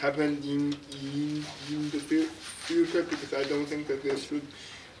anything that happened in the future, because I don't think that this should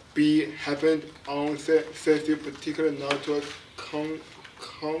be happened on CSU, particularly not to a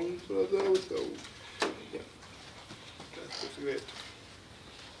council though. So yeah, that's basically it.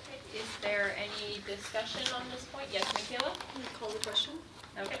 Is there any discussion on this point? Yes, Michaela? Can you call the question?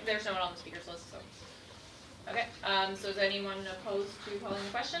 Okay, there's no one on the speaker's list, so. Okay, so is anyone opposed to calling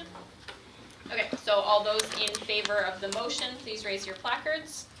the question? Okay, so all those in favor of the motion, please raise your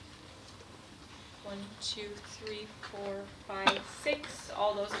placards. 1, 2, 3, 4, 5, 6.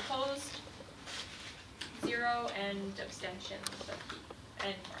 All those opposed? 0, and abstentions, Sophie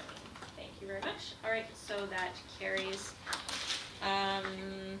and Marlene. Thank you very much. All right, so that carries.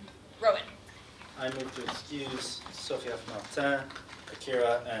 Rowan. I move to excuse Sophia Martin,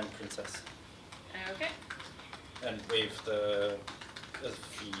 Akira, and Princess. Okay. And waive the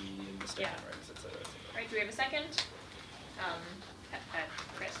fee and the statement rights, etc. All right, do we have a second?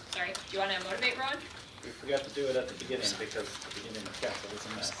 Chris, sorry. Do you want to motivate Rowan? We forgot to do it at the beginning because the beginning of council was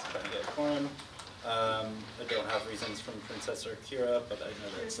a mess trying to get a quorum. I don't have reasons from Princess or Kira, but I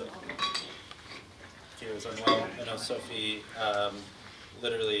know that Kira's unwell. I know Sophie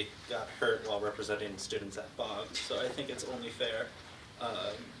literally got hurt while representing students at Bog, so I think it's only fair.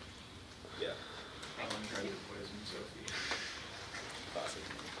 Yeah. I want to try to poison Sophie. Possibly.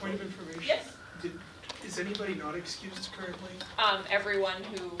 Point of information. Yes. Is anybody not excused currently? Everyone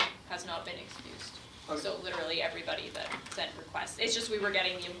who has not been excused. Okay. So literally everybody that sent requests. It's just we were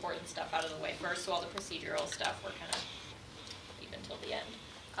getting the important stuff out of the way first, so all the procedural stuff we're kind of leave until the end.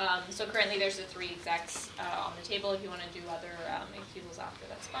 So currently there's the 3 execs on the table. If you want to do other excusals after,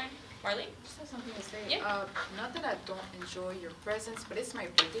 that's fine. Marlene? I just have something to say. Yeah. Not that I don't enjoy your presence, but it's my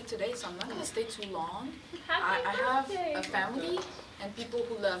birthday today, so I'm not going to stay too long. Happy I have birthday. a family and people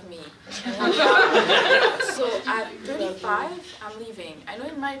who love me. And one job. So at 35, I'm leaving. I know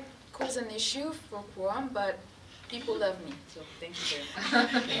it might cause an issue for quorum, but people love me. So thank you very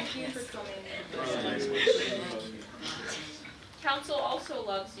much. Thank you for coming. Council also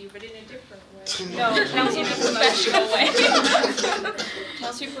loves you, but in a different way. No, council in a professional way.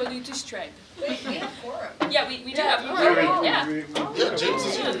 Council for you to strike. Wait, we have quorum. Yeah, we do have quorum. Yeah. Yeah, James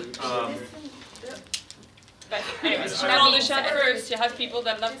is here. But anyways, She called the shot first. You have people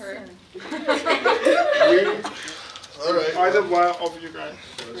that love her. Alright. Either one of you guys.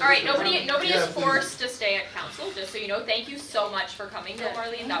 All right, nobody is forced to stay at council, just so you know. Thank you so much for coming, though,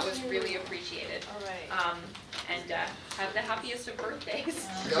 Marlene. That was really appreciated. All right. And have the happiest of birthdays.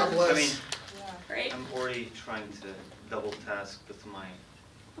 God bless. I mean, Great. I'm already trying to double task with my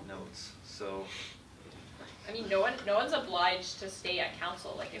notes, so. I mean, no one's obliged to stay at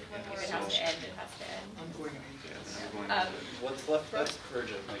council. Like, if it has to end, it has to end. I'm going What's left that's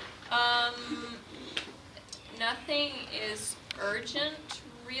urgent? Like, Nothing is urgent,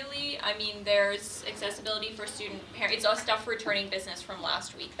 really. I mean, there's accessibility for student parents. It's all stuff returning business from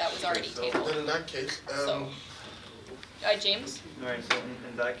last week that was already tabled. Then in that case, James? Alright, so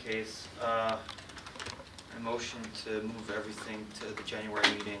in that case, a motion to move everything to the January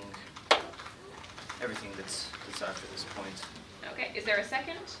meeting, everything that's after this point. Okay, is there a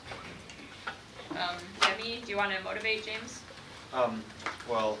second? Debbie, do you want to motivate James?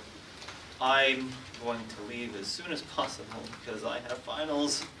 Well, I'm going to leave as soon as possible because I have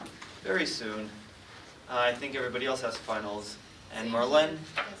finals very soon. I think everybody else has finals, and Marlene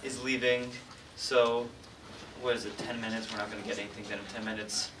is leaving, so what is it, 10 minutes? We're not going to get anything done in 10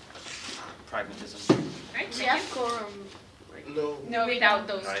 minutes. Pragmatism. Right, We have quorum. No, without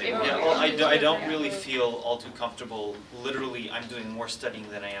those Right. two. Yeah, well, I don't really feel all too comfortable. Literally, I'm doing more studying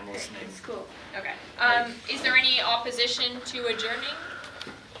than I am listening. It's cool. Okay. Is there any opposition to adjourning?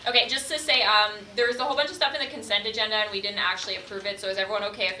 Okay, just to say, there's a whole bunch of stuff in the consent agenda and we didn't actually approve it, so is everyone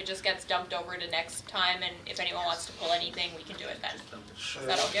okay if it just gets dumped over to next time, and if anyone wants to pull anything, we can do it then? Is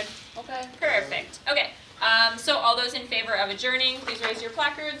that all good? Okay. Perfect. Okay, so all those in favor of adjourning, please raise your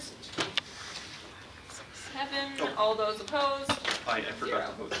placards. 7, all those opposed? I forgot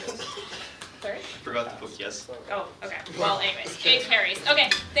to vote yes. Sorry? I forgot to vote yes. Oh, okay. Well, anyways, it carries. Okay,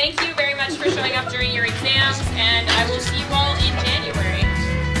 thank you very much for showing up during your exams, and I will see you all in January.